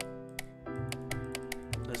PC.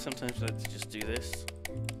 So sometimes I like to just do this.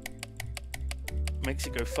 Makes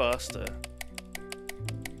it go faster.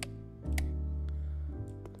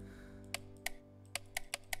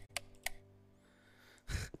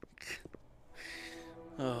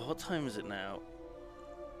 Oh, what time is it now?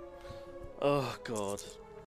 Oh, God.